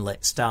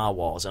greenlit Star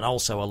Wars and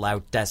also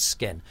allowed Des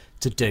Skin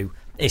to do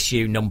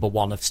issue number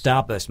 1 of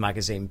Starburst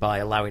magazine by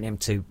allowing him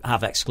to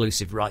have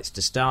exclusive rights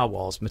to Star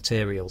Wars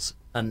materials,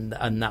 and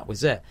that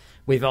was it.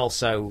 We've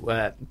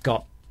also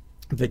got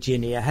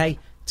Virginia Hay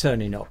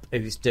turning up,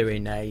 who's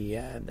doing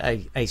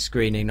a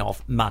screening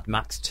of Mad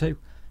Max 2.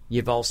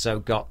 You've also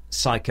got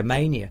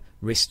Psychomania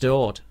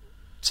restored,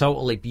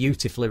 totally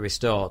beautifully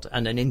restored,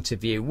 and an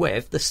interview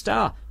with the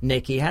star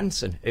Nicky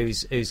Henson,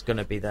 who's going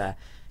to be there.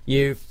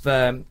 You've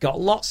got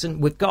lots,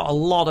 and we've got a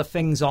lot of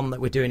things on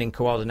that we're doing in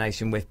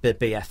coordination with the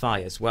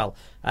BFI as well.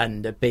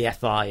 And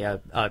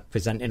BFI are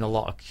presenting a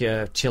lot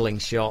of chilling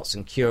shorts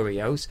and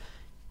curios.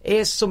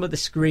 Here's some of the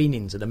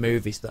screenings of the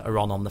movies that are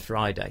on the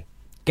Friday.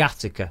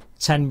 Gattaca,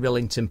 10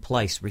 Rillington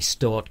Place,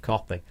 restored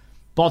copy.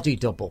 Body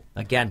Double,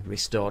 again,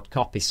 restored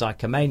copy.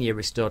 Psychomania,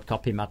 restored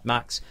copy. Mad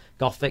Max,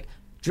 Gothic.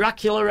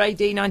 Dracula AD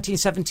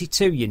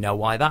 1972, you know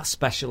why that's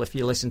special if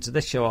you listen to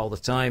this show all the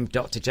time.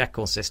 Dr.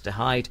 Jekyll and Sister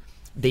Hyde.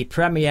 The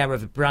premiere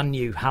of a brand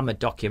new Hammer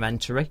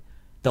documentary.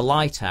 The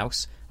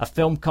Lighthouse, a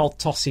film called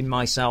Tossing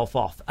Myself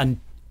Off. And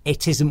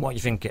it isn't what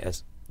you think it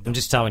is. I'm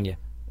just telling you.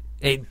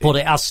 But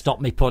it has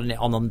stopped me putting it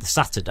on the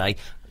Saturday,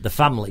 the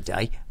family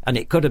day, and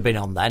it could have been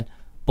on then.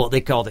 But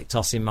they called it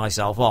Tossing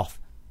Myself Off.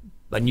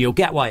 And you'll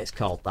get why it's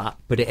called that,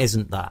 but it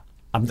isn't that.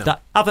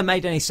 That haven't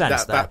made any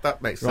sense there.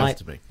 That makes sense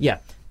to me. Yeah.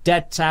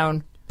 Dead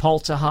Town,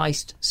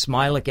 Poltergeist,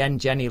 Smile Again,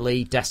 Jenny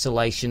Lee,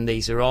 Desolation.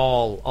 These are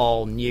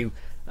all new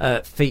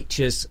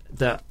features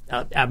that,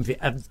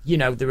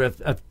 they're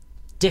of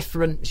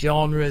different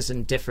genres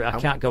and different... I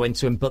can't go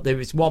into them, but there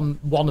is one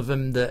of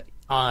them that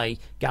I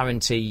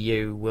guarantee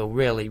you will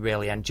really,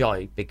 really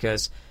enjoy,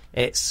 because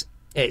it's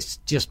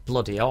just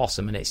bloody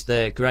awesome, and it's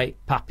the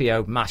great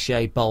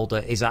papier-mâché boulder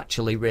is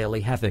actually really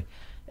heavy.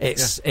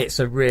 It's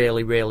a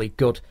really, really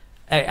good...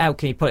 how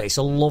can you put it? It's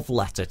a love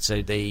letter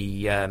to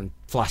the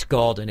Flash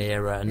Gordon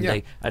era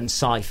and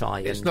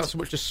sci-fi. It's not so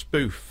much a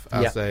spoof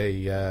as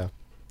a...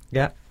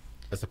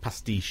 as a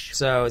pastiche.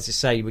 So, as I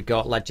say, we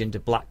got Legend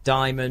of Black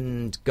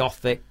Diamond,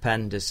 Gothic,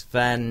 Pender's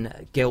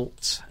Fen,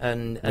 Guilt,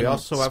 and we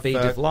also Speed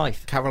have of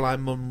Life.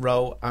 Caroline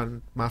Munro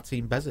and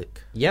Martine Bezic.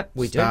 Yep,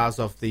 we Stars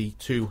of the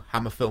 2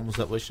 Hammer films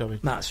that we're showing.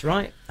 That's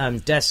right.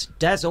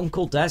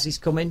 Uncle Des is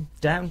coming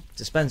down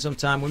to spend some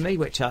time with me,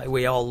 which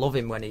we all love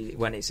him when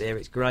he's here.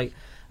 It's great.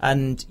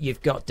 And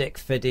you've got Dick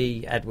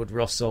Fiddy, Edward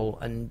Russell,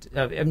 and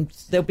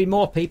there'll be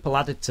more people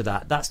added to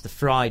that. That's the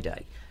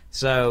Friday.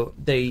 So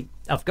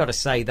I've got to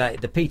say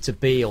that the Peter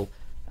Beale,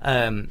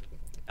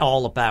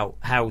 all about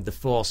how the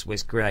Force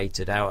was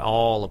created,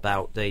 all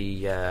about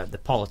the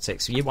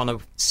politics. You want to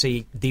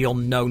see the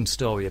unknown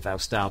story of how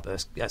Star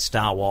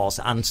Wars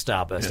and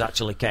Starburst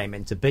actually came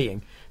into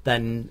being,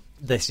 then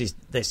this is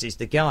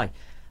the guy.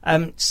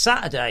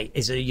 Saturday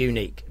is a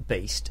unique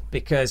beast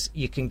because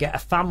you can get a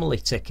family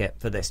ticket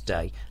for this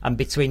day, and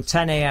between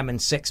 10 a.m.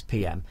 and 6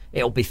 p.m.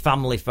 it'll be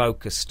family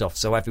focused stuff.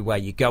 So everywhere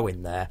you go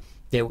in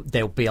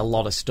there'll be a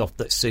lot of stuff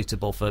that's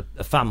suitable for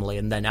a family,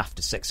 and then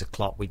after 6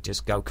 o'clock we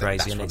just go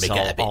crazy and it's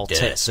all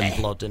tits and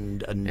blood and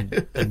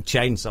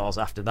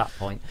chainsaws after that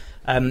point.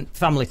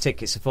 Family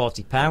tickets are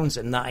 £40,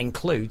 and that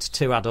includes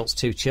 2 adults,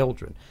 2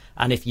 children.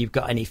 And if you've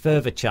got any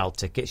further child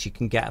tickets, you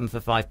can get them for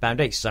 £5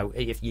 each. So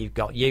if you've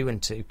got you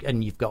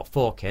and you've got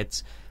 4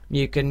 kids,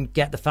 you can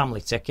get the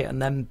family ticket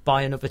and then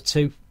buy another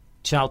 2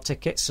 child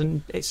tickets,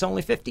 and it's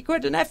only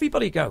 £50 and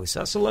everybody goes.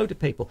 That's a load of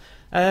people.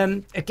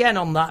 Again,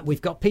 on that,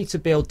 we've got Peter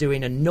Beale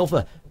doing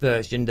another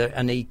version,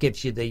 and he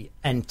gives you the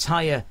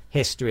entire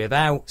history of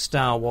how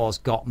Star Wars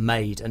got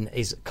made and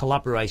his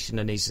collaboration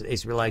and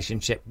his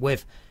relationship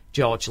with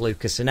George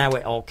Lucas and how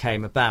it all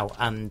came about,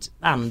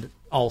 and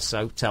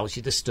also tells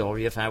you the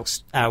story of how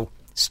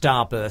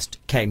Starburst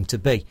came to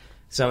be.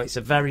 So it's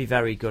a very,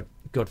 very good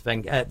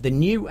thing. The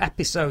new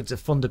episodes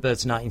of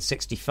Thunderbirds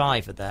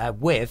 1965 are there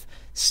with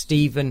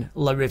Stephen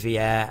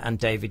LaRiviere and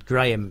David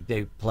Graham,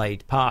 who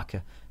played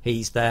Parker.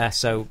 He's there,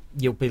 so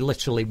you'll be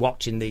literally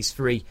watching these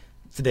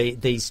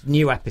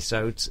new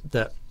episodes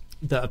that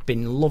have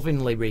been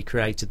lovingly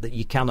recreated, that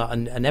you cannot,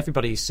 and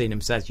everybody who's seen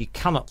them says you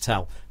cannot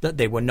tell that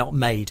they were not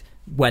made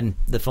when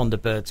the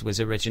Thunderbirds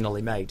was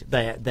originally made.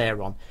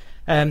 They're on.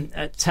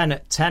 At 10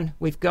 at 10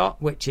 we've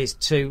got, which is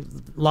 2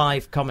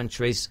 live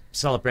commentaries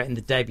celebrating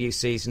the debut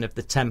season of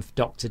the 10th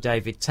Doctor,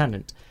 David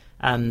Tennant,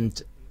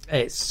 and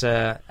it's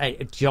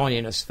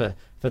joining us for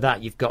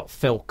that. You've got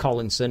Phil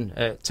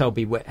Collinson,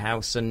 Toby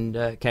Whithouse, and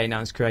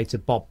K9's creator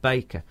Bob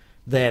Baker.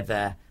 They're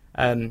there.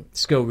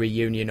 School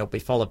reunion will be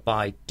followed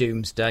by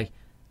Doomsday,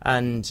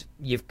 and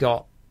you've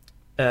got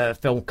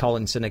Phil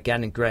Collinson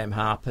again and Graham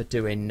Harper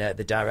doing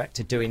the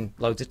director, doing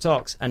loads of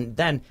talks, and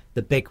then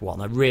the big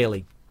one, a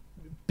really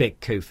big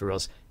coup for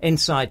us,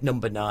 Inside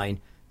Number 9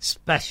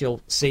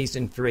 special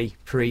season 3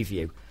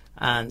 preview,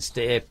 and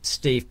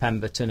Steve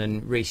Pemberton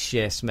and Reece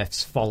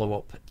Shearsmith's follow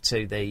up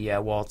to the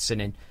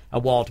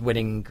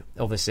award-winning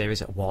other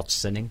series,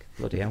 Award-sinning,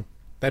 bloody hell.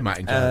 They might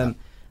enjoy that.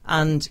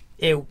 And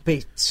it'll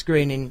be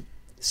screening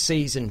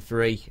season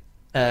 3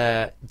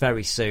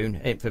 very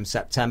soon, from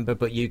September,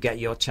 but you get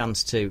your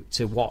chance to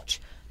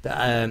watch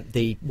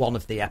the one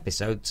of the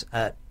episodes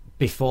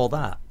before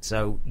that,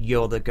 so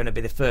you're going to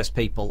be the first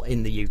people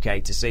in the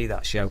UK to see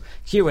that show.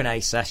 Q&A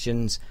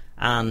sessions,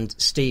 and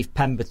Steve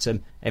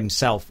Pemberton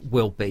himself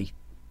will be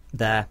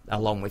there,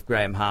 along with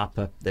Graham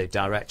Harper, the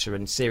director,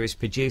 and series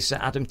producer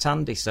Adam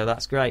Tandy, so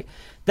that's great.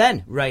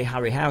 Then Ray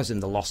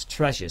Harryhausen, The Lost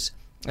Treasures.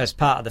 As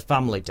part of the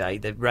Family Day,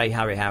 the Ray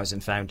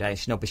Harryhausen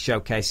Foundation will be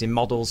showcasing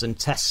models and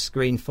test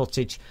screen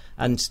footage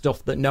and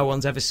stuff that no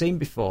one's ever seen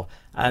before,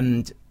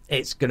 and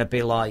it's going to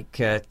be like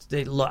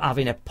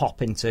having a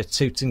pop into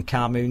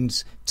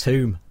Tutankhamun's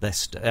tomb,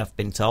 I've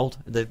been told.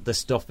 The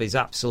stuff is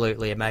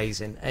absolutely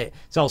amazing.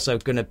 It's also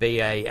going to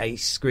be a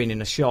screening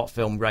a short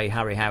film, Ray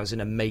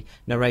Harryhausen and Me,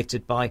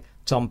 narrated by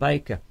Tom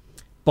Baker.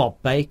 Bob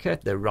Baker,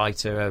 the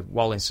writer of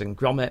Wallace and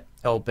Gromit,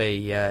 will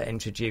be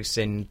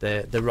introducing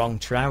the Wrong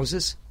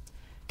Trousers.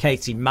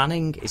 Katie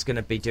Manning is going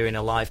to be doing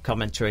a live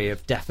commentary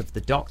of Death of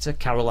the Doctor.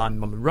 Caroline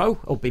Munro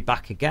will be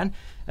back again.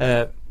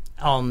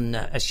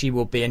 She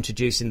will be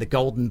introducing the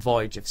Golden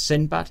Voyage of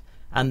Sinbad,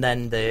 and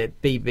then the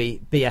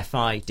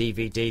BFI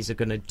DVDs are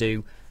going to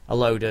do a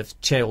load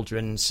of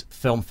children's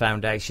film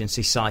foundation,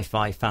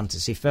 sci-fi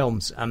fantasy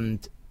films,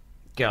 and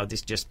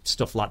there's just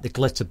stuff like The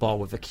Glitter Ball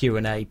with a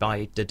Q&A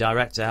by the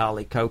director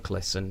Harley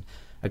Cochlis, and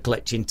A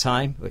Glitch in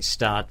Time, which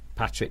starred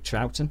Patrick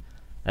Troughton.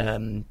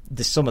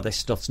 Some of this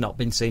stuff's not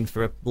been seen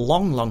for a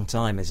long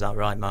time. Is that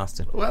right,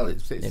 Master? Well,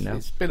 it's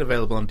been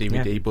available on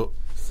DVD, but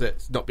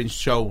it's not been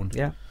shown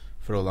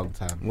for a long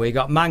time. We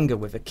got manga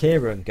with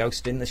Akira and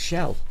Ghost in the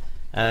Shell.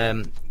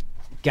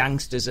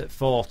 Gangsters at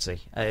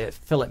 40.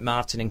 Philip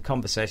Martin in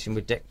conversation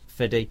with Dick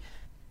Fiddy.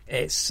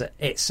 It's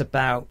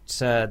about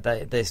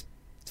the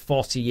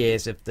 40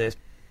 years of the.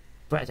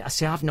 But I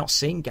see, I've not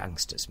seen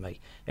Gangsters, mate.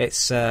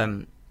 It's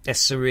a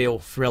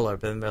surreal thriller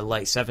in the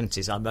late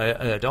 70s.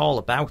 I've heard all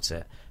about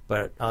it,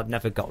 but I've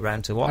never got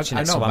around to watching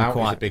it. So I'm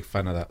quite a big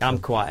fan of that. I'm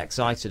quite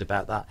excited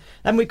about that.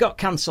 Then we've got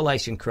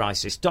Cancellation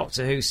Crisis,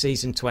 Doctor Who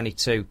season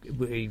 22.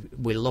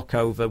 We look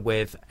over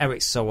with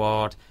Eric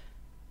Saward,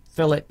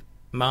 Philip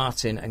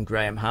Martin and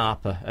Graham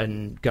Harper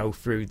and go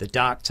through the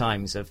dark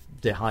times of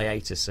the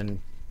hiatus and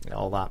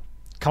all that.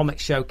 Comic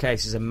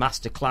showcases and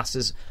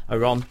masterclasses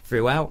are on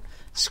throughout.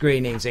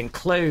 Screenings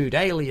include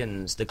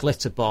Aliens, The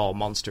Glitter Ball,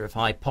 Monster of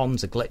High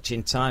Ponds, A Glitch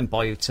in Time,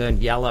 Boy Who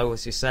Turned Yellow,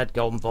 as you said,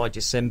 Golden Voyage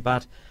of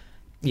Sinbad.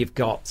 You've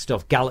got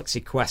stuff,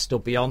 Galaxy Quest will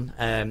be on.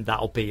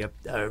 That'll be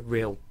a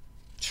real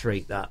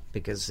treat, that,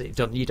 because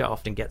you don't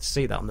often get to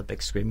see that on the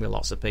big screen with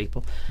lots of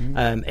people.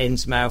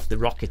 Innsmouth, The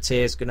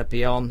Rocketeer is going to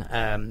be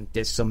on.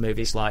 There's some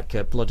movies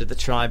like Blood of the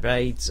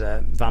Tribades,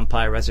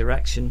 Vampire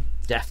Resurrection,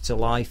 Death to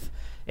Life.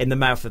 In the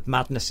Mouth of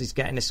Madness is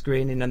getting a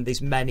screening, and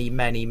there's many,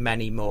 many,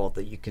 many more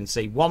that you can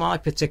see. One I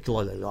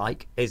particularly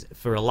like is,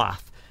 for a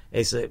laugh,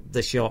 is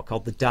the short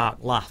called The Dark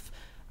Laugh,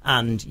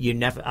 and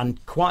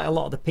quite a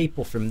lot of the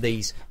people from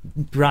these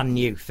brand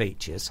new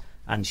features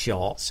and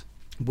shorts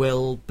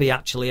will be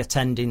actually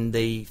attending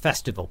the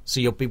festival,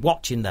 so you'll be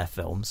watching their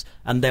films,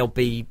 and they'll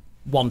be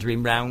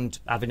wandering round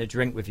having a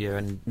drink with you,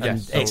 and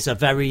it's a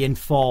very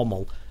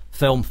informal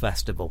film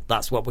festival.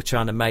 That's what we're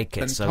trying to make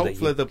it. And so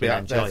hopefully that they'll be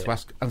out there to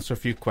answer a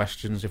few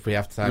questions if we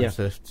have time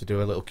to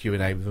do a little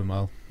Q&A with them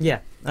all. Yeah,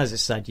 as I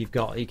said, you've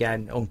got,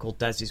 again, Uncle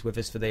Des is with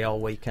us for the whole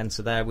weekend,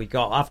 so there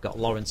I've got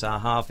Lawrence R.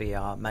 Harvey,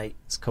 our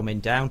mate's coming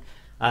down,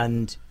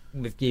 and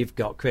you've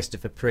got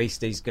Christopher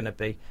Priest, he's going to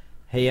be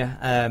here.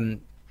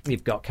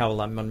 You've got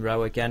Caroline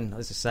Munro again,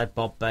 as I said,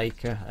 Bob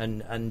Baker,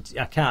 and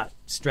I can't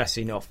stress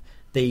enough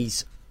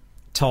these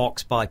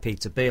talks by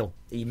Peter Beale.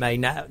 He may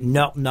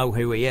not know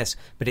who he is,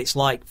 but it's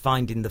like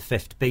finding the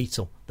fifth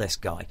Beatle, this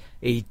guy.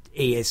 He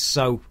is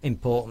so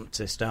important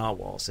to Star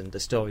Wars and the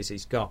stories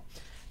he's got.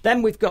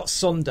 Then we've got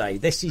Sunday.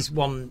 This is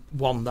one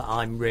that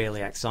I'm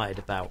really excited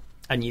about.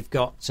 And you've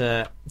got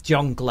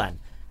John Glenn,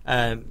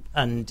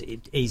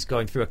 and he's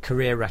going through a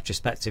career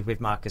retrospective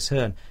with Marcus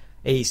Hearn.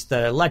 He's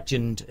the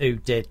legend who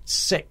did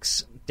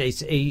 6.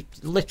 He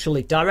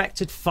literally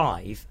directed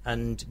 5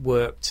 and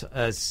worked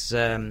as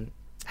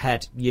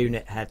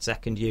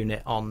second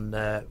unit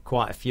on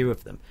quite a few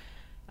of them.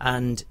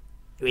 And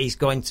he's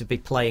going to be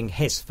playing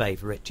his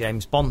favourite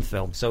James Bond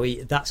film. So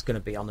that's going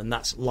to be on, and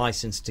that's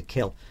Licence to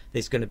Kill.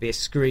 There's going to be a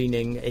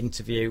screening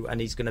interview, and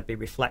he's going to be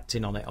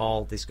reflecting on it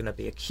all. There's going to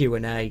be a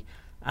Q&A,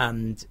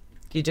 and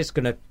you're just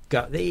going to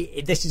go...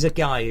 This is a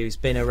guy who's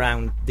been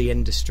around the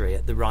industry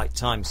at the right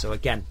time, so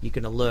again, you're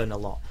going to learn a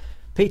lot.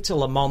 Peter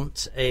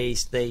Lamont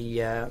is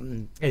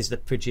the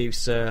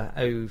producer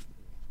who...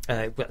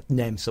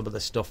 name some of the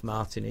stuff,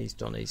 Martin. He's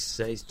done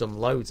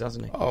loads,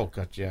 hasn't he? Oh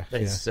God, yeah.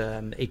 He's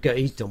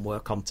done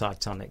work on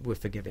Titanic. We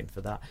forgive him for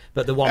that.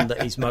 But the one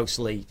that he's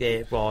mostly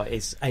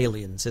is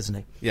Aliens, isn't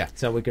he? Yeah.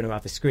 So we're going to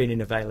have a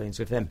screening of Aliens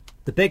with him.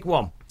 The big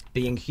one,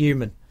 Being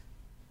Human.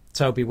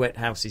 Toby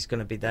Whithouse is going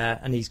to be there,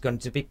 and he's going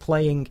to be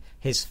playing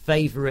his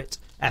favourite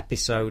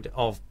episode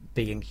of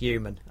Being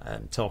Human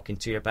and talking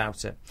to you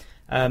about it.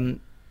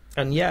 And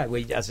yeah,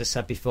 as I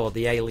said before,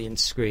 the Alien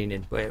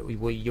screening, where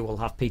you will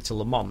have Peter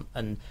Lamont,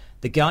 and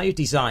the guy who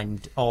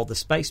designed all the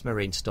Space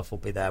Marine stuff will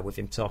be there with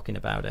him talking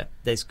about it.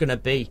 There's going to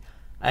be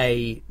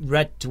a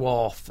Red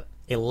Dwarf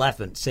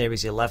 11,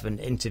 Series 11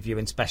 interview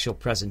and special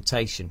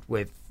presentation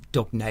with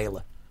Doug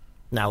Naylor.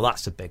 Now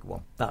that's a big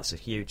one. That's a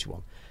huge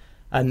one.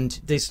 And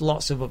there's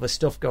lots of other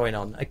stuff going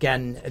on.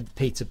 Again,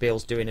 Peter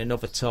Beale's doing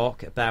another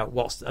talk about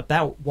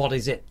what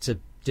is it to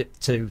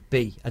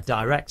be a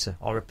director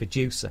or a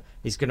producer.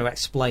 He's going to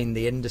explain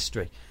the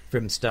industry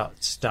from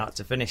start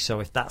to finish. So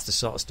if that's the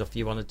sort of stuff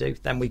you want to do,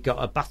 then we've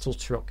got a Battle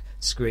Truck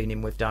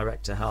screening with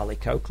director Harley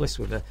Cokless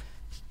with a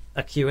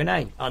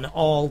Q&A on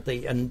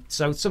and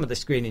so some of the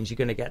screenings you're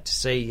going to get to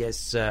see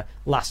is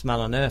Last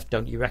Man on Earth,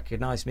 Don't You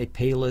Recognise Me,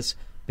 Peelers,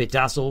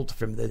 Bedazzled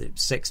from the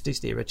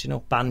 60s, the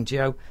original,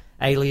 Banjo,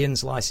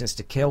 Aliens, Licence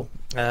to Kill,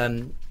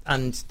 and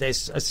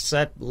there's, as I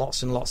said,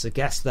 lots and lots of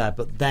guests there.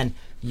 But then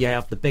you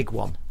have the big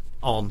one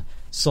on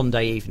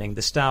Sunday evening,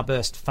 the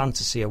Starburst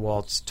Fantasy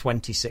Awards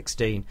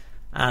 2016,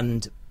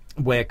 and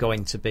we're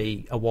going to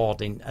be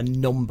awarding a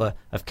number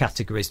of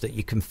categories that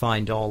you can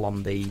find all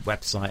on the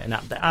website. And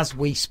as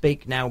we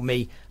speak now,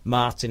 me,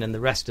 Martin, and the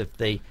rest of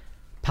the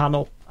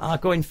panel are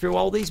going through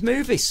all these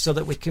movies so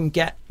that we can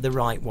get the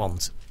right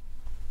ones.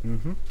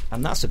 Mm-hmm.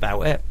 And that's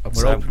about it. And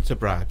we're open to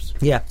bribes.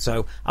 Yeah,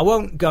 so I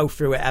won't go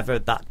through it ever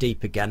that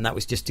deep again. That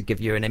was just to give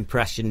you an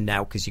impression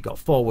now, because you've got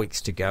 4 weeks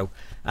to go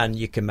and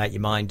you can make your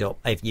mind up.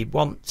 If you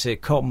want to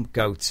come,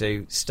 go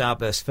to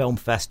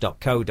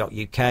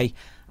starburstfilmfest.co.uk,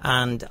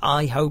 and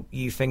I hope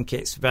you think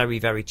it's very,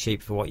 very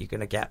cheap for what you're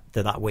going to get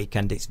to that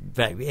weekend.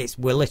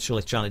 We're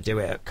literally trying to do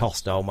it at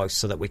cost almost,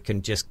 so that we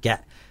can just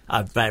get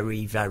a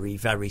very, very,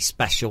 very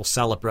special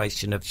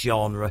celebration of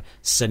genre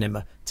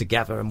cinema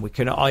together. And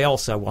I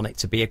also want it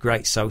to be a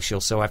great social,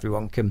 so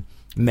everyone can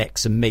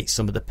mix and meet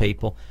some of the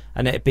people.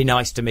 And it'd be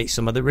nice to meet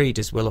some of the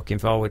readers. We're looking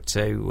forward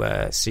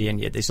to seeing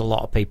you. There's a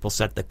lot of people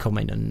said they're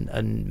coming,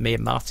 and me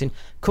and Martin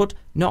could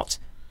not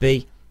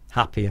be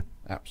happier.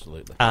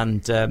 Absolutely.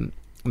 And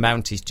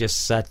Mounty's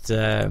just said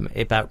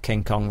about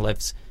King Kong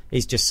Lives.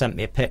 He's just sent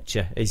me a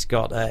picture. He's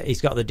got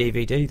the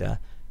DVD there,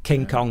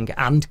 King Kong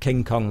and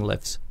King Kong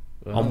Lives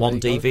on one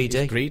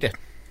DVD. He's greedy.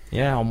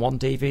 Yeah, on one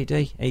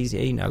DVD.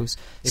 He knows.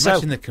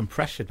 Imagine the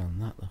compression on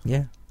that, though.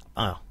 Yeah.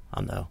 Oh,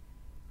 I know.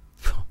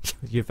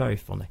 You're very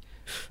funny.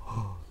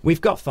 We've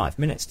got 5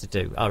 minutes to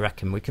do. I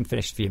reckon we can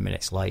finish a few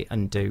minutes late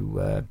and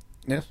do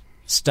yes.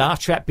 Star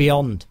Trek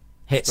Beyond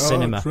hit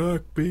cinema. Star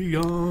Trek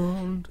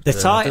Beyond. The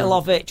title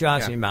of it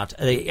drives me mad.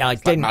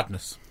 It's like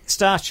madness.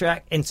 Star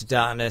Trek Into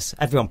Darkness,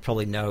 everyone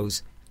probably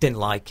knows, didn't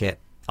like it.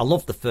 I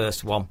love the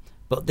first one,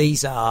 but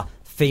these are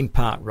theme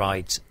park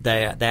rides.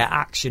 They're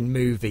action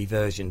movie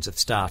versions of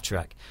Star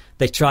Trek.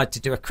 They tried to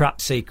do a crap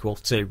sequel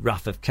to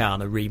Wrath of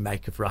Khan, a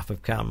remake of Wrath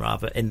of Khan,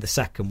 rather, in the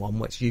second one,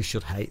 which you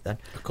should hate then.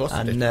 Of course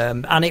and, I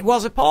did. And it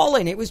was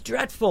appalling. It was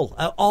dreadful.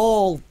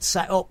 All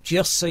set up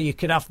just so you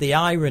could have the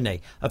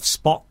irony of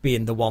Spock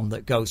being the one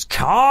that goes,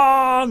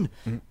 Khan!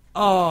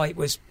 Oh, it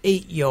was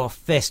eat your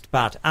fist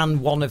bad.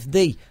 And one of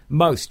the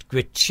most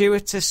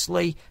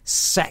gratuitously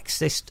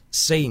sexist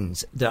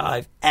scenes that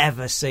I've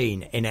ever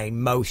seen in a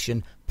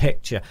motion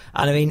picture.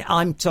 And I mean,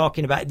 I'm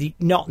talking about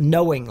not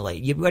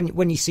knowingly.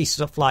 When you see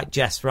stuff like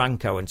Jess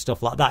Franco and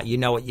stuff like that, you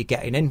know what you're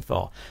getting in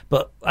for.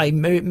 But a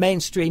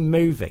mainstream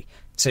movie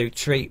to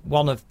treat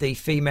one of the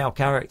female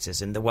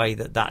characters in the way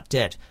that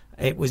did,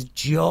 it was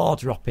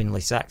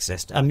jaw-droppingly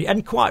sexist.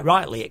 And quite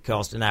rightly, it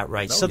caused an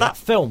outrage. That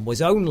film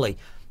was only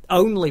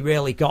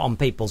really got on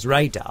people's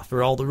radar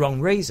for all the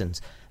wrong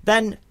reasons.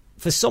 Then,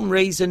 for some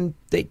reason,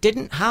 it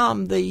didn't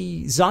harm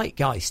the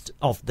zeitgeist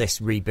of this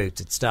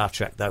rebooted Star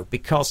Trek, though,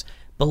 because,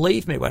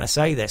 believe me when I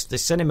say this, the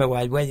cinema,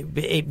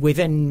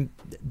 within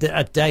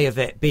a day of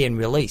it being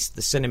released,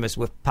 the cinemas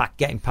were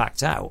getting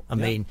packed out. I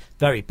mean,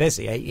 very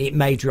busy. It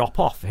may drop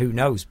off, who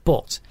knows?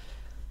 But,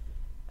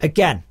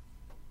 again,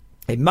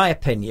 in my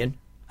opinion,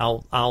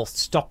 I'll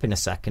stop in a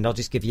second. I'll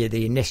just give you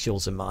the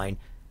initials of mine.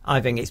 I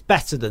think it's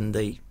better than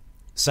the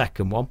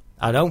second one.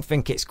 I don't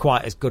think it's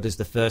quite as good as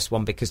the first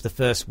one, because the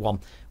first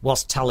one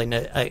was telling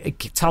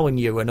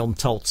you an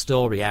untold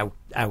story, how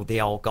they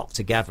all got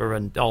together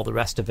and all the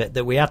rest of it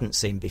that we hadn't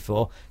seen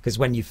before, because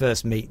when you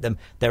first meet them,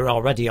 they're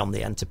already on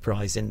the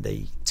Enterprise in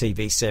the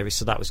TV series,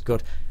 so that was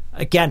good.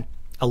 Again,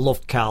 I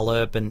loved Carl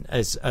Urban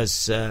and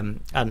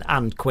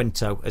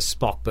Quinto as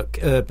Spock, but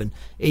Urban,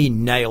 he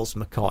nails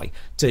McCoy.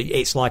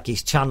 It's like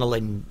he's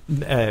channeling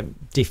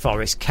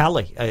DeForest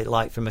Kelly,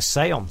 like from a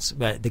seance.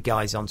 The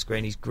guy's on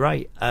screen, he's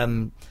great.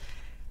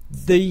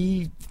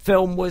 The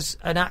film was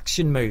an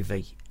action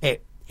movie.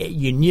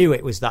 You knew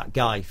it was that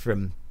guy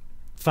from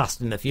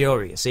Fast and the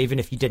Furious, even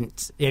if you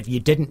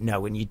didn't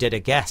know and you did a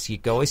guess,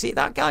 you'd go, is it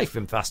that guy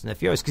from Fast and the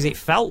Furious? Because it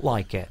felt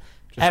like it.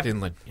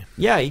 Inland.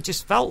 Yeah, he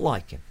just felt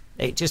like him.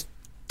 It just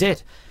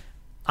did.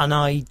 And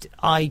I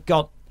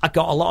got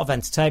a lot of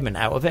entertainment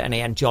out of it, and I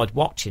enjoyed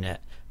watching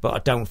it, but I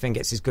don't think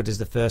it's as good as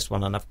the first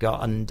one,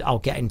 and I'll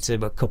get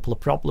into a couple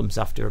of problems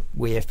after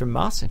we hear from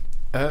Martin.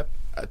 I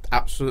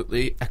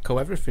absolutely echo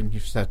everything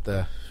you've said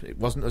there. It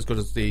wasn't as good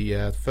as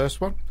the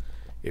first one.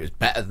 It was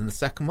better than the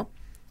second one,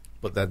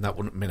 but then that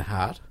wouldn't have been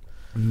hard.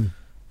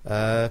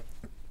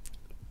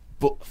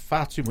 But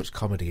far too much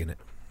comedy in it.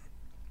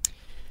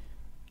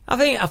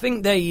 I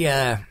think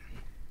they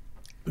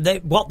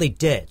what they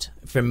did,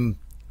 from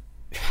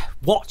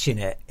watching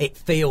it, it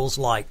feels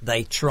like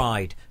they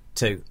tried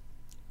to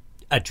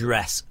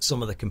address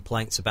some of the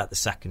complaints about the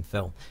second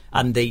film,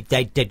 and they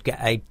did get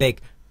a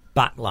big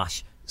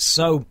backlash,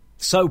 so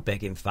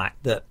big in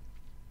fact that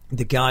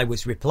the guy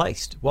was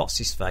replaced. What's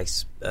his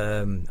face?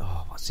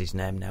 What's his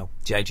name now?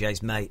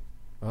 JJ's mate.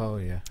 Oh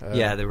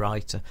yeah, the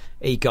writer.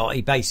 He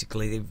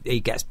basically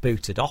gets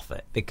booted off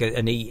it because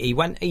he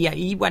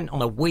went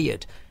on a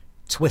weird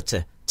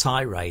Twitter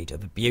tirade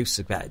of abuse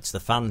against the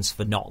fans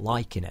for not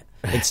liking it.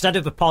 Instead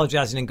of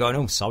apologising and going,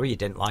 "Oh, sorry, you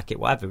didn't like it,"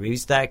 whatever, he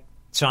was there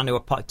trying to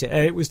apologize.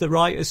 It was the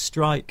writers'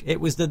 strike.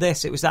 It was the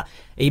this. It was that.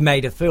 He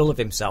made a fool of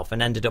himself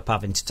and ended up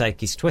having to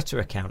take his Twitter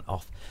account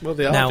off. Well,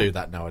 they all do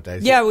that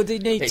nowadays. Yeah, well, they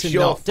need it's to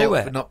your not do fault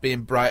it. for not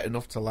being bright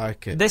enough to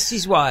like it. This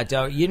is why I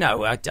don't.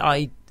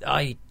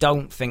 I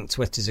don't think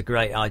Twitter's a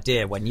great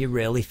idea when you're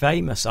really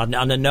famous, and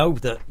I know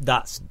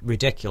that's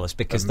ridiculous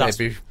because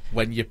maybe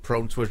when you're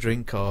prone to a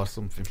drink or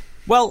something.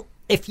 Well,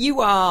 if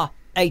you are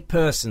a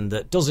person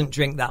that doesn't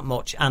drink that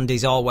much and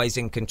is always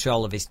in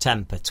control of his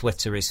temper,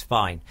 Twitter is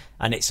fine,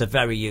 and it's a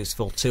very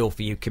useful tool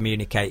for you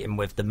communicating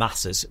with the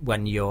masses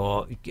when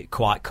you're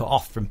quite cut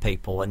off from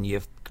people and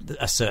you've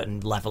a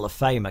certain level of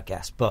fame, I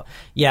guess. But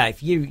yeah,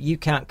 if you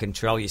can't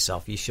control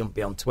yourself, you shouldn't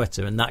be on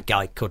Twitter, and that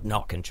guy could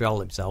not control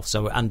himself.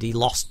 And he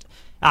lost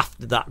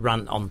after that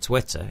rant on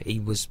Twitter. He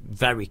was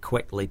very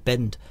quickly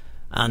binned,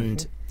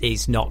 and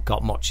he's not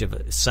got much of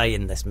a say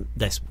in this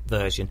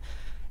version.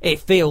 It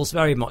feels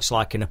very much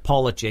like an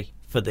apology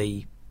for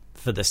the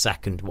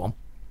second one,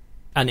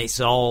 and it's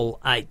all.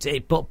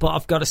 But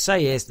I've got to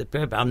say is that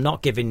I'm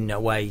not giving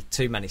away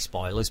too many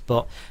spoilers,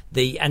 but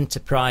the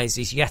Enterprise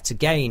is yet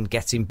again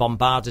getting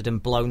bombarded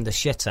and blown the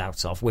shit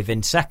out of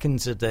within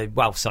seconds of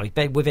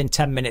within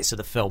 10 minutes of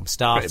the film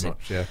starting. Pretty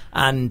much, yeah.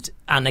 And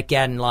And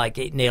again, like,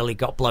 it nearly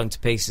got blown to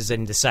pieces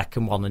in the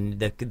second one,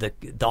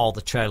 and all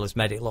the trailers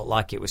made it look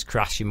like it was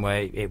crashing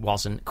where it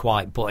wasn't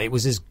quite, but it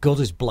was as good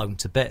as blown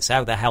to bits.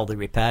 How the hell they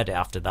repaired it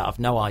after that, I've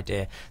no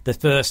idea. The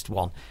first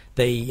one,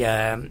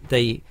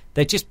 they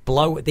just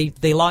blow.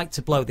 They like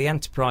to blow the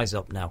Enterprise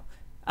up now.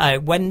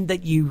 When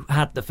you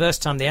had the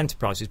first time the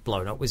Enterprise was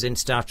blown up was in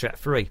Star Trek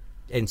 3,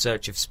 In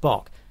Search of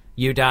Spock.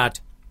 You'd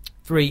had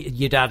a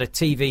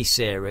TV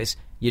series,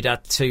 you'd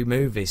had 2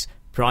 movies.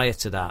 Prior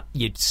to that,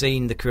 you'd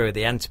seen the crew of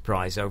the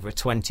Enterprise over a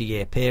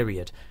 20-year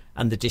period,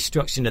 and the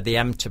destruction of the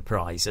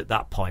Enterprise at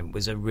that point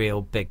was a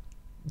real big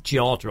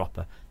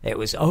jaw-dropper. It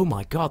was, oh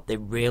my God, they're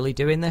really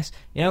doing this?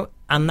 You know,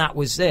 and that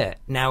was it.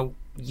 Now,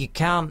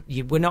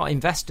 we're not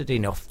invested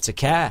enough to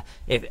care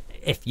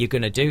if you're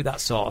going to do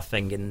that sort of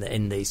thing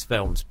in these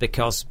films,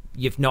 because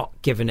you've not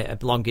given it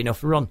a long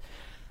enough run.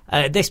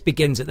 This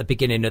begins at the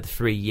beginning of the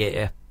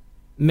 3-year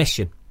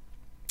mission.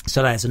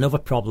 So there's another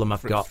problem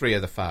I've got. 3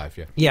 of the 5,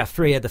 yeah. Yeah,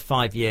 3 of the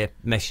 5-year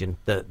mission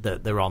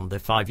that they're on, the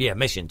 5-year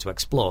mission to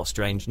explore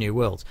strange new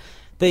worlds.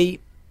 The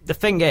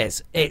thing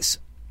is, it's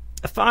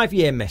a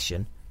 5-year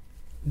mission.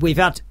 We've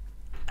had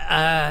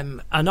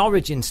an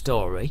origin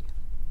story.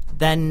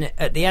 Then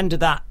at the end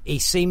of that, he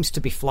seems to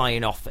be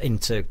flying off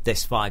into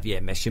this 5-year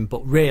mission,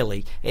 but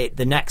really,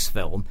 the next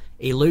film,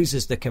 he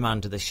loses the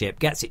command of the ship,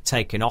 gets it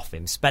taken off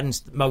him,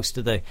 spends most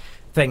of the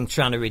thing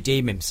trying to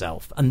redeem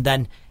himself, and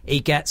then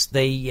he gets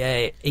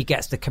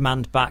the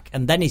command back,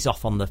 and then he's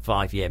off on the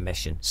 5-year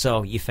mission.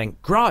 So you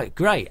think,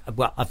 great,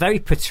 well, a very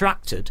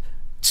protracted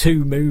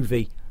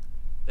 2-movie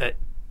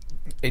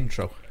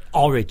intro,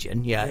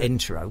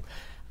 intro,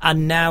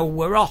 and now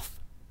we're off.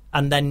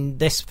 And then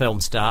this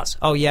film starts.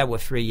 Oh yeah, we're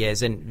 3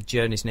 years in. The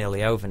journey's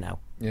nearly over now.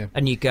 Yeah.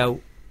 And you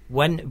go,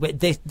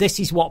 this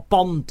is what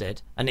Bond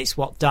did, and it's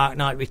what Dark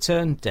Knight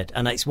Returns did,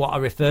 and it's what I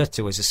refer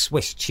to as a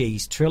Swiss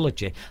cheese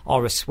trilogy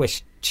or a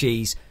Swiss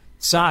cheese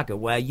saga,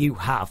 where you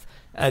have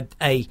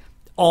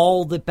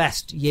all the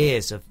best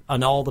years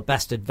and all the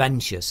best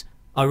adventures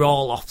are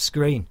all off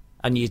screen,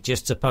 and you're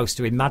just supposed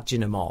to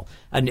imagine them all.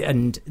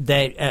 And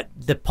they at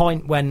the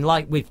point when,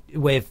 like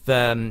with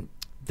the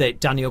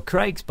Daniel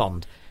Craig's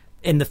Bond.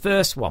 In the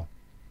first one,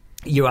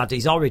 you had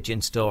his origin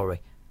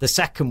story. The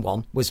second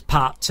one was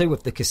part 2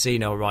 of the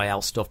Casino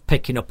Royale stuff,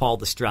 picking up all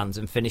the strands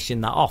and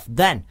finishing that off.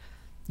 Then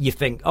you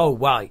think, oh,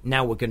 right,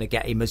 now we're going to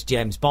get him as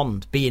James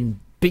Bond, being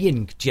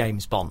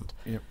James Bond.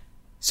 Yep.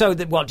 So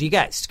what do you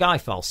get?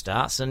 Skyfall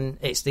starts, and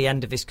it's the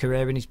end of his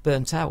career, and he's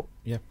burnt out.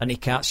 Yeah. And he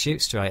can't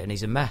shoot straight, and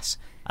he's a mess.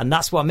 And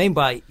that's what I mean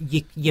by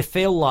you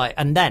feel like...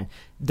 And then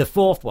the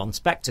fourth one,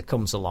 Spectre,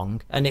 comes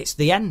along, and it's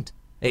the end.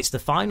 It's the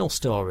final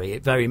story.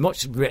 It very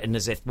much written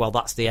as if, well,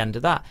 that's the end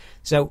of that.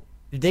 So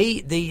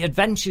the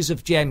adventures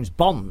of James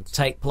Bond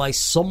take place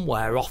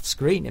somewhere off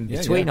screen in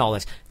between all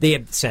this.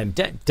 The same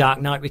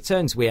Dark Knight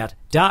Returns. We had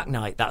Dark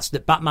Knight. That's the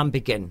Batman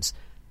Begins.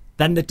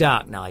 Then the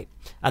Dark Knight,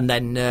 and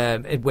then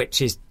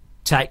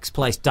takes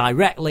place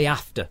directly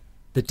after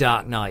the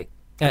Dark Knight.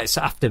 It's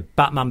after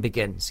Batman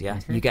Begins, yeah.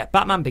 Mm-hmm. You get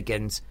Batman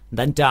Begins,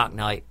 then Dark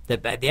Knight.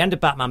 At the end of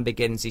Batman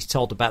Begins, he's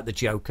told about the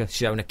Joker,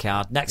 shown a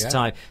card.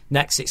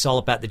 Next it's all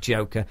about the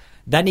Joker.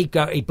 Then he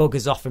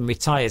buggers off and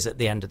retires at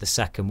the end of the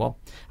second one.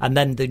 And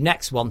then the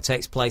next one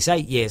takes place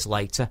 8 years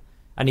later,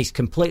 and he's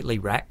completely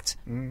wrecked.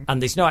 Mm. And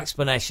there's no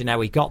explanation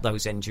how he got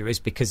those injuries,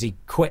 because he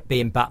quit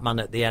being Batman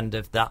at the end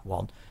of that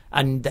one.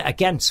 And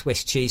again,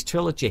 Swiss cheese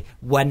trilogy.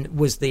 When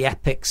was the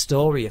epic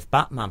story of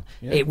Batman?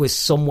 Yeah. It was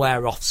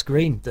somewhere off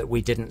screen that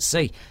we didn't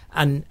see.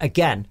 And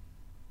again,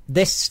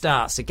 this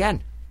starts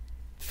again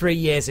 3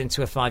 years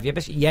into a 5-year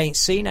mission. You ain't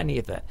seen any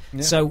of it.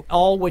 Yeah. So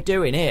all we're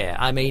doing here,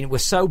 I mean, we're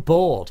so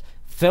bored.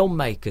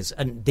 Filmmakers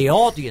and the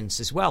audience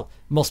as well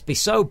must be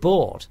so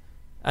bored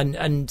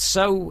and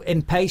so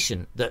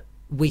impatient that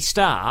we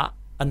start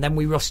and then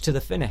we rush to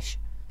the finish.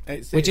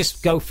 We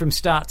just go from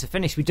start to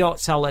finish. We don't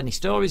tell any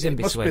stories in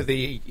between. It must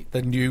be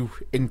the new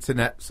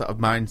internet sort of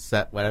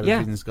mindset where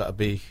everything's got to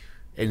be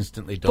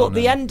instantly done. But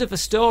the end of a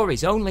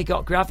story's only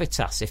got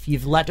gravitas if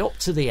you've led up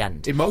to the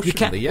end.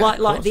 Emotionally,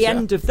 like the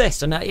end of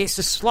this, and it's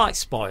a slight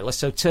spoiler,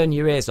 so turn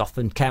your ears off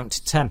and count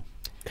to 10.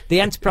 The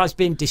Enterprise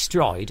being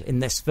destroyed in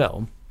this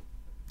film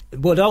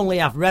would only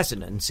have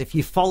resonance if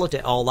you followed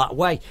it all that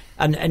way,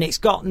 and it's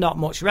got not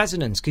much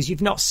resonance because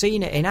you've not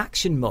seen it in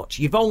action much.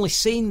 You've only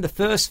seen the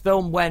first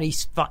film when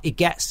he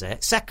gets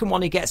it. Second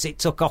one, he gets it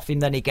took off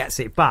him, then he gets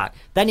it back,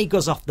 then he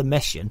goes off the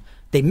mission.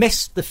 They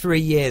missed the 3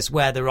 years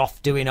where they're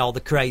off doing all the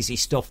crazy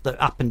stuff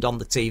that happened on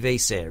the TV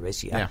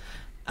series, yeah.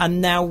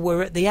 And now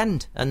we're at the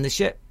end, and the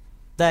ship,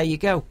 there you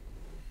go,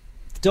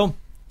 done.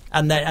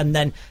 And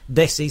then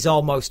this is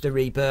almost a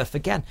rebirth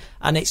again,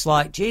 and it's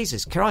like,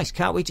 Jesus Christ,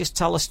 can't we just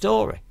tell a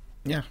story?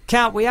 Yeah.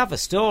 Can't we have a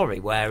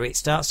story where it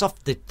starts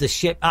off, the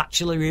ship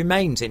actually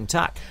remains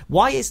intact?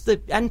 Why is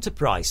the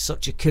Enterprise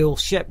such a cool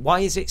ship?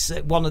 Why is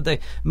it one of the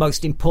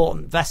most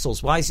important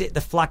vessels? Why is it the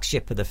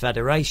flagship of the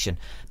Federation?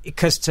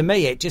 Because to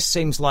me, it just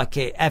seems like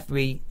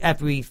every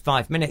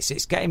 5 minutes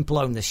it's getting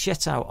blown the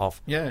shit out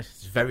of. Yeah,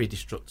 it's very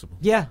destructible.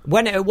 Yeah.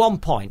 When at one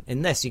point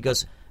in this, he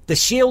goes, the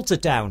shields are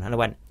down. And I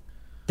went,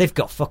 They've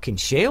got fucking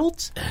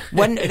shields.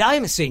 When I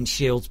haven't seen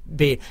shields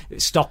be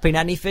stopping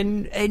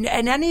anything in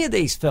any of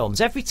these films.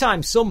 Every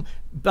time some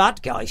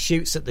bad guy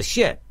shoots at the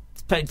ship,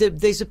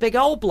 there's a big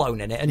hole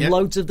blown in it, and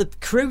loads of the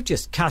crew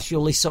just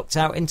casually sucked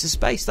out into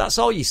space. That's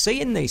all you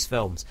see in these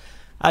films.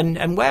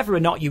 And whether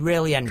or not you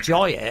really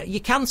enjoy it,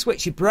 you can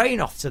switch your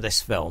brain off to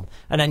this film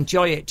and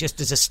enjoy it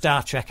just as a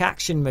Star Trek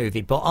action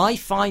movie. But I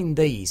find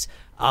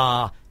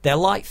they're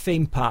like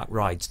theme park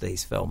rides,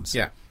 these films.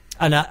 Yeah.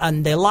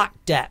 And they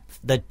lack depth.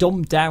 They're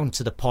dumbed down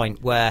to the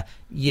point where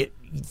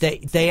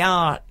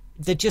they're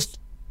just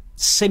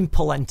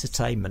simple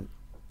entertainment.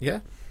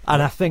 Yeah.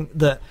 And I think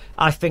that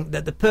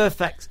the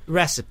perfect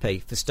recipe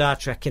for Star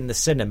Trek in the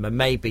cinema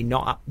may be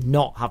not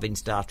having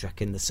Star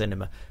Trek in the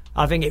cinema.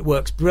 I think it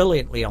works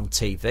brilliantly on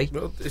TV.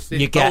 Well,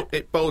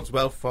 it bodes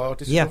well for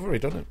Discovery,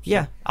 doesn't it?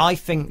 Yeah, I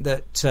think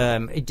that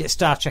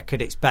Star Trek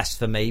at its best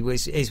for me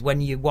is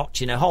when you're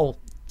watching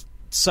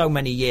so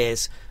many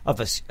years of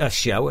a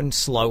show, and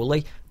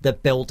slowly they're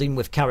building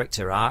with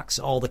character arcs,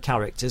 all the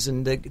characters,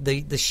 and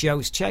the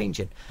show's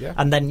changing. Yeah.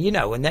 And then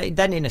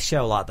then in a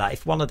show like that,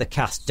 if one of the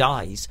cast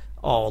dies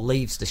or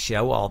leaves the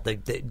show, or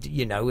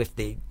if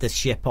the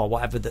ship or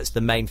whatever that's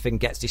the main thing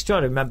gets destroyed.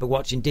 I remember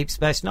watching Deep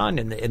Space Nine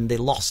and they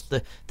lost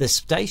the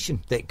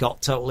station. That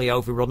got totally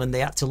overrun and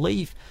they had to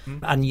leave.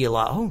 And you're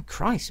like, oh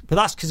Christ! But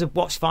that's because I've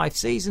watched 5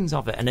 seasons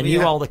of it and I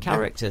knew all the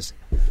characters.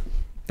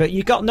 But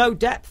you got no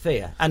depth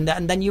here. And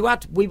then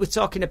we were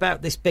talking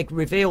about this big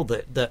reveal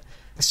that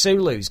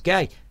Sulu's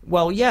gay.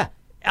 Well, yeah,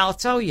 I'll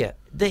tell you,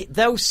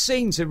 those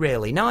scenes are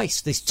really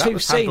nice. There's that 2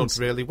 was scenes. Handled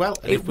really well.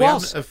 And if we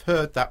hadn't have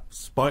heard that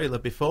spoiler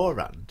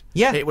beforehand,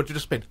 it would have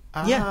just been,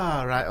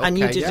 right, okay. And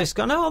you'd have just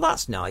gone, oh,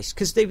 that's nice,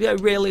 because they're a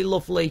really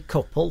lovely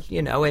couple,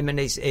 him and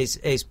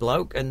his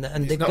bloke, and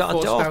they've got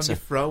a daughter. It's not forced down your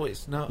throat,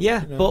 it's not...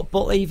 Yeah,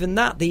 but even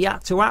that, they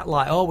had to act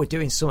like, oh, we're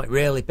doing something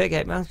really big.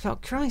 I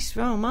thought, Christ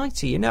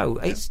almighty,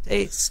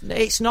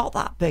 it's not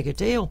that big a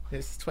deal.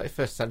 It's the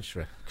 21st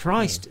century.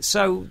 Christ. Yeah.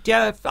 So,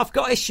 yeah, I've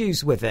got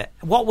issues with it.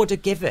 What would I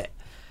give it?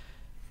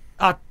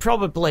 I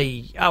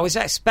was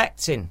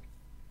expecting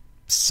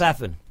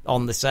 7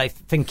 on the safe,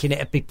 thinking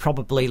it'd be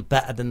probably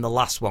better than the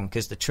last one,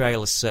 because the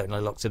trailers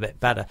certainly looked a bit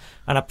better,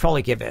 and I'd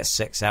probably give it a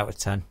 6 out of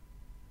 10.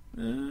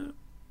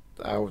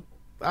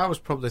 I was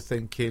probably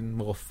thinking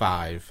more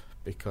 5,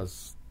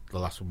 because the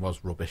last one was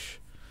rubbish.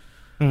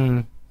 I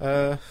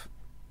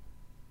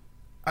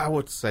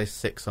would say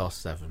 6 or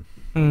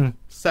 7.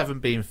 7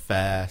 being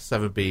fair,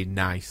 7 being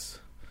nice,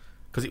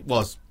 because it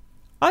was.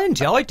 I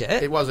enjoyed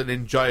it. It was an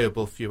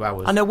enjoyable few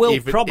hours, and I will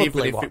even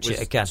probably if watch it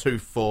was again. Too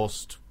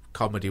forced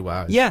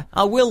comedy-wise. Yeah,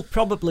 I will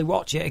probably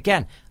watch it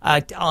again.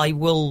 I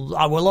will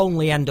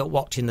only end up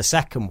watching the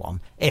second one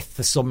if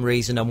for some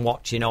reason I'm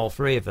watching all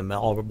 3 of them,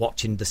 or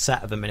watching the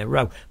set of them in a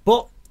row.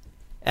 But,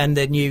 and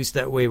the news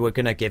that we were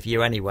going to give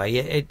you anyway,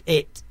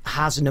 it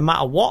has, no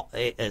matter what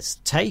it has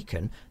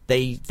taken,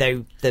 the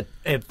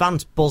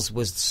advanced buzz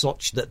was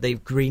such that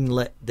they've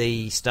greenlit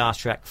the Star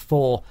Trek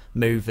 4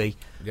 movie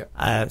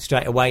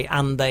straight away,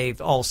 and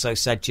they've also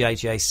said,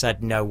 JJ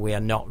said, no, we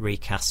are not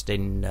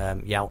recasting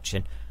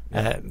Yelchin.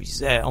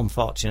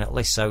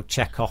 Unfortunately, so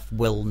Chekhov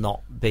will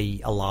not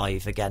be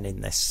alive again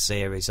in this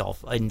series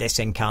in this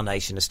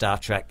incarnation of Star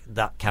Trek.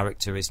 That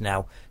character is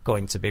now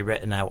going to be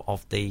written out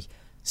of the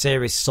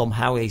series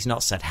somehow. He's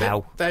not said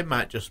how. They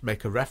might just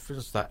make a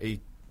reference that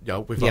he,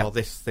 with all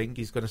this thing,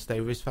 he's going to stay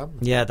with his family.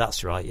 Yeah,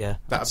 that's right. Yeah,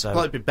 that'd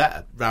probably be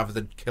better rather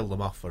than kill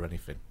them off or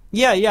anything.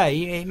 Yeah,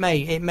 it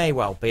may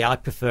well be. I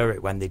prefer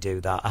it when they do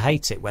that. I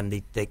hate it when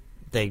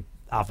they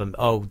have them.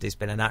 Oh, there's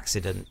been an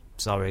accident.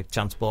 Sorry,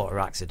 transporter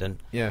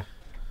accident. Yeah.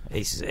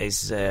 His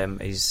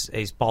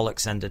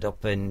bollocks ended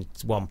up in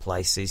one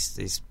place.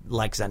 His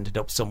legs ended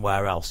up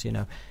somewhere else. You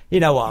know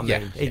what I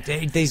mean.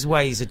 Yeah. These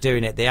ways of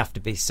doing it, they have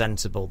to be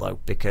sensible though,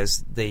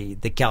 because the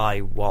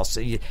guy was.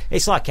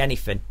 It's like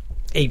anything.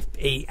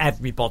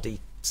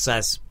 Everybody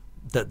says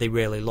that they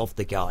really love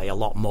the guy a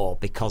lot more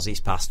because he's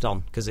passed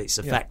on, because it's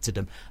affected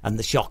them, and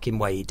the shocking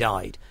way he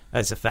died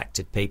has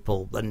affected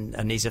people,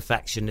 and his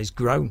affection has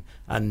grown,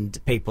 and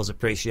people's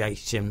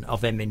appreciation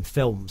of him in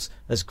films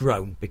has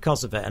grown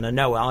because of it. And I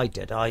know I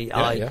did.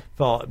 I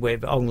thought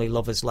with Only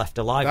Lovers Left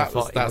Alive, I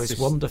thought it was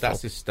wonderful.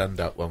 That's his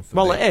standout one for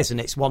me. Well, it is,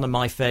 and it's one of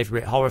my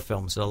favourite horror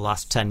films of the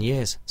last 10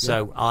 years.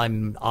 So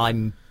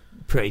I'm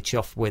pretty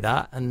chuffed with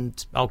that,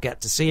 and I'll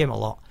get to see him a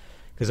lot,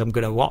 because I'm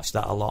going to watch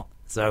that a lot.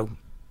 So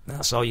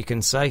that's all you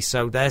can say.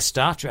 So there's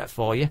Star Trek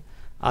for you.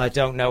 I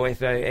don't know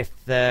if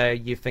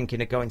you're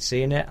thinking of going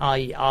seeing it.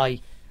 I'm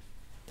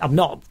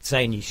not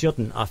saying you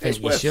shouldn't. I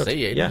think you should.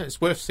 Seeing. Yeah, it's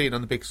worth seeing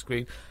on the big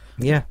screen.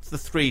 Yeah, the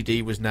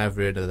 3D was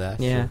never into there.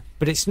 Yeah, so.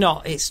 But it's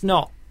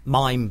not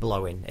mind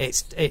blowing.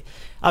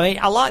 I mean,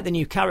 I like the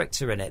new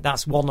character in it.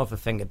 That's one other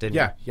thing I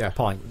didn't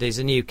point. There's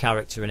a new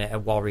character in it, a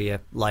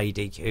warrior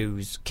lady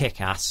who's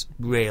kick-ass,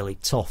 really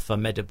tough,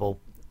 formidable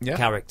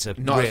character.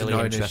 Not really as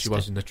annoying interesting. as she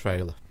was in the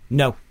trailer.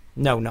 No,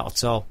 not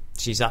at all.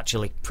 She's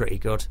actually pretty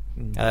good.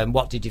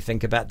 What did you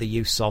think about the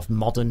use of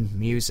modern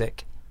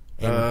music?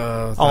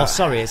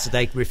 Sorry,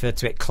 they refer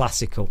to it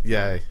classical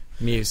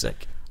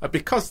music.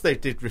 Because they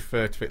did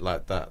refer to it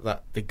like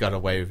that they got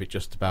away with it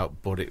just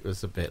about, but it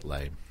was a bit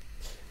lame.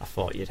 I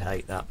thought you'd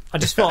hate that. I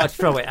just thought I'd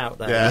throw it out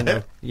there.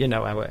 Yeah. You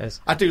know how it is.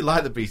 I do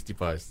like the Beastie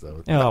Boys,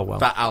 though. Oh, well.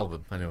 That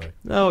album, anyway.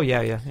 Oh,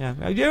 yeah.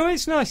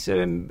 It's nice.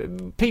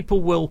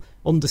 People will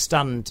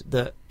understand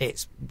that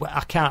it's...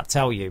 I can't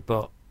tell you,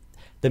 but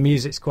the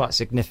music's quite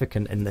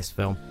significant in this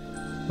film.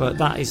 But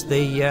that is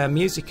the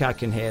music I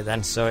can hear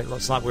then, so it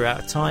looks like we're out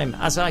of time.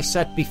 As I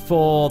said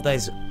before,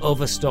 there's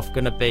other stuff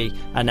going to be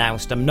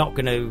announced. I'm not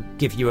going to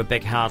give you a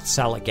big hard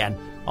sell again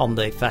on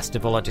the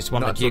festival. I just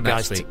wanted you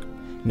guys to...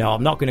 No,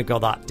 I'm not going to go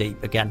that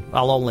deep again.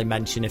 I'll only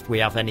mention if we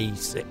have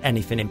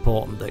anything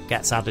important that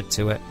gets added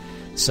to it.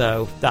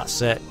 So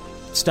that's it.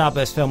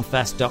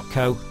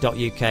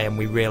 starburstfilmfest.co.uk, and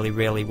we really,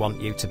 really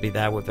want you to be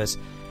there with us.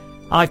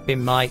 I've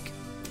been Mike,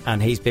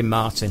 and he's been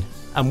Martin,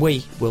 and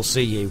we will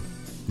see you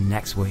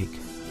next week.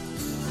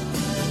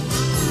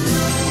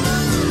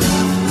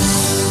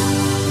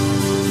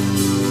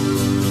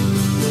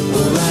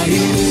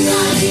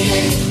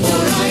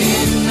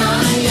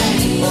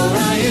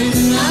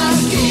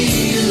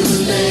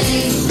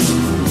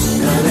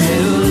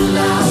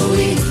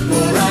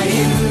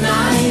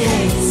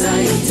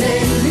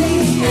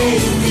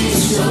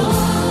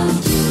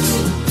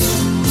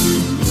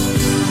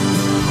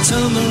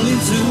 Tumbling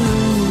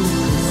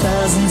through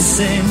 1,000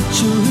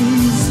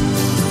 centuries,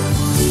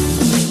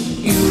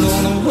 you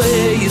don't know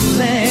where you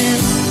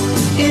land.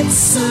 It's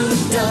so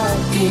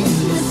dark in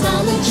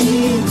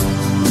mythology.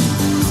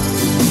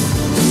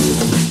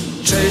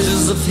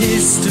 Treasures of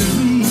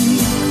history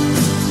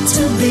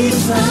to be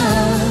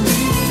found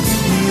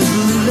in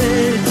the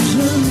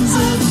legends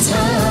of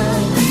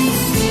time.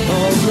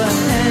 All the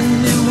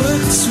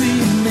handiworks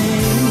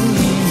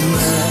remain,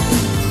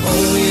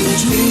 only the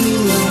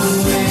dream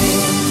away.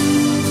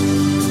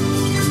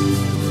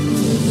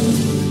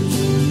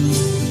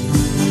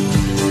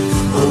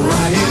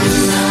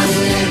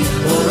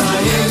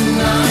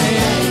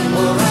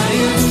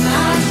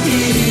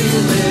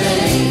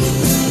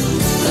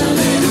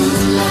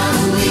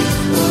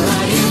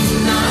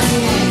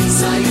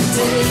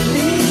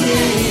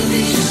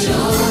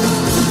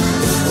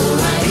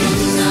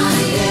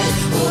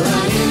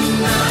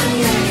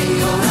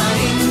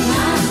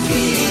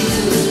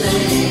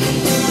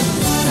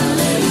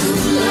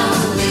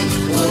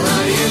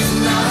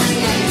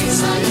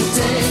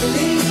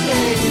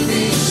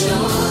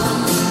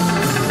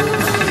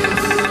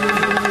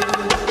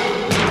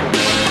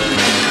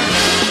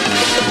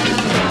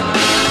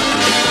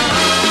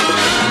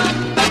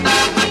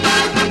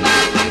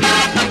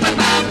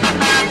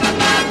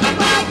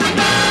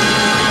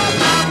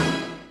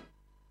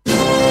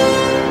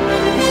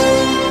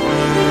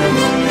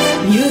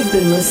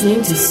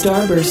 Listening to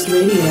Starburst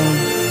Radio,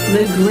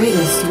 the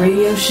greatest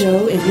radio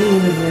show in the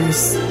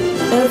universe.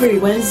 Every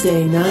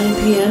Wednesday, 9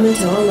 p.m.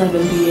 until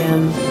 11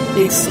 p.m.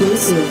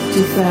 Exclusive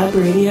to Fab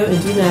Radio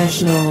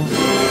International.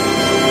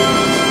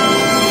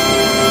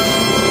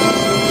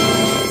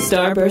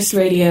 Starburst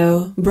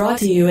Radio, brought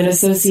to you in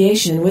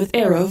association with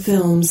Arrow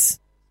Films.